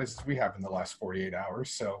many bodies as we have in the last 48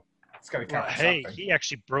 hours, so it's got to count for Hey, something. he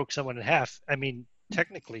actually broke someone in half. I mean,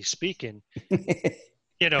 technically speaking, He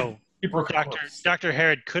broke a corpse. Dr.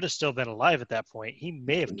 Herod could have still been alive at that point. He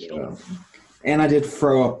may have killed him. and I did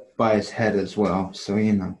throw up by his head as well, so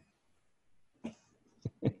Yeah,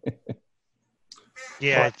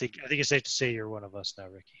 I think it's safe to say you're one of us now,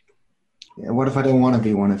 Ricky. Yeah, what if I don't want to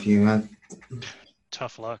be one of you?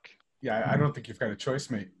 Tough luck. Yeah, I don't think you've got a choice,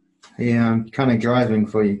 mate. Yeah, I'm kind of driving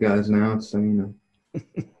for you guys now, so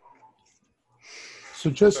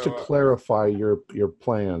So just to clarify your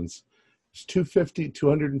plans, it's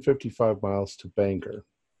 255 miles to Bangor.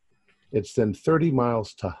 It's then 30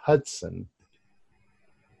 miles to Hudson,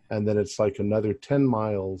 and then it's like another 10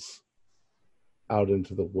 miles out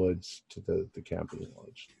into the woods to the camping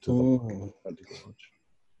lodge, to the hunting lodge.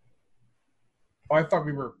 Oh, I thought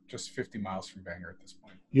we were just 50 miles from Bangor at this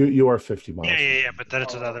point. You are 50 miles. Yeah, but then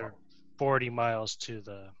it's another 40 miles to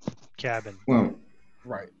the cabin. Well,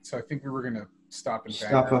 Right. So I think we were going to stop in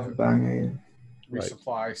Stop Bangor, off at Bangor.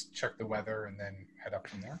 resupply, check the weather, and then head up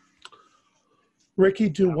from there. Ricky,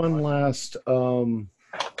 do one last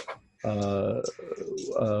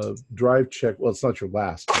drive check. Well, it's not your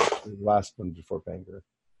last. The last one before Bangor.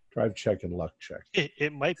 Drive check and luck check.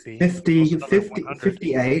 It might be. 50, Almost another 50,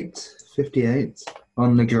 100. 58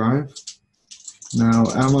 on the drive. Now,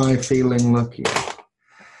 am I feeling lucky?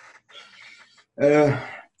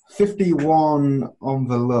 51 on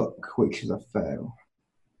the luck, which is a fail.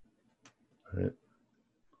 All right.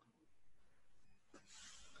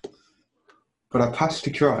 But I passed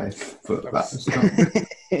the drive. But that's not...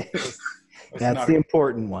 That's the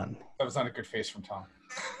important one. That was not a good face from Tom.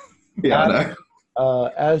 Yeah, I know.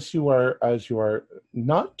 As you are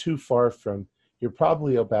not too far from, you're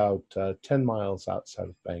probably about 10 miles outside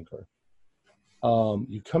of Bangor.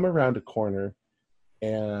 You come around a corner,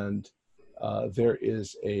 and there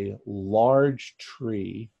is a large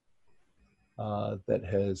tree that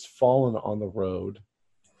has fallen on the road,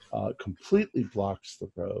 completely blocks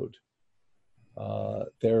the road.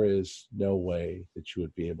 There is no way that you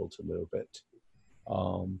would be able to move it.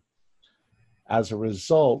 As a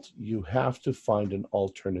result, you have to find an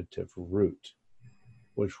alternative route,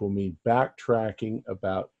 which will mean backtracking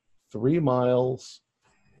about 3 miles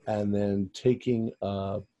and then taking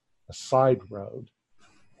a side road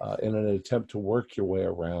in an attempt to work your way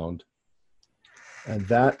around. And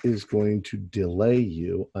that is going to delay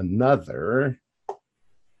you another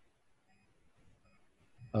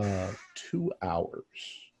 2 hours.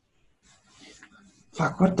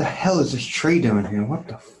 Fuck, what the hell is this tree doing here? What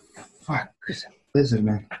the fuck is it? Blizzard,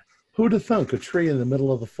 man. Who'd have thunk a tree in the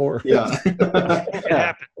middle of the forest? Yeah. It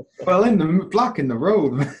happened. Well, blocking the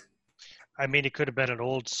road. I mean, it could have been an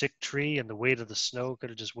old sick tree, and the weight of the snow could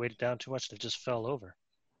have just weighed it down too much, and it just fell over.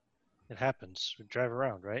 It happens. We drive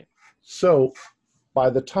around, right? So by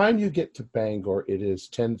the time you get to Bangor, it is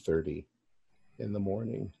 10:30 in the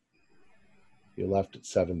morning. You left at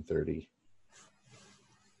 7:30.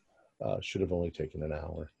 Should have only taken an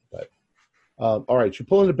hour, but all right. You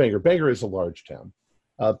pull into Bangor. Bangor is a large town.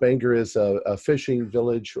 Bangor is a fishing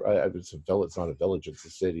village. It's a village. It's not a village. It's a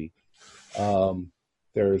city.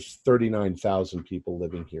 There's 39,000 people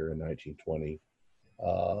living here in 1920.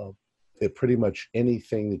 Pretty much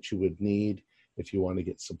anything that you would need if you want to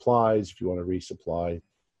get supplies, if you want to resupply.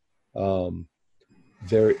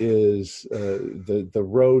 There is the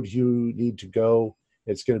road you need to go.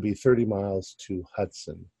 It's going to be 30 miles to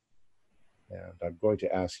Hudson. And I'm going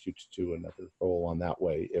to ask you to do another roll on that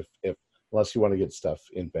way, unless you want to get stuff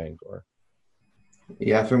in Bangor.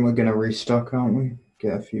 Yeah, I think we're going to restock, aren't we?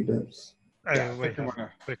 Get a few bits.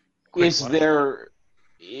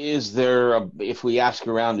 Is there if we ask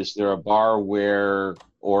around, is there a bar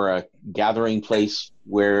or a gathering place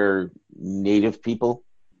where native people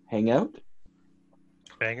hang out?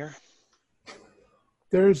 Bangor?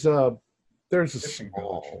 There's a Fishing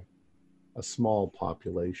small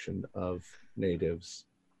population of natives.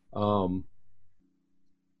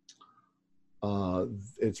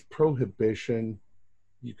 It's prohibition.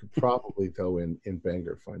 You could probably, though, in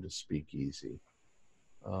Bangor find a speakeasy.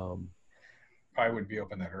 Probably wouldn't be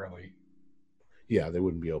open that early. Yeah, they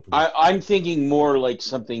wouldn't be open. I'm thinking more like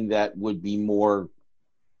something that would be more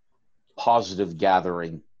positive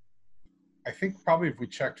gathering. I think probably if we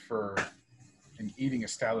checked for an eating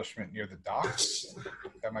establishment near the docks,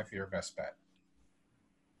 that might be our best bet.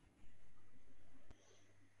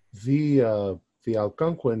 The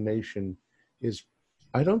Algonquin Nation is,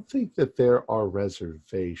 I don't think that there are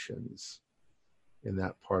reservations in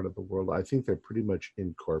that part of the world. I think they're pretty much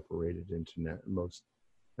incorporated into most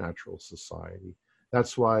natural society.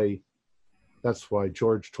 That's why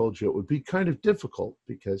George told you it would be kind of difficult,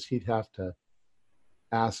 because he'd have to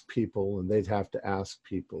ask people and they'd have to ask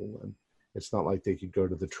people, and it's not like they could go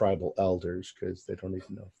to the tribal elders, because they don't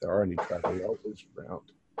even know if there are any tribal elders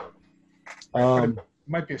around. It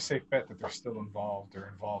might be a safe bet that they're still involved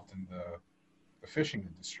in the fishing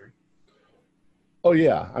industry. Oh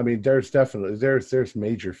yeah, I mean, there's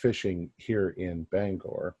major fishing here in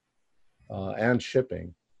Bangor, and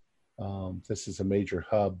shipping. This is a major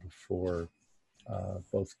hub for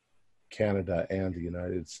both Canada and the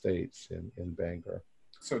United States in Bangor.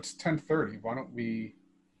 So it's 10:30. Why don't we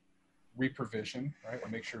reprovision, right?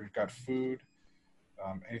 And make sure we've got food.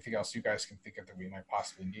 Anything else you guys can think of that we might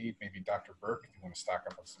possibly need? Maybe Dr. Burke, if you want to stock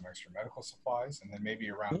up on some extra medical supplies, and then maybe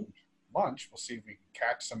around lunch, we'll see if we can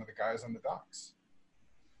catch some of the guys on the docks.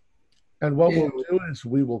 And what we'll do is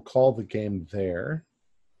we will call the game there,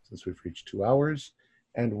 since we've reached 2 hours,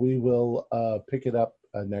 and we will pick it up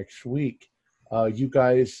next week. You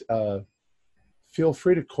guys feel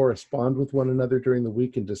free to correspond with one another during the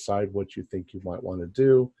week and decide what you think you might want to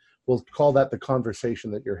do. We'll call that the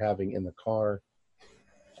conversation that you're having in the car.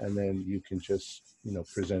 And then you can just,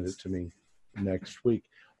 present it to me next week.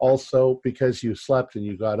 Also, because you slept and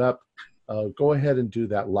you got up, go ahead and do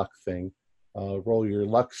that luck thing. Roll your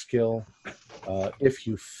luck skill. If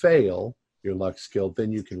you fail your luck skill,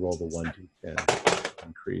 then you can roll the 1d10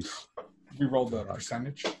 increase. We rolled the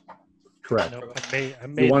percentage. Correct. No, I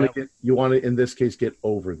made you want to, in this case, get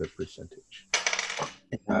over the percentage.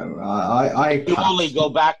 You only go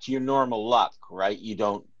back to your normal luck, right? You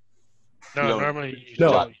don't. No, normally you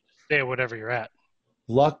stay at whatever you're at.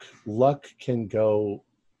 Luck can go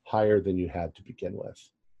higher than you had to begin with.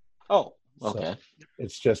 Oh, okay. So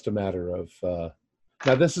it's just a matter of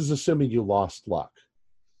now. This is assuming you lost luck,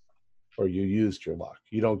 or you used your luck.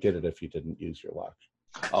 You don't get it if you didn't use your luck.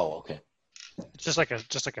 Oh, okay. It's just like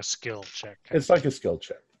a skill check. It's like a skill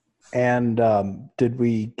check. And did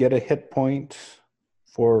we get a hit point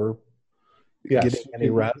for getting any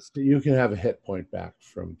rest? You can have a hit point back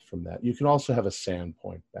from that. You can also have a sand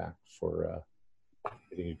point back for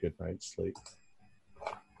getting a good night's sleep.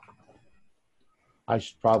 I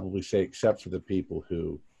should probably say, except for the people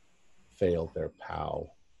who failed their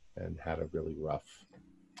POW and had a really rough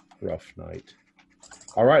night.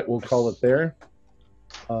 All right, we'll call it there.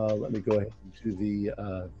 Let me go ahead and do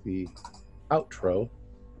the outro.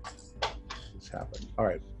 What's happened? All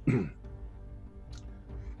right.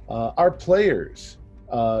 Our players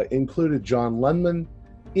included John Lundman,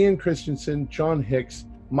 Ian Christensen, John Hicks,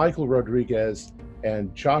 Michael Rodriguez,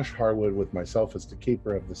 and Josh Harwood, with myself as the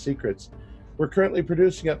keeper of the secrets. We're currently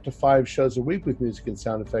producing up to 5 shows a week with music and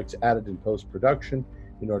sound effects added in post-production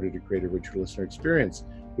in order to create a richer listener experience.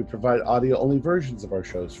 We provide audio-only versions of our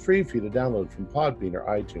shows free for you to download from Podbean or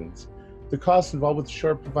iTunes. The costs involved with the show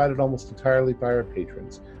are provided almost entirely by our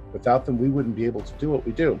patrons. Without them, we wouldn't be able to do what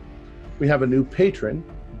we do. We have a new patron.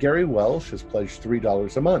 Gary Welsh has pledged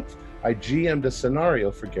 $3 a month. I GM'd a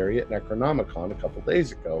scenario for Gary at Necronomicon a couple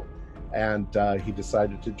days ago, and he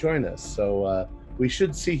decided to join us. So we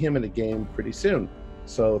should see him in a game pretty soon.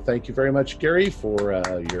 So thank you very much, Gary, for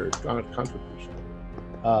your contribution.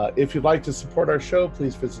 If you'd like to support our show,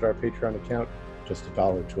 please visit our Patreon account. Just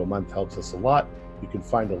 $1 a month helps us a lot. You can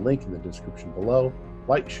find a link in the description below.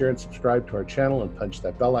 Like, share, and subscribe to our channel and punch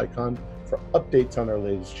that bell icon for updates on our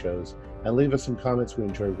latest shows. And leave us some comments. We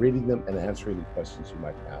enjoy reading them and answering any questions you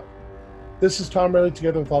might have. This is Tom Riley,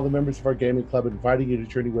 together with all the members of our gaming club, inviting you to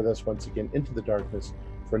journey with us once again into the darkness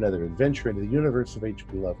for another adventure into the universe of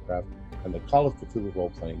H.P. Lovecraft and the Call of Cthulhu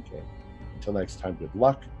role-playing game. Until next time, good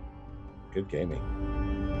luck, good gaming.